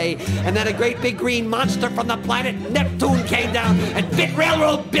washed away. And then a great big green monster from the planet Neptune came down and bit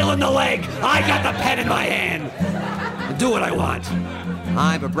Railroad Bill in the leg. I got the pen in my hand. And do what I want.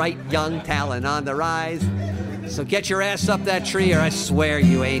 I'm a bright young talent on the rise. So get your ass up that tree or I swear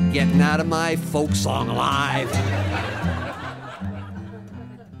you ain't getting out of my folk song alive.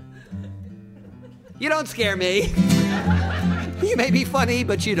 You don't scare me. You may be funny,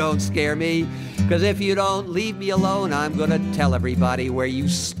 but you don't scare me. Because if you don't leave me alone, I'm gonna tell everybody where you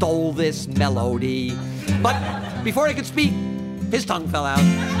stole this melody. But before he could speak, his tongue fell out,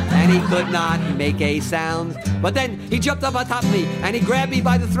 and he could not make a sound. But then he jumped up on top of me, and he grabbed me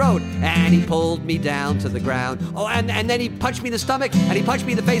by the throat, and he pulled me down to the ground. Oh, and then he punched me in the stomach, and he punched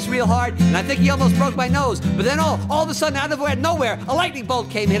me in the face real hard, and I think he almost broke my nose. But then all of a sudden, out of nowhere, a lightning bolt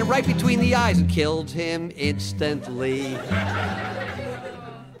came, hit him right between the eyes, and killed him instantly.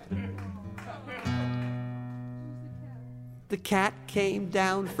 The cat came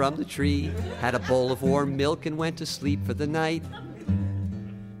down from the tree, had a bowl of warm milk and went to sleep for the night.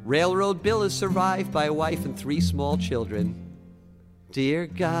 Railroad Bill is survived by a wife and 3 small children. Dear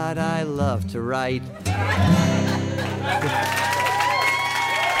God, I love to write.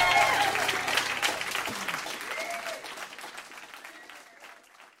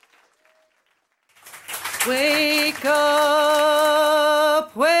 Wake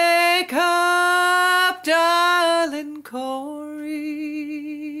up, darling Corey.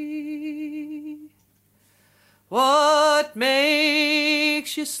 What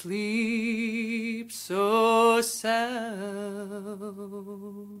makes you sleep so sound?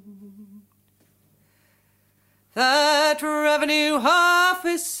 That revenue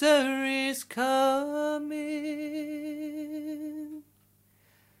officer is coming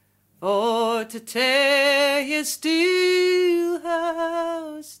for to tear your steel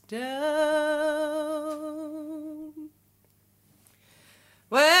house down.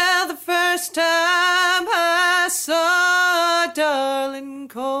 Well, the first time I saw darling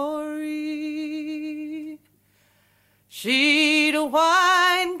Corey, she'd a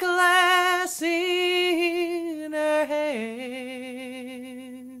wine glass in her hand.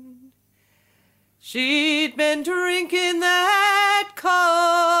 She'd been drinking that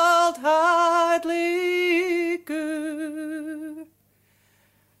cold hard liquor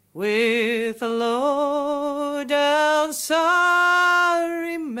with a low down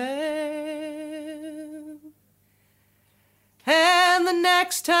sorry man. And the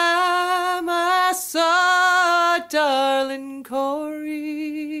next time I saw darling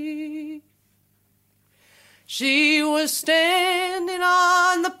Corey, she was standing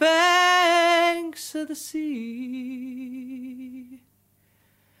on the banks of the sea.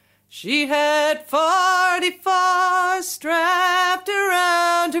 She had 44 strapped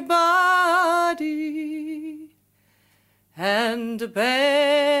around her body and a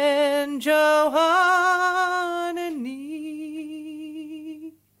banjo on her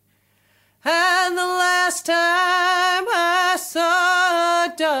knee. And the last time I saw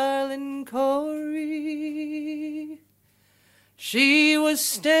darling Corey, she was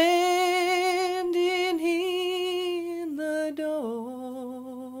standing in the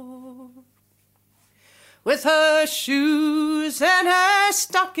door with her shoes and her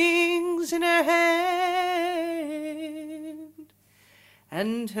stockings in her hand,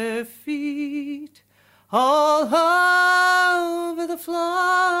 and her feet all over the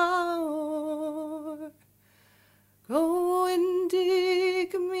floor. Go and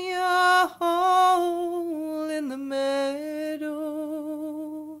dig me a hole in the meadow,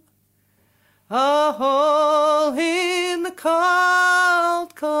 a hole in the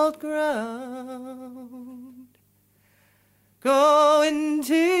cold, cold ground. Go and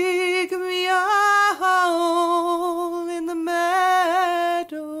dig me a hole in the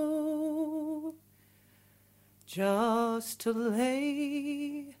meadow, just to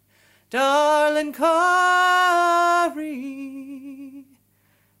lay darling Corey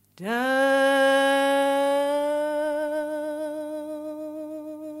down.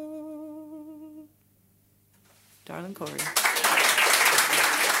 Darling Corey.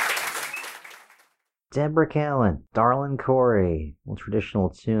 Deborah Cowan, Darlin' Corey, a traditional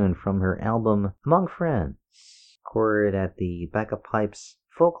tune from her album Among Friends, recorded at the Backup Pipes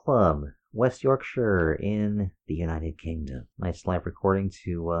Folk Club, West Yorkshire in the United Kingdom. Nice live recording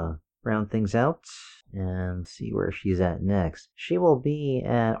to round things out and see where she's at next. She will be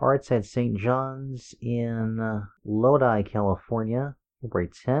at Arts at St. John's in Lodi, California, February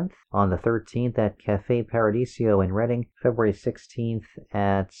 10th, on the 13th at Cafe Paradiso in Reading, February 16th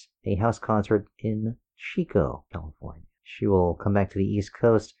at a house concert in Chico, California. She will come back to the East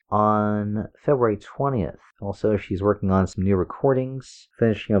Coast on February 20th. Also, she's working on some new recordings,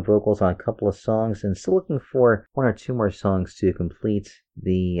 finishing up vocals on a couple of songs, and still looking for one or two more songs to complete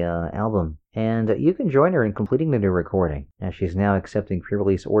the album. And you can join her in completing the new recording, as she's now accepting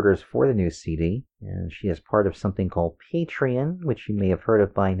pre-release orders for the new CD. And she is part of something called Patreon, which you may have heard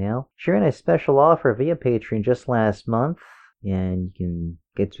of by now. She ran a special offer via Patreon just last month, and you can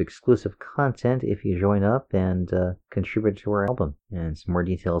get to exclusive content if you join up and contribute to her album. And some more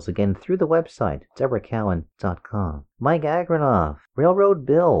details again through the website, DeborahCowan.com. Mike Agronoff, Railroad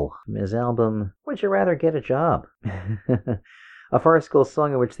Bill, from his album Would You Rather Get a Job? A farcical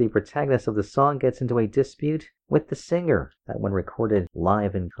song in which the protagonist of the song gets into a dispute with the singer. That one recorded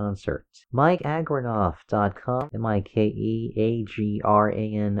live in concert. MikeAgronoff.com,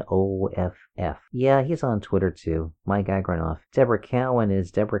 MikeAgranoff. Yeah, he's on Twitter too. Mike Agronoff. Deborah Cowan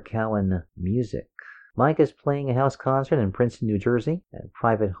is Deborah Cowan Music. Mike is playing a house concert in Princeton, New Jersey, at a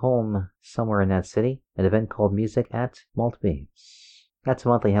private home somewhere in that city, an event called Music at Maltby's. That's a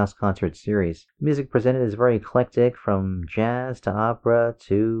monthly house concert series. The music presented is very eclectic, from jazz to opera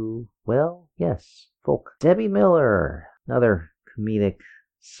to, well, yes, folk. Debbie Miller, another comedic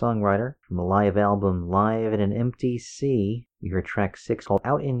songwriter, from the live album Live in an Empty Sea. You hear track 6 called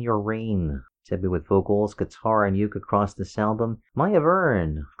Out in Your Rain. Debbie with vocals, guitar, and uke across this album. Maya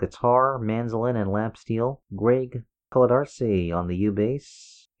Verne, guitar, mandolin, and lap steel. Greg Coladarsi on the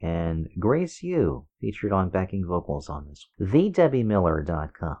U-bass. And Grace Yu featured on backing vocals on this.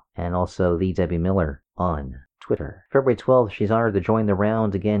 TheDebbieMiller.com. And also The Debbie Miller on Twitter. February 12th, she's honored to join the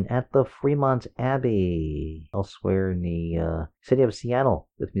round again at the Fremont Abbey, elsewhere in the city of Seattle,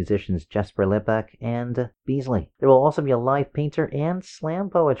 with musicians Jasper Lepak and Beasley. There will also be a live painter and slam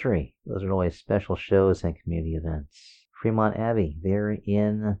poetry. Those are always special shows and community events. Fremont Abbey, there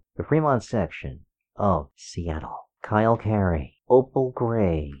in the Fremont section of Seattle. Kyle Carey, Opal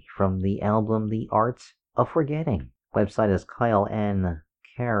Gray, from the album The Art of Forgetting. Website is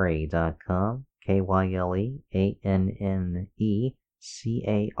KyleAnnCarey.com. KyleAnnECarey.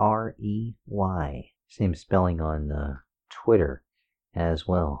 Same spelling on Twitter as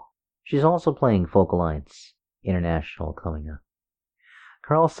well. She's also playing Focalites International coming up.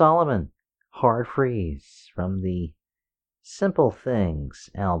 Carl Solomon, Hard Freeze, from the Simple Things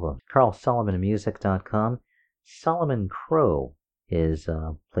album. KarlSolomonMusic.com. Solomon Crow is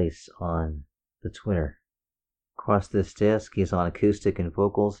place on the Twitter. Across this disc, he's on acoustic and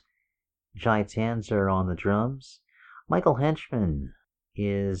vocals. Jai Tanzer on the drums. Michael Henchman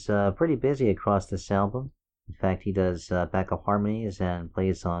is pretty busy across this album. In fact, he does backup harmonies and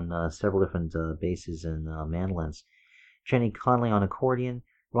plays on several different basses and mandolins. Jenny Conley on accordion.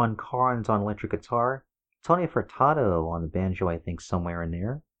 Ron Carnes on electric guitar. Tony Furtado on the banjo, I think, somewhere in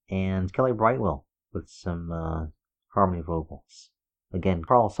there. And Kelly Brightwell with some harmony vocals. Again,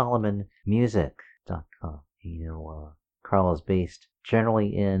 KarlSolomonMusic.com. You know, Carl is based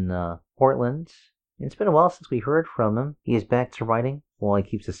generally in Portland. It's been a while since we heard from him. He is back to writing while he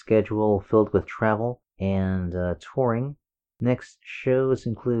keeps a schedule filled with travel and touring. Next shows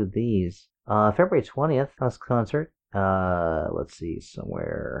include these. February 20th, house concert. Let's see,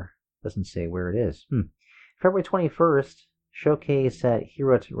 somewhere. Doesn't say where it is. February 21st, showcase at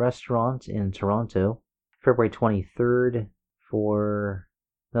Hero Restaurant in Toronto. February 23rd for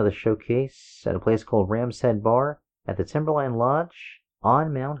another showcase at a place called Ram's Head Bar at the Timberline Lodge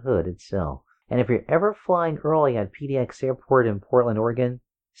on Mount Hood itself. And if you're ever flying early at PDX Airport in Portland, Oregon,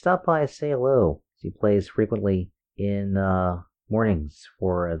 stop by and say hello. He plays frequently in mornings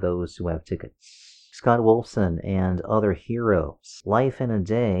for those who have tickets. Scott Wolfson and Other Heroes. Life in a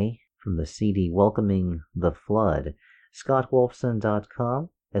Day from the CD Welcoming the Flood. ScottWolfson.com.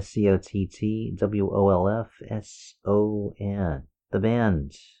 ScottWolfson. The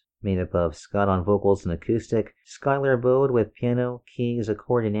band, made up of Scott on vocals and acoustic, Skylar Bode with piano, keys,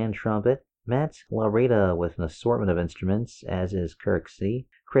 accordion, and trumpet, Matt Lareda with an assortment of instruments, as is Kirk C.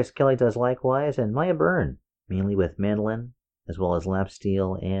 Chris Kelly does likewise, and Maya Byrne, mainly with mandolin, as well as lap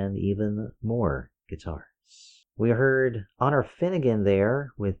steel and even more guitars. We heard Honor Finnegan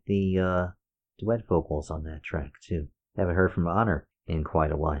there with the duet vocals on that track, too. Haven't heard from Honor in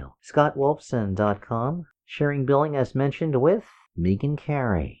quite a while. ScottWolfson.com, sharing billing as mentioned with Megan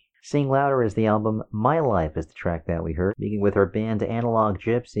Carey. Sing Louder is the album, My Life is the track that we heard. Speaking with her band Analog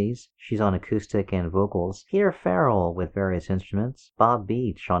Gypsies, she's on acoustic and vocals. Peter Farrell with various instruments. Bob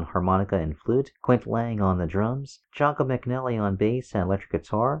Beach on harmonica and flute. Quint Lang on the drums. Jocko McNally on bass and electric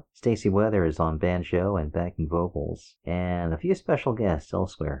guitar. Stacey Weathers on banjo and backing vocals. And a few special guests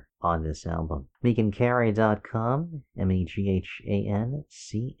elsewhere on this album. MeganCarey.com, MEGHANCARY,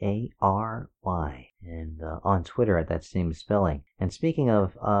 and on Twitter at that same spelling. And speaking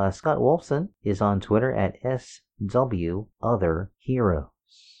of, Scott Wolfson is on Twitter at SWOtherHeroes.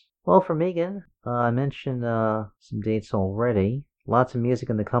 Well, for Megan, I mentioned some dates already. Lots of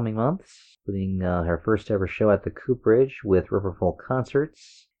music in the coming months, including her first ever show at the Cooperage with Riverfall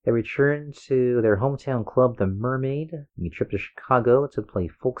Concerts. They return to their hometown club, The Mermaid, a trip to Chicago to play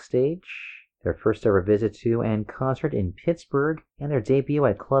Folk Stage, their first ever visit to and concert in Pittsburgh, and their debut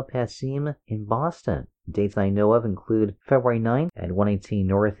at Club Passim in Boston. Dates I know of include February 9th at 118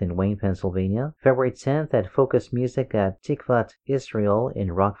 North in Wayne, Pennsylvania, February 10th at Focus Music at Tikvat Israel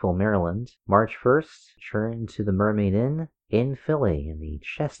in Rockville, Maryland, March 1st, return to the Mermaid Inn in Philly in the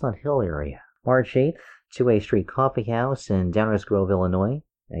Chestnut Hill area, March 8th, 2A Street Coffee House in Downers Grove, Illinois,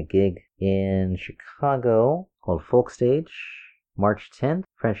 a gig in Chicago called Folk Stage. March 10th,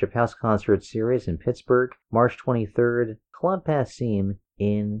 Friendship House Concert Series in Pittsburgh. March 23rd, Club Passim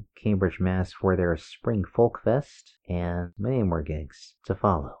in Cambridge, Mass. For their Spring Folk Fest, and many more gigs to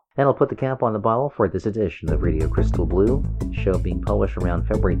follow. And I'll put the cap on the bottle for this edition of Radio Crystal Blue, show being published around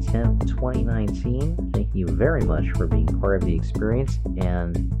February 10th, 2019. Thank you very much for being part of the experience,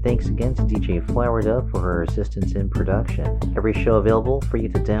 and thanks again to DJ Flower Dove for her assistance in production. Every show available for you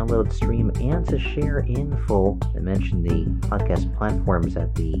to download, stream, and to share in full. I mentioned the podcast platforms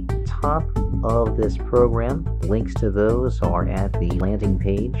at the top of this program. Links to those are at the landing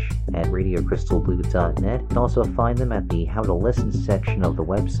page at radiocrystalblue.net. You can also find them at the How to Listen section of the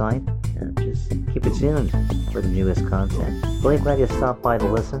website. Just keep it tuned for the newest content. Really glad you stopped by to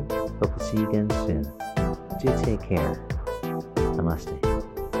listen. Hope to see you again soon. Do take care. Namaste.